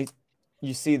door and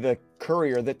you see the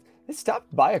courier that they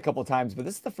stopped by a couple times, but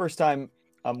this is the first time,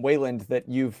 Wayland, that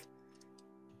you've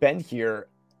been here.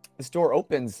 This door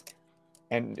opens,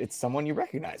 and it's someone you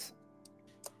recognize.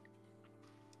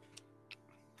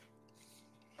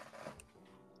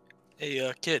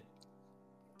 Hey, kid.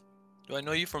 Do I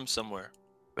know you from somewhere?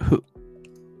 Who?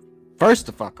 First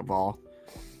of all.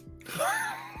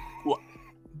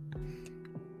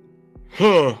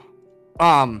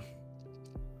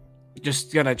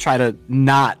 Just gonna try to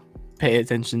not pay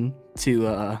attention to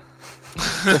the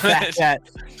fact that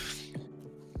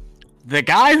the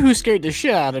guy who scared the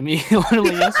shit out of me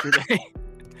literally yesterday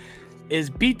is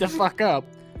beat the fuck up,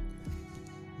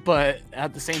 but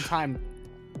at the same time,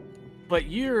 what are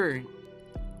you?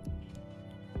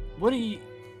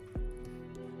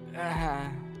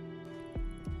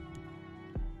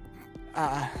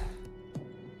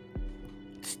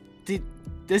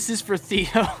 This is for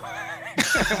Theo.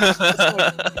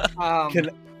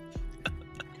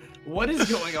 What is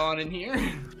going on in here?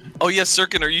 Oh yes,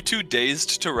 Sirkin, are you too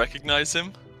dazed to recognize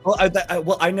him?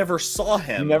 Well, I never saw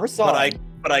him. You never saw him.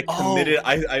 But I committed.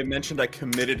 I mentioned I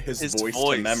committed his voice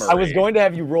to memory. I was going to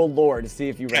have you roll lore to see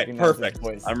if you recognize perfect. his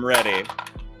voice. I'm ready.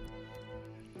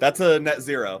 That's a net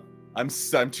 0. I'm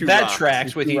too. That rocked.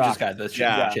 tracks with you rocked. just got the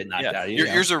shit knocked out of you. Your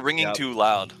ears are ringing too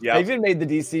loud. Yeah. I even made the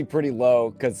DC pretty low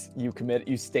because you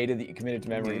stated that you committed to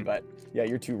memory, but yeah,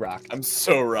 you're too rocked. I'm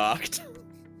so rocked.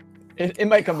 It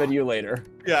might come to you later.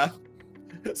 Yeah.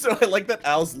 So I like that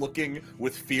Al's looking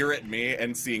with fear at me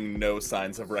and seeing no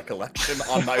signs of recollection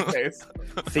on my face.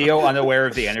 Theo, unaware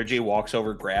of the energy, walks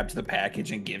over, grabs the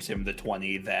package, and gives him the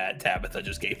 20 that Tabitha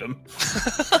just gave him.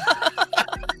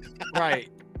 Right.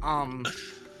 Am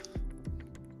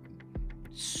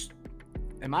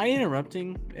I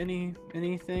interrupting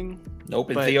anything? Nope.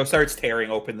 And Theo starts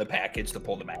tearing open the package to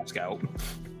pull the mask out.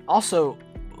 Also,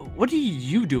 what are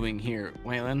you doing here,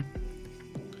 Waylon?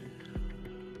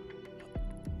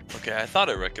 Okay, I thought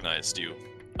I recognized you.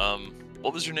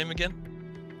 What was your name again?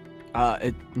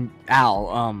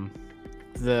 Al.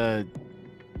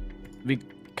 We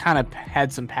kind of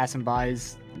had some passing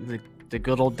bys, the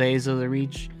good old days of the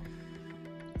Reach.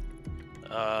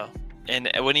 And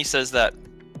when he says that,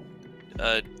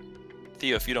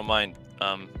 Theo, if you don't mind,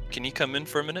 can you come in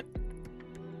for a minute?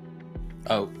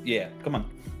 Oh, yeah. Come on.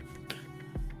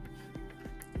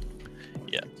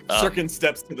 Yeah. Sirkin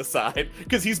steps to the side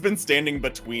because he's been standing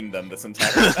between them this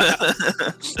entire time.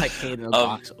 Like in a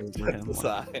box over him. To the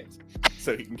side,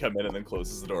 so he can come in and then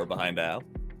closes the door behind Al.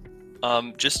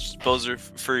 Just Bozer,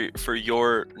 for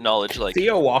your knowledge, like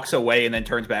Theo walks away and then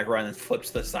turns back around and flips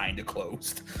the sign to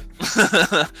closed.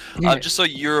 just so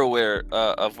you're aware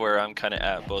of where I'm kind of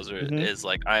at, Bozer, is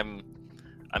like I'm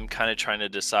kind of trying to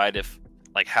decide if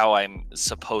like how I'm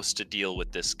supposed to deal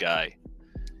with this guy.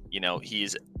 You know,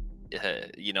 he's,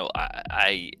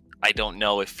 I don't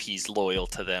know if he's loyal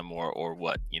to them or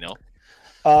what. You know.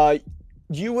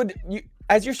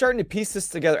 As you're starting to piece this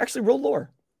together. Actually, roll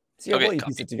lore. See how well you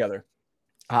piece it together.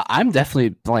 I'm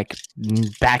definitely like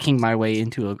backing my way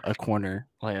into a corner,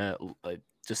 like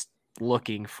just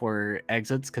looking for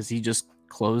exits because he just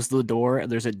closed the door.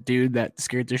 There's a dude that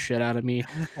scared the shit out of me.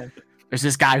 There's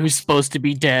this guy who's supposed to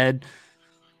be dead.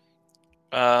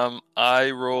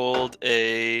 I rolled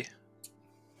a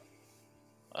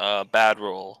bad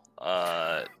roll,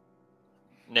 -1.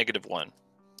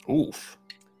 Oof.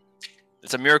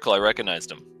 It's a miracle I recognized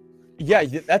him. Yeah,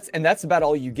 that's about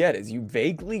all you get is you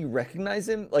vaguely recognize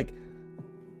him. Like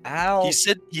Al. He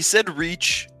said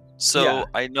reach, so Yeah.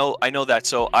 I know that.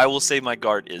 So I will say my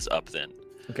guard is up then.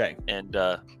 Okay. And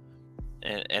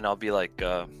I'll be like,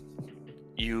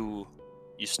 you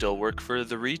still work for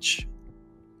the Reach?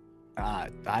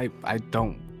 I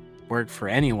don't work for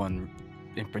anyone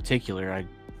in particular. I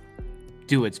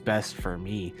do what's best for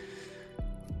me.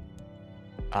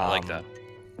 I like that.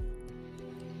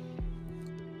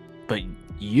 But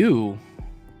you,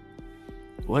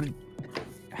 what?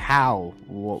 How?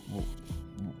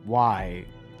 Why?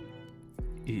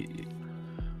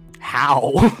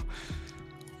 How?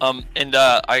 And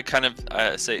I kind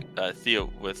of say, Theo,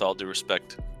 with all due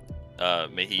respect,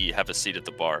 may he have a seat at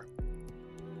the bar.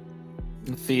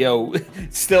 Theo,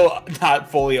 still not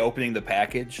fully opening the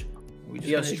package. Are we just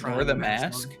Theo's gonna trying ignore the the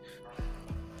mask mask?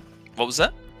 What was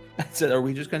that? I said, are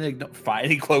we just gonna ignore? Fine.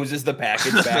 He closes the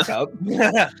package back up.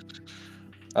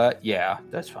 Yeah,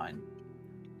 that's fine.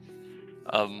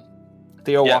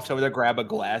 Theo walks over to grab a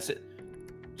glass.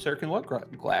 Sirkin, what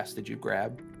glass did you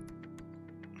grab?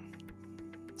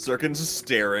 Sirkin's just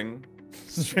staring.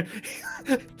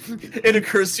 It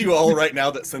occurs to you all right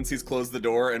now that since he's closed the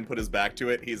door and put his back to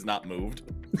it, he's not moved.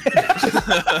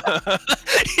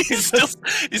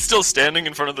 he's still standing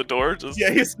in front of the door. Just...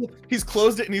 Yeah, he's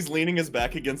closed it and he's leaning his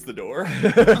back against the door.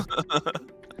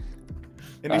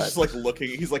 And he's just like looking.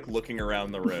 He's like looking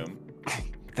around the room.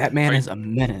 That man is a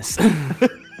menace.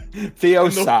 Theo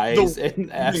sighs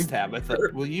and asks Tabitha,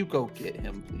 "Will you go get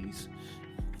him, please?"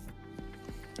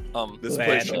 This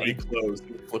place should be closed.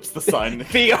 He flips the sign.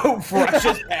 Theo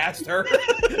rushes past her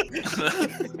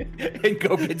and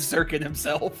go get Sirkin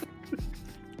himself.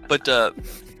 But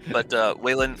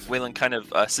Waylon kind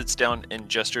of sits down and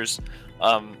gestures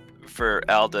for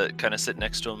Al to kind of sit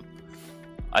next to him.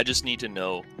 I just need to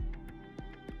know,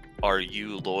 are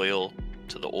you loyal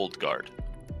to the old guard?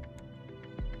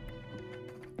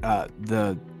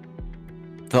 The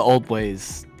old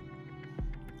ways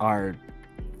are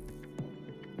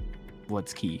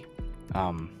what's key.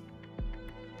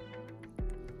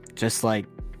 Just like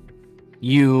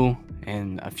you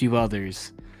and a few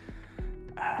others,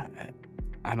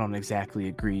 I don't exactly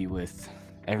agree with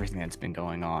everything that's been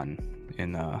going on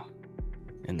in the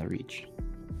Reach.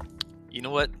 You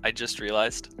know what? I just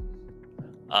realized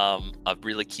a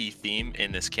really key theme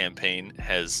in this campaign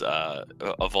has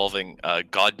evolving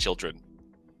godchildren.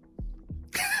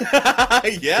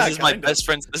 Yeah, This is my best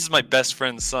friend's. This is my best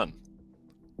friend's son.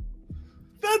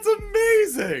 That's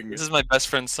amazing. This is my best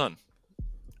friend's son.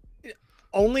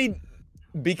 Only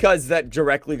because that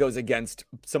directly goes against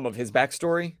some of his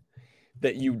backstory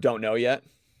that you don't know yet.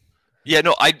 Yeah,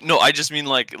 I just mean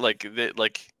like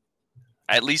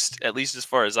at least as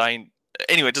far as I.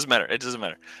 Anyway, it doesn't matter. It doesn't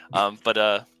matter.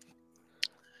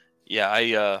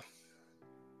 Yeah,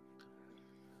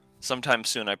 sometime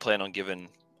soon I plan on giving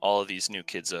all of these new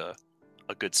kids a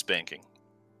good spanking.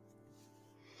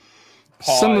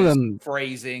 Pause, some of them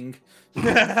phrasing.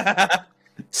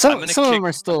 some of them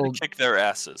are still kick their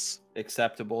asses.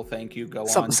 Acceptable. Thank you. Go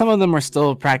on. some of them are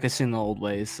still practicing the old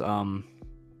ways.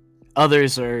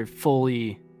 Others are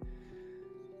fully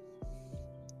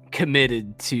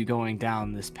committed to going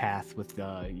down this path with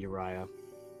Uriah.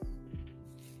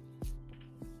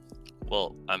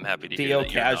 Well, I'm happy to hear Theo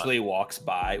that you're casually walks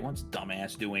by. What's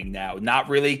dumbass doing now? Not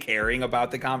really caring about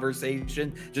the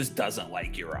conversation. Just doesn't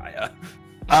like Uriah.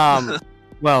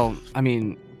 Well, I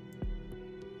mean,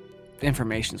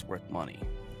 information's worth money.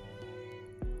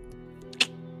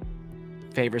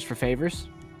 Favors for favors.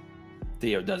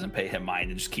 Theo doesn't pay him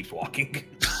mind and just keeps walking.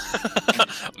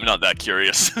 I'm not that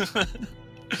curious.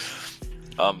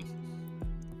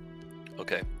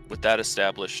 Okay. With that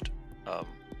established,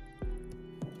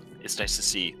 it's nice to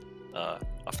see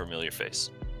a familiar face.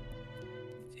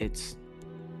 It's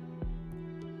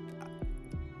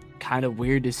kind of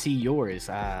weird to see yours.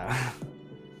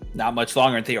 Not much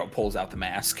longer, and Theo pulls out the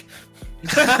mask.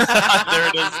 There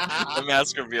it is, the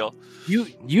mask reveal.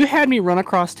 You had me run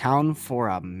across town for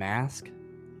a mask?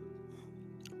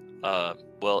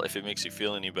 Well, if it makes you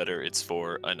feel any better, it's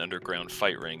for an underground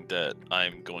fight ring that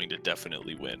I'm going to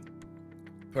definitely win.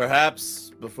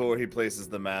 Perhaps before he places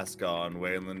the mask on,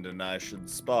 Wayland and I should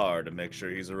spar to make sure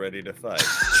he's ready to fight.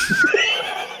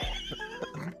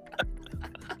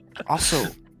 Also,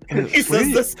 He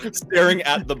says this staring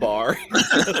at the bar.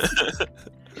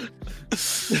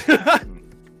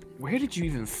 where did you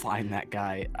even find that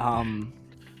guy?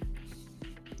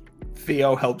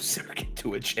 Theo helps Sir get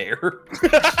to a chair.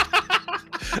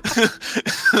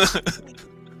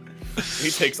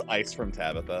 He takes ice from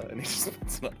Tabitha and he just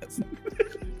puts it on his...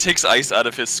 Takes ice out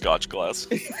of his scotch glass.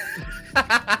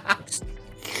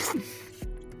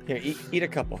 Here, eat a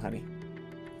couple, honey.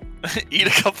 Eat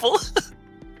a couple?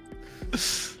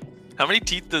 How many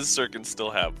teeth does Sirkin still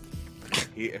have?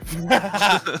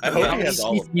 I hope he has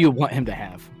all of them. You want him to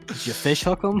have? Did you fish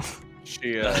hook him?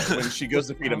 When she goes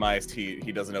to feed him ice,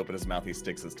 he doesn't open his mouth. He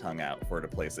sticks his tongue out for her to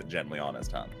place it gently on his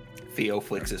tongue. Theo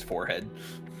flicks his forehead.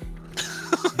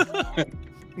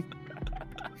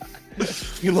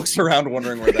 He looks around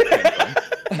wondering where that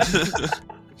came from.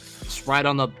 Just right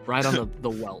on the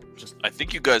welt. Just I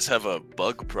think you guys have a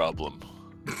bug problem.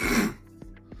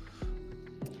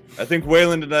 I think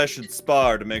Wayland and I should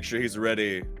spar to make sure he's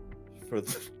ready for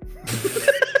the...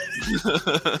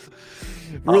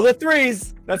 Rule of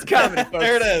threes. That's comedy, folks.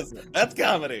 There it is. That's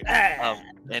comedy.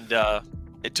 And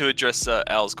to address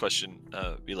Al's question,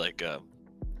 be like,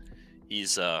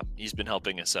 he's been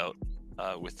helping us out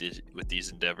with these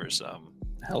endeavors.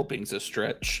 Helping's a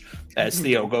stretch. As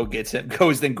Theo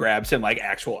goes and grabs him like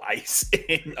actual ice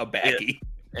in a baggie.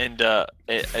 Yeah.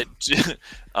 And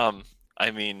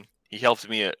I mean, he helped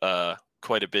me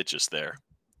quite a bit just there.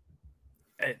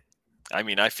 I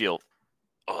mean, I feel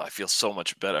so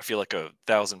much better. I feel like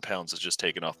 1,000 pounds is just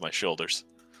taken off my shoulders.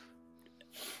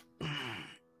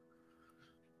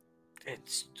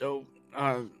 it's so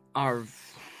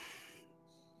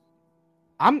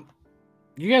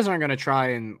you guys aren't gonna try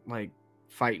and like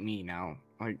fight me now.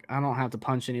 Like I don't have to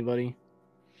punch anybody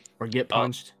or get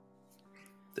punched.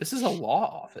 This is a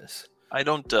law office. I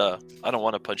don't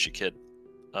want to punch you, kid.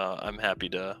 I'm happy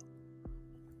to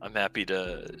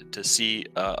see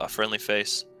a friendly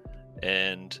face,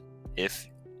 and if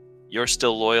you're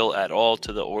still loyal at all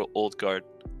to the old guard,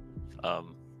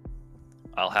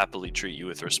 I'll happily treat you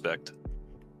with respect.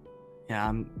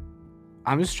 Yeah,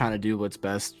 I'm just trying to do what's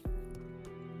best.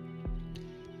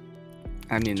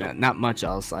 I mean, not much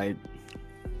else.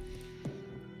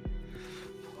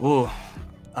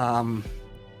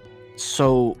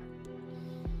 So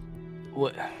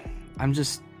what? I'm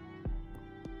just.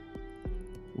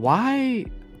 Why?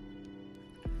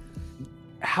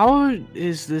 How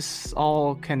is this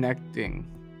all connecting?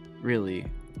 Really,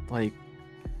 like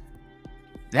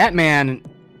that man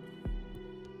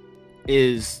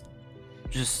is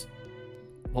just.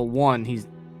 Well, one, he's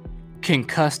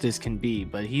concussed as can be,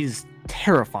 but he's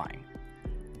terrifying,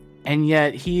 and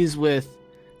yet he's with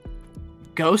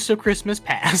Ghosts of Christmas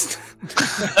Past.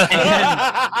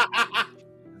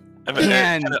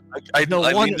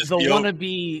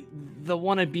 The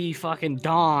wannabe fucking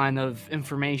Dawn of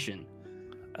information.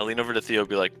 I lean over to Theo and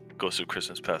be like, Ghost of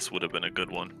Christmas Past would have been a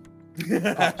good one. You're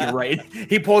right.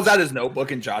 He pulls out his notebook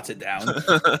and jots it down.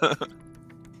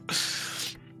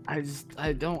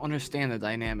 I don't understand the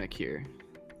dynamic here.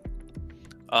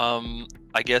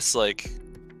 I guess like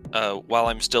while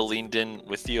I'm still leaned in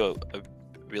with Theo, I'd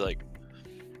be like,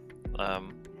 I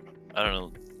don't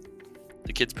know,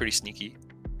 the kid's pretty sneaky.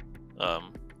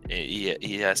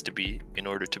 He has to be in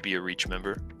order to be a Reach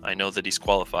member. I know that he's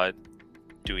qualified.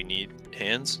 Do we need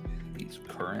hands? He's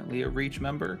currently a Reach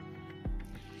member.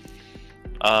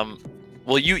 Well,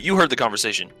 you heard the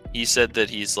conversation. He said that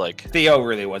he's like... Theo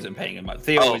really wasn't paying him much.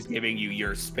 Theo was giving you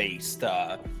your space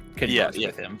to converse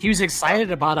with him. He was excited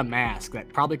about a mask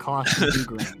that probably cost him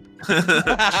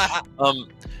 $2,000.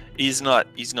 He's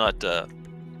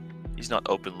not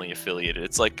openly affiliated.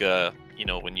 It's like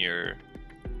when you're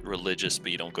religious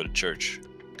but you don't go to church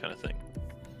kind of thing.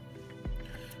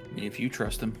 I mean, if you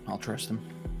trust him, I'll trust him.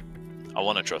 I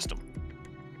want to trust him.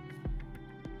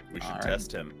 We should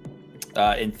test him.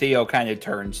 And Theo kind of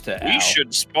turns to Al. We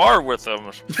should spar with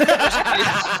him.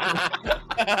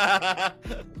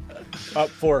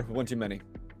 4, one too many.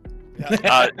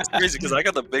 It's crazy because I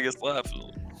got the biggest laugh.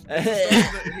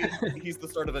 He's the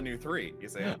start of the new 3. You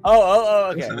say?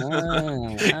 Oh, okay.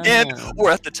 And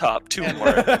we're at the top. 2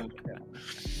 more.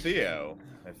 Theo,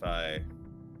 if I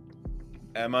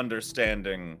am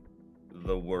understanding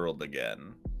the world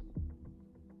again,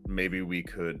 maybe we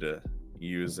could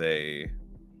use a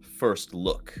first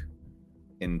look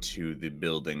into the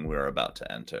building we're about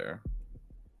to enter.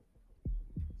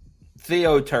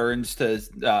 Theo turns to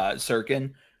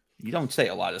Sirkin. You don't say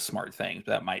a lot of smart things,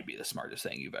 but that might be the smartest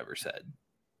thing you've ever said.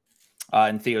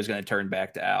 And Theo's going to turn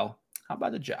back to Al. How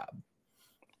about a job?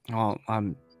 Well,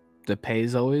 the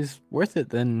pay's always worth it.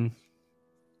 Then,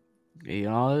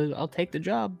 I'll take the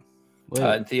job.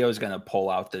 And Theo's going to pull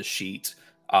out the sheet,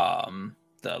 the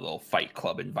little Fight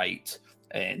Club invite,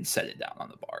 and set it down on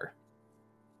the bar.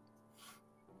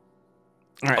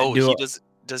 All right,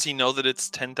 does he know that it's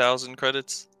 10,000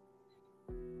 credits?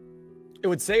 It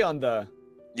would say on the...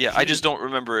 Yeah, I just don't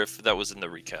remember if that was in the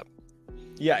recap.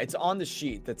 Yeah, it's on the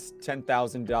sheet. That's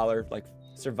 $10,000, like,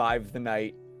 survive the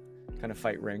night kind of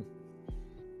fight ring.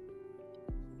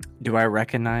 Do I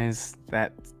recognize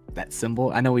that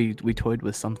symbol? I know we toyed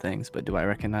with some things, but do I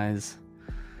recognize...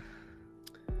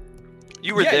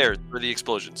 You were there for the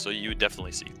explosion, so you would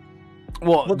definitely see.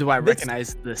 Well, do I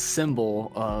recognize the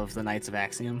symbol of the Knights of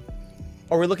Axiom?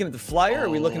 Are we looking at the flyer or are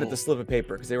we looking at the slip of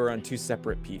paper? Because they were on 2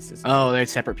 separate pieces. Oh, they're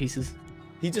separate pieces?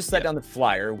 He just set down the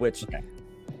flyer, which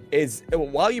is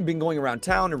while you've been going around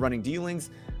town and running dealings,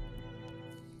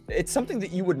 it's something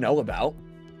that you would know about.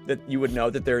 That you would know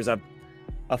that there's a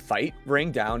fight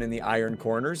ring down in the Iron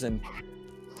Corners, and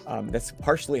that's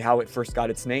partially how it first got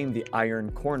its name, the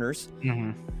Iron Corners.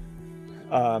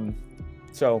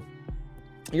 So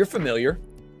you're familiar.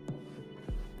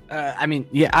 I mean,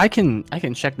 yeah, I can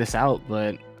check this out,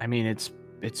 but I mean, it's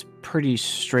pretty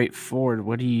straightforward.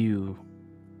 What are you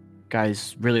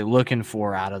guys really looking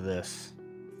for out of this?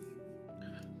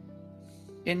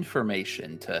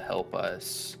 Information to help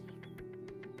us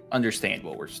understand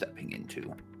what we're stepping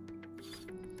into.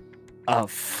 A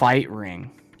fight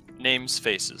ring. Names,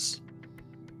 faces.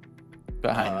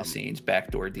 Behind the scenes,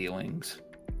 backdoor dealings.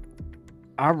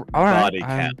 All right. Body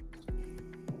count.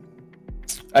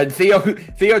 And Theo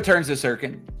turns to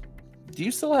Sirkin. Do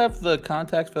you still have the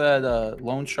contact for that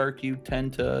loan shark you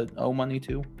tend to owe money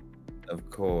to? Of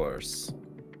course.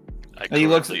 I He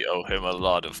looks- currently owe him a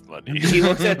lot of money. He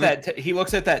looks at that. He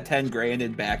looks at that 10 grand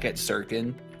and back at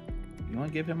Sirkin. You want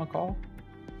to give him a call?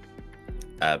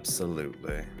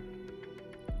 Absolutely.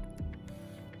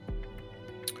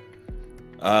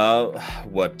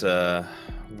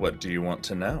 What do you want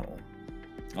to know?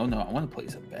 Oh no, I want to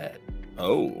place a bet.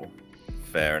 Oh,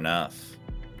 fair enough.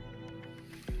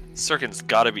 Sirkin's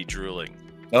gotta be drooling.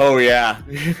 Oh yeah.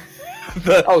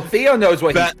 Oh, Theo knows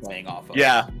what Bet- he's playing off of.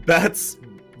 Yeah,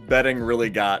 betting really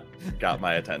got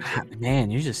my attention.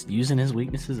 Man, you're just using his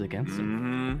weaknesses against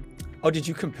him. Mm-hmm. Oh, did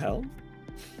you compel?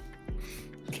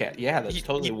 Yeah, that's He-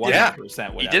 totally he-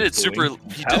 100% what He I did was it super. doing.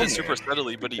 He Tell did it me. super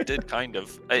steadily, but he did kind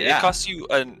of. It Yeah. costs you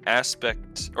an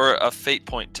aspect or a fate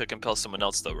point to compel someone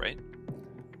else, though, right?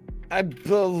 I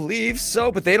believe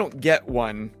so, but they don't get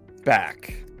one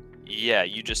back. Yeah,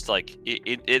 you just like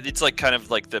it's like kind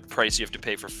of like the price you have to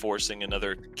pay for forcing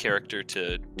another character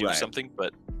to do Right. something,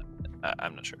 but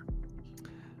I'm not sure.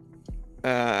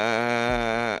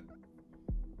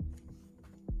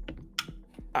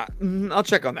 I'll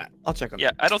check on that.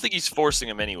 Yeah, I don't think he's forcing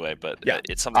him anyway, but Yeah.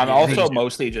 it's something. I'm he also needs to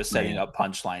mostly just setting up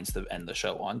punchlines to end the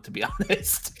show on, to be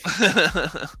honest.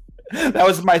 That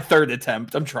was my third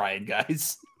attempt. I'm trying,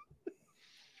 guys.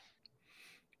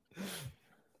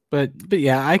 But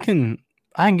yeah, I can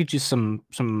get you some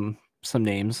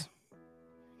names.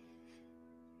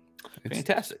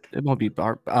 Fantastic. It won't be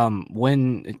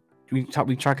when we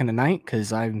talking tonight,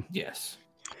 because I'm Yes.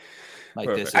 Like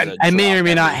Perfect. this is I may or drop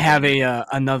may not everything. have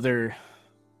a another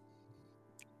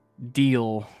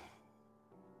deal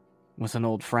with an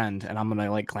old friend, and I'm gonna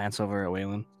like glance over at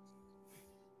Waylon.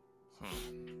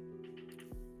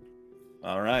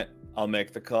 All right, I'll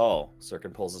make the call.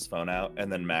 Sirkin pulls his phone out, and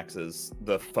then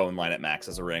the phone line at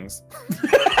Max's rings.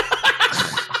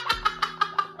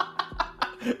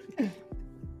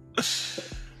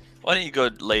 Why don't you go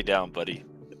lay down, buddy?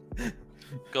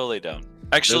 Go lay down.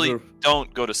 Actually, Those are-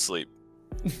 don't go to sleep.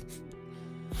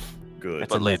 Good.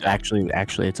 But lay down.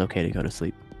 Actually, it's okay to go to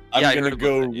sleep. I'm Yeah, I gonna go to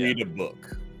go bed, yeah. read a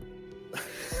book.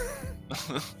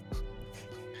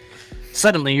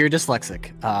 Suddenly, you're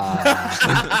dyslexic.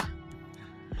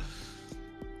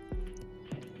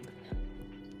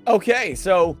 Okay,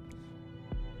 so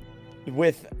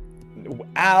with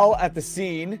Al at the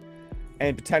scene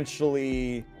and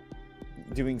potentially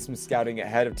doing some scouting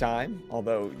ahead of time,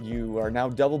 although you are now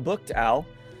double booked, Al,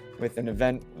 with an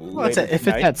event. Well, if it's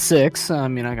at 6, I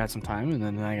mean, I got some time, and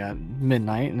then I got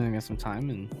midnight, and then I got some time,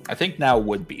 and I think now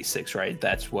would be 6, right?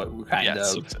 That's what we're kind Yeah,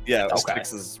 of. Yeah, Okay.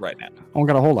 6 is right I don't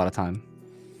got a whole lot of time.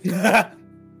 now.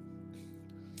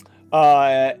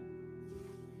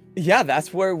 Yeah,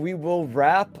 that's where we will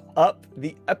wrap up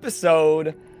the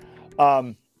episode.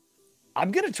 I'm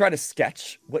gonna try to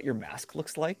sketch what your mask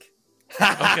looks like,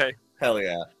 Okay. Hell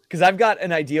yeah. because I've got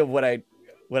an idea of what I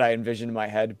envision in my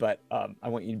head, but I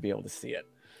want you to be able to see it.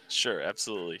 Sure,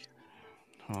 absolutely.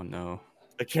 Oh no.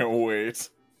 I can't wait.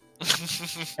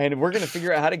 And we're gonna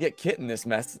figure out how to get Kit in this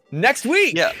mess next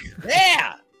week. Yeah.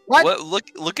 Yeah. What?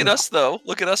 Look at us though.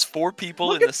 Look at us, 4 people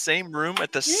Look in at- the same room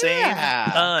at the Yeah.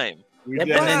 same time. We Yep,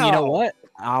 did and it. then you know what?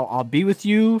 I'll be with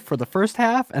you for the first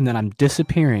half, and then I'm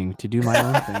disappearing to do my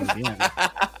own thing again.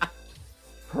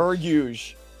 Per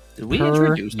usual. Did we Per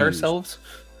introduce use. ourselves?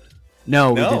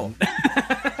 No, No. we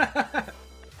didn't.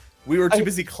 We were too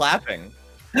busy clapping.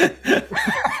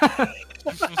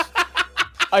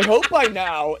 I hope by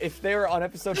now, if they're on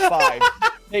episode 5,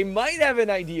 they might have an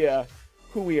idea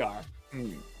who we are.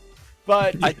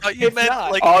 But I thought you if meant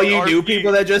not, like All the you new RP.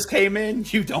 people that just came in,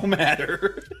 you don't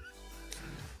matter.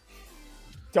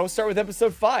 don't start with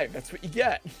episode 5. That's what you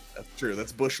get. That's true.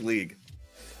 That's Bush League.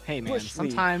 Hey man, Bush League.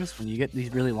 sometimes when you get these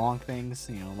really long things,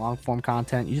 long form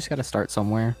content, you just got to start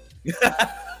somewhere.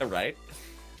 Right?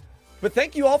 But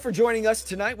thank you all for joining us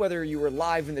tonight, whether you were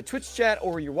live in the Twitch chat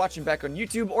or you're watching back on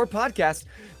YouTube or podcast.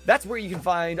 That's where you can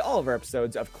find all of our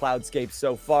episodes of Cloudscape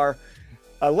so far.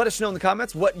 Let us know in the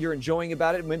comments what you're enjoying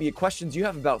about it, maybe questions you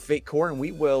have about Fate Core, and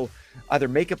we will either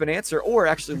make up an answer or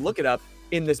actually look it up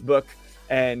in this book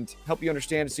and help you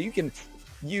understand so you can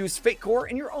use Fate Core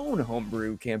in your own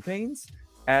homebrew campaigns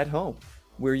at home,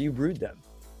 where you brewed them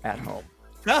at home.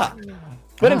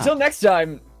 But until next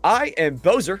time, I am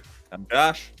Bozer. I'm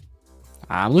Josh.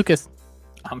 I'm Lucas.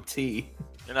 I'm T.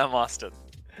 And I'm Austin.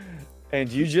 And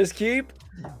you just keep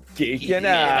geeking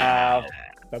out.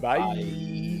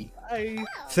 Bye-bye. Bye.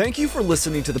 Thank you for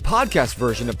listening to the podcast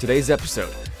version of today's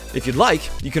episode. If you'd like,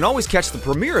 you can always catch the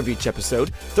premiere of each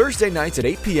episode Thursday nights at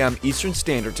 8 p.m. Eastern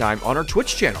Standard Time on our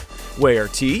Twitch channel, where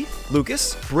T,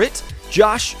 Lucas, Britt,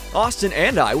 Josh, Austin,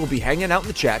 and I will be hanging out in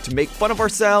the chat to make fun of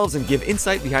ourselves and give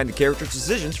insight behind the characters'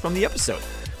 decisions from the episode.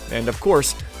 And of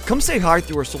course, come say hi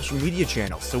through our social media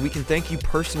channels so we can thank you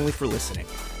personally for listening.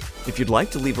 If you'd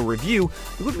like to leave a review,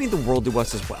 it would mean the world to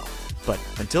us as well. But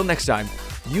until next time,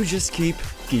 you just keep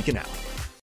geeking out.